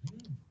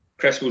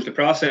 Chris, was the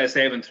process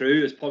they went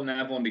through is pulling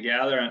everyone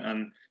together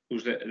and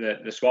was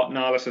the SWOT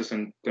analysis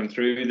and going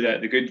through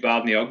the good,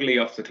 bad, and the ugly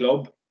of the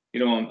club.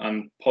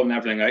 And pulling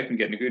everything out and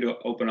getting a good,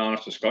 open,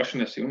 honest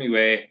discussion. It's the only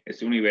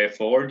way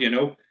forward.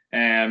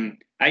 I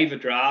have a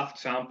draft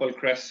sample,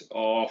 Chris,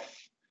 of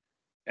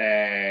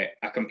a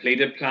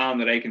completed plan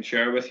that I can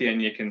share with you,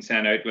 and you can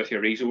send out with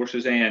your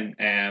resources in.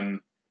 And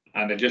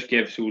it just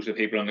gives those of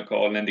people on the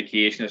call an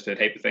indication as to the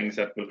type of things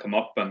that will come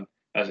up. And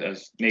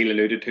as Neil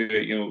alluded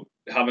to,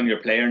 having your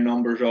player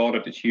numbers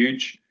audited is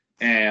huge.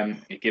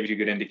 It gives you a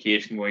good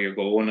indication where you're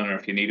going, and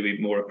if you need to be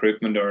more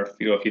recruitment, or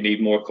if you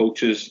need more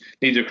coaches,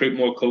 need to recruit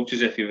more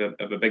coaches if you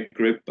have a big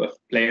group of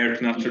players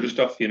and that sort of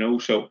stuff,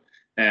 So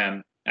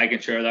I can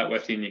share that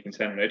with you, and you can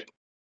send it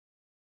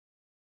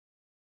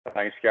out.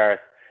 Thanks,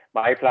 Gareth.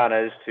 My plan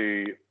is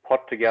to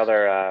put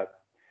together a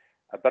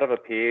bit of a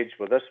page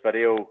with this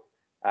video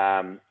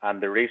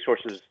and the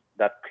resources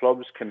that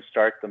clubs can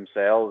start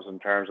themselves in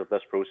terms of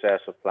this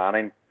process of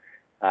planning,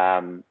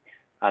 and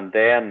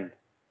then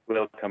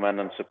we'll come in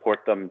and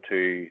support them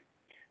to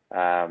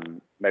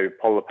maybe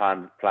pull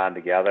the plan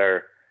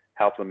together,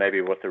 help them maybe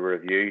with the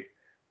review.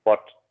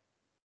 But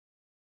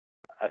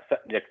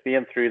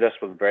being through this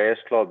with various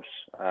clubs,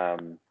 it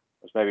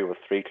was maybe with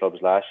 3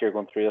 clubs last year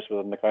going through this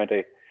within the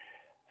county,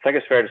 think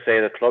it's fair to say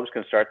that clubs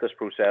can start this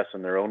process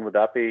on their own. Would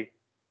that be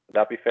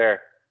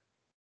fair?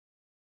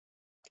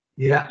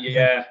 Yeah.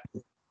 Yeah.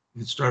 You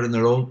can start on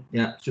their own.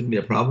 Yeah, shouldn't be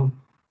a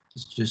problem.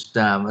 It's just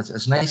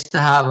it's nice to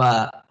have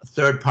a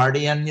third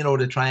party in,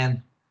 to try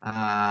and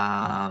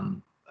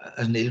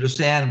as Neil was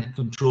saying,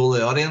 control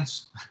the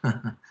audience.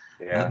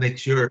 Yeah. Make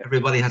sure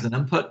everybody has an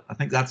input. I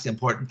think that's the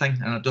important thing,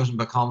 and it doesn't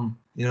become,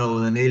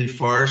 the Neil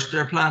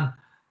Forrester plan.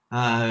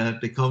 It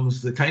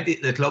becomes the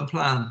club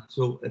plan.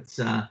 So it's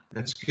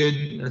good.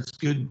 It's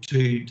good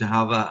to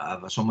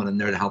have someone in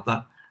there to help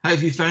that. How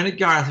have you found it,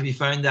 Gareth? Have you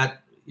found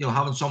that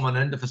having someone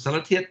in to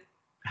facilitate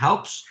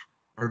helps,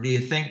 or do you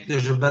think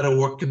there's a bit of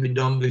work can be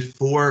done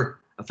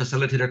before a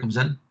facilitator comes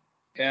in?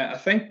 Yeah, I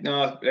think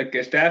no,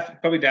 it's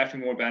probably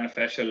definitely more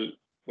beneficial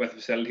with a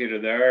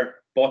facilitator there.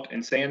 But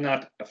in saying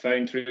that, I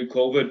found through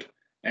COVID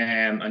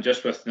and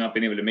just with not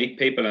being able to meet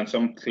people and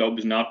some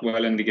clubs not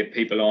willing to get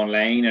people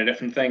online or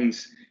different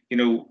things,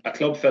 a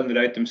club filling it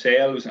out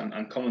themselves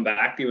and coming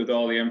back to you with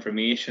all the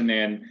information,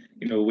 then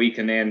we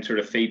can then sort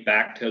of feed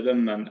back to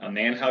them and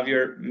then have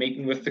your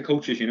meeting with the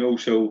coaches.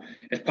 So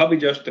it's probably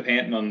just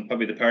depending on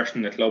probably the person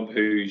in the club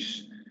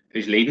who's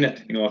leading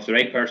it. If the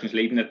right person's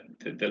leading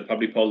it, they'll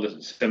probably pull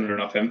the similar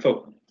enough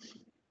info.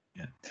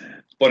 Yeah.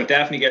 But it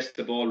definitely gets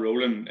the ball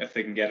rolling if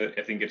they can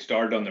get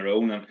started on their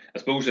own. And I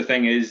suppose the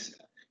thing is,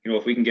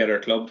 if we can get our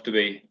clubs to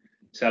be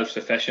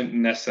self-sufficient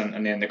in this,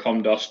 and then they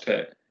come to us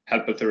to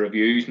help with the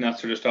reviews and that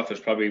sort of stuff, is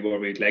probably where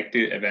we'd like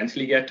to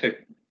eventually get to.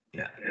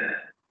 Yeah.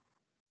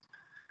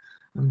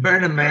 And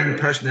bearing in mind,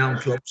 personnel in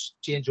clubs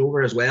change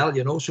over as well,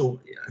 so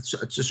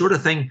it's a sort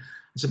of thing.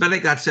 It's a bit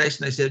like that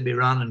session I said we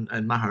ran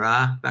in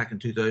Mahara back in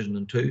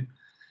 2002.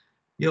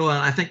 And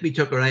I think we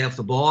took our eye off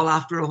the ball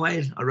after a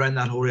while around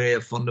that whole area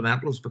of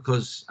fundamentals,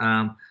 because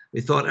we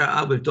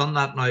thought we've done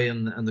that now,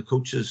 and the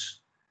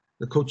coaches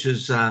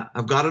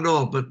have got it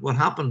all. But what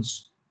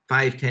happens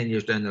 5-10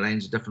 years down the line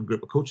is a different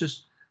group of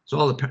coaches. It's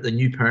all the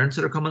new parents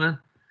that are coming in.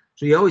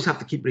 So you always have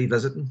to keep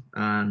revisiting,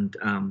 and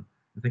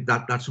I think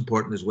that's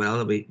important as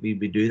well. We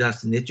do that.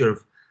 It's the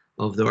nature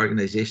of the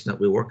organisation that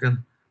we work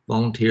in.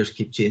 Volunteers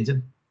keep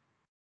changing.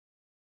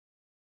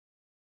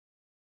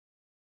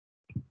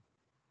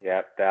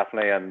 Yeah,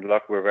 definitely. And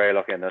look, we're very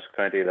lucky in this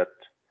county that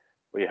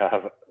we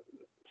have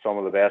some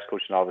of the best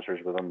coaching officers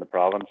within the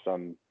province,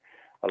 and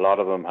a lot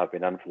of them have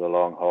been in for the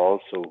long haul.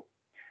 So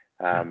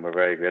we're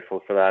very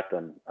grateful for that,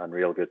 and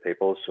real good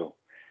people. So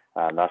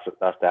that's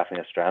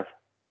definitely a strength.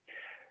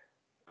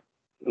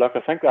 Look,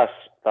 I think that's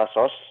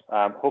us.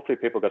 Hopefully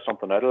people get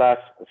something out of that.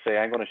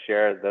 I'm going to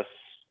share this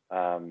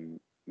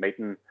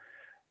meeting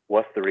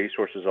with the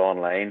resources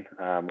online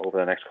over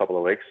the next couple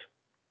of weeks.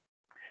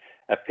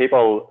 If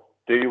people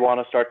do want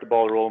to start the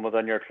ball rolling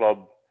within your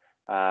club,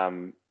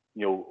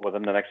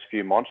 within the next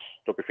few months,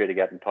 don't be afraid to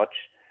get in touch.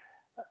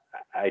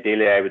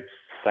 Ideally, I would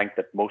think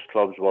that most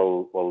clubs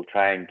will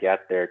try and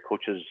get their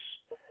coaches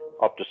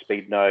up to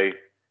speed now,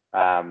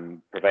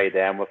 provide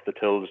them with the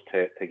tools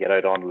to get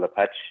out onto the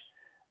pitch,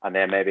 and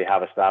then maybe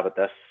have a stab at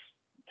this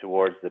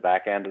towards the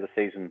back end of the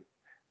season.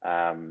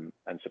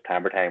 And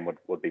September time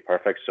would be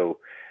perfect. So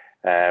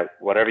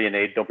whatever you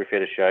need, don't be afraid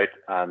to shout.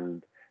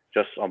 And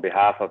just on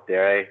behalf of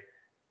Derry,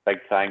 big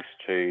thanks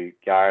to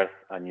Garreth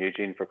and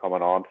Eugene for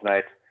coming on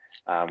tonight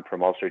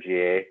from Ulster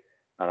GA,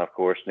 and of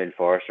course Neil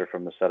Forrester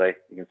from the city.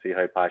 You can see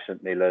how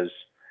passionate Neil is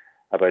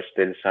about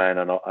Steelstown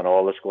and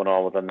all that's going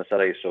on within the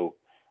city. So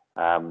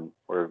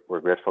we're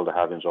grateful to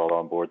have you all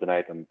on board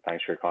tonight, and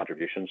thanks for your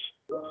contributions.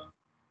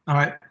 All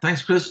right,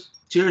 thanks, Chris.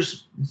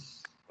 Cheers.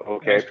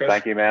 Okay,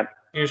 thank you, man.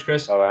 Cheers,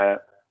 Chris. All right.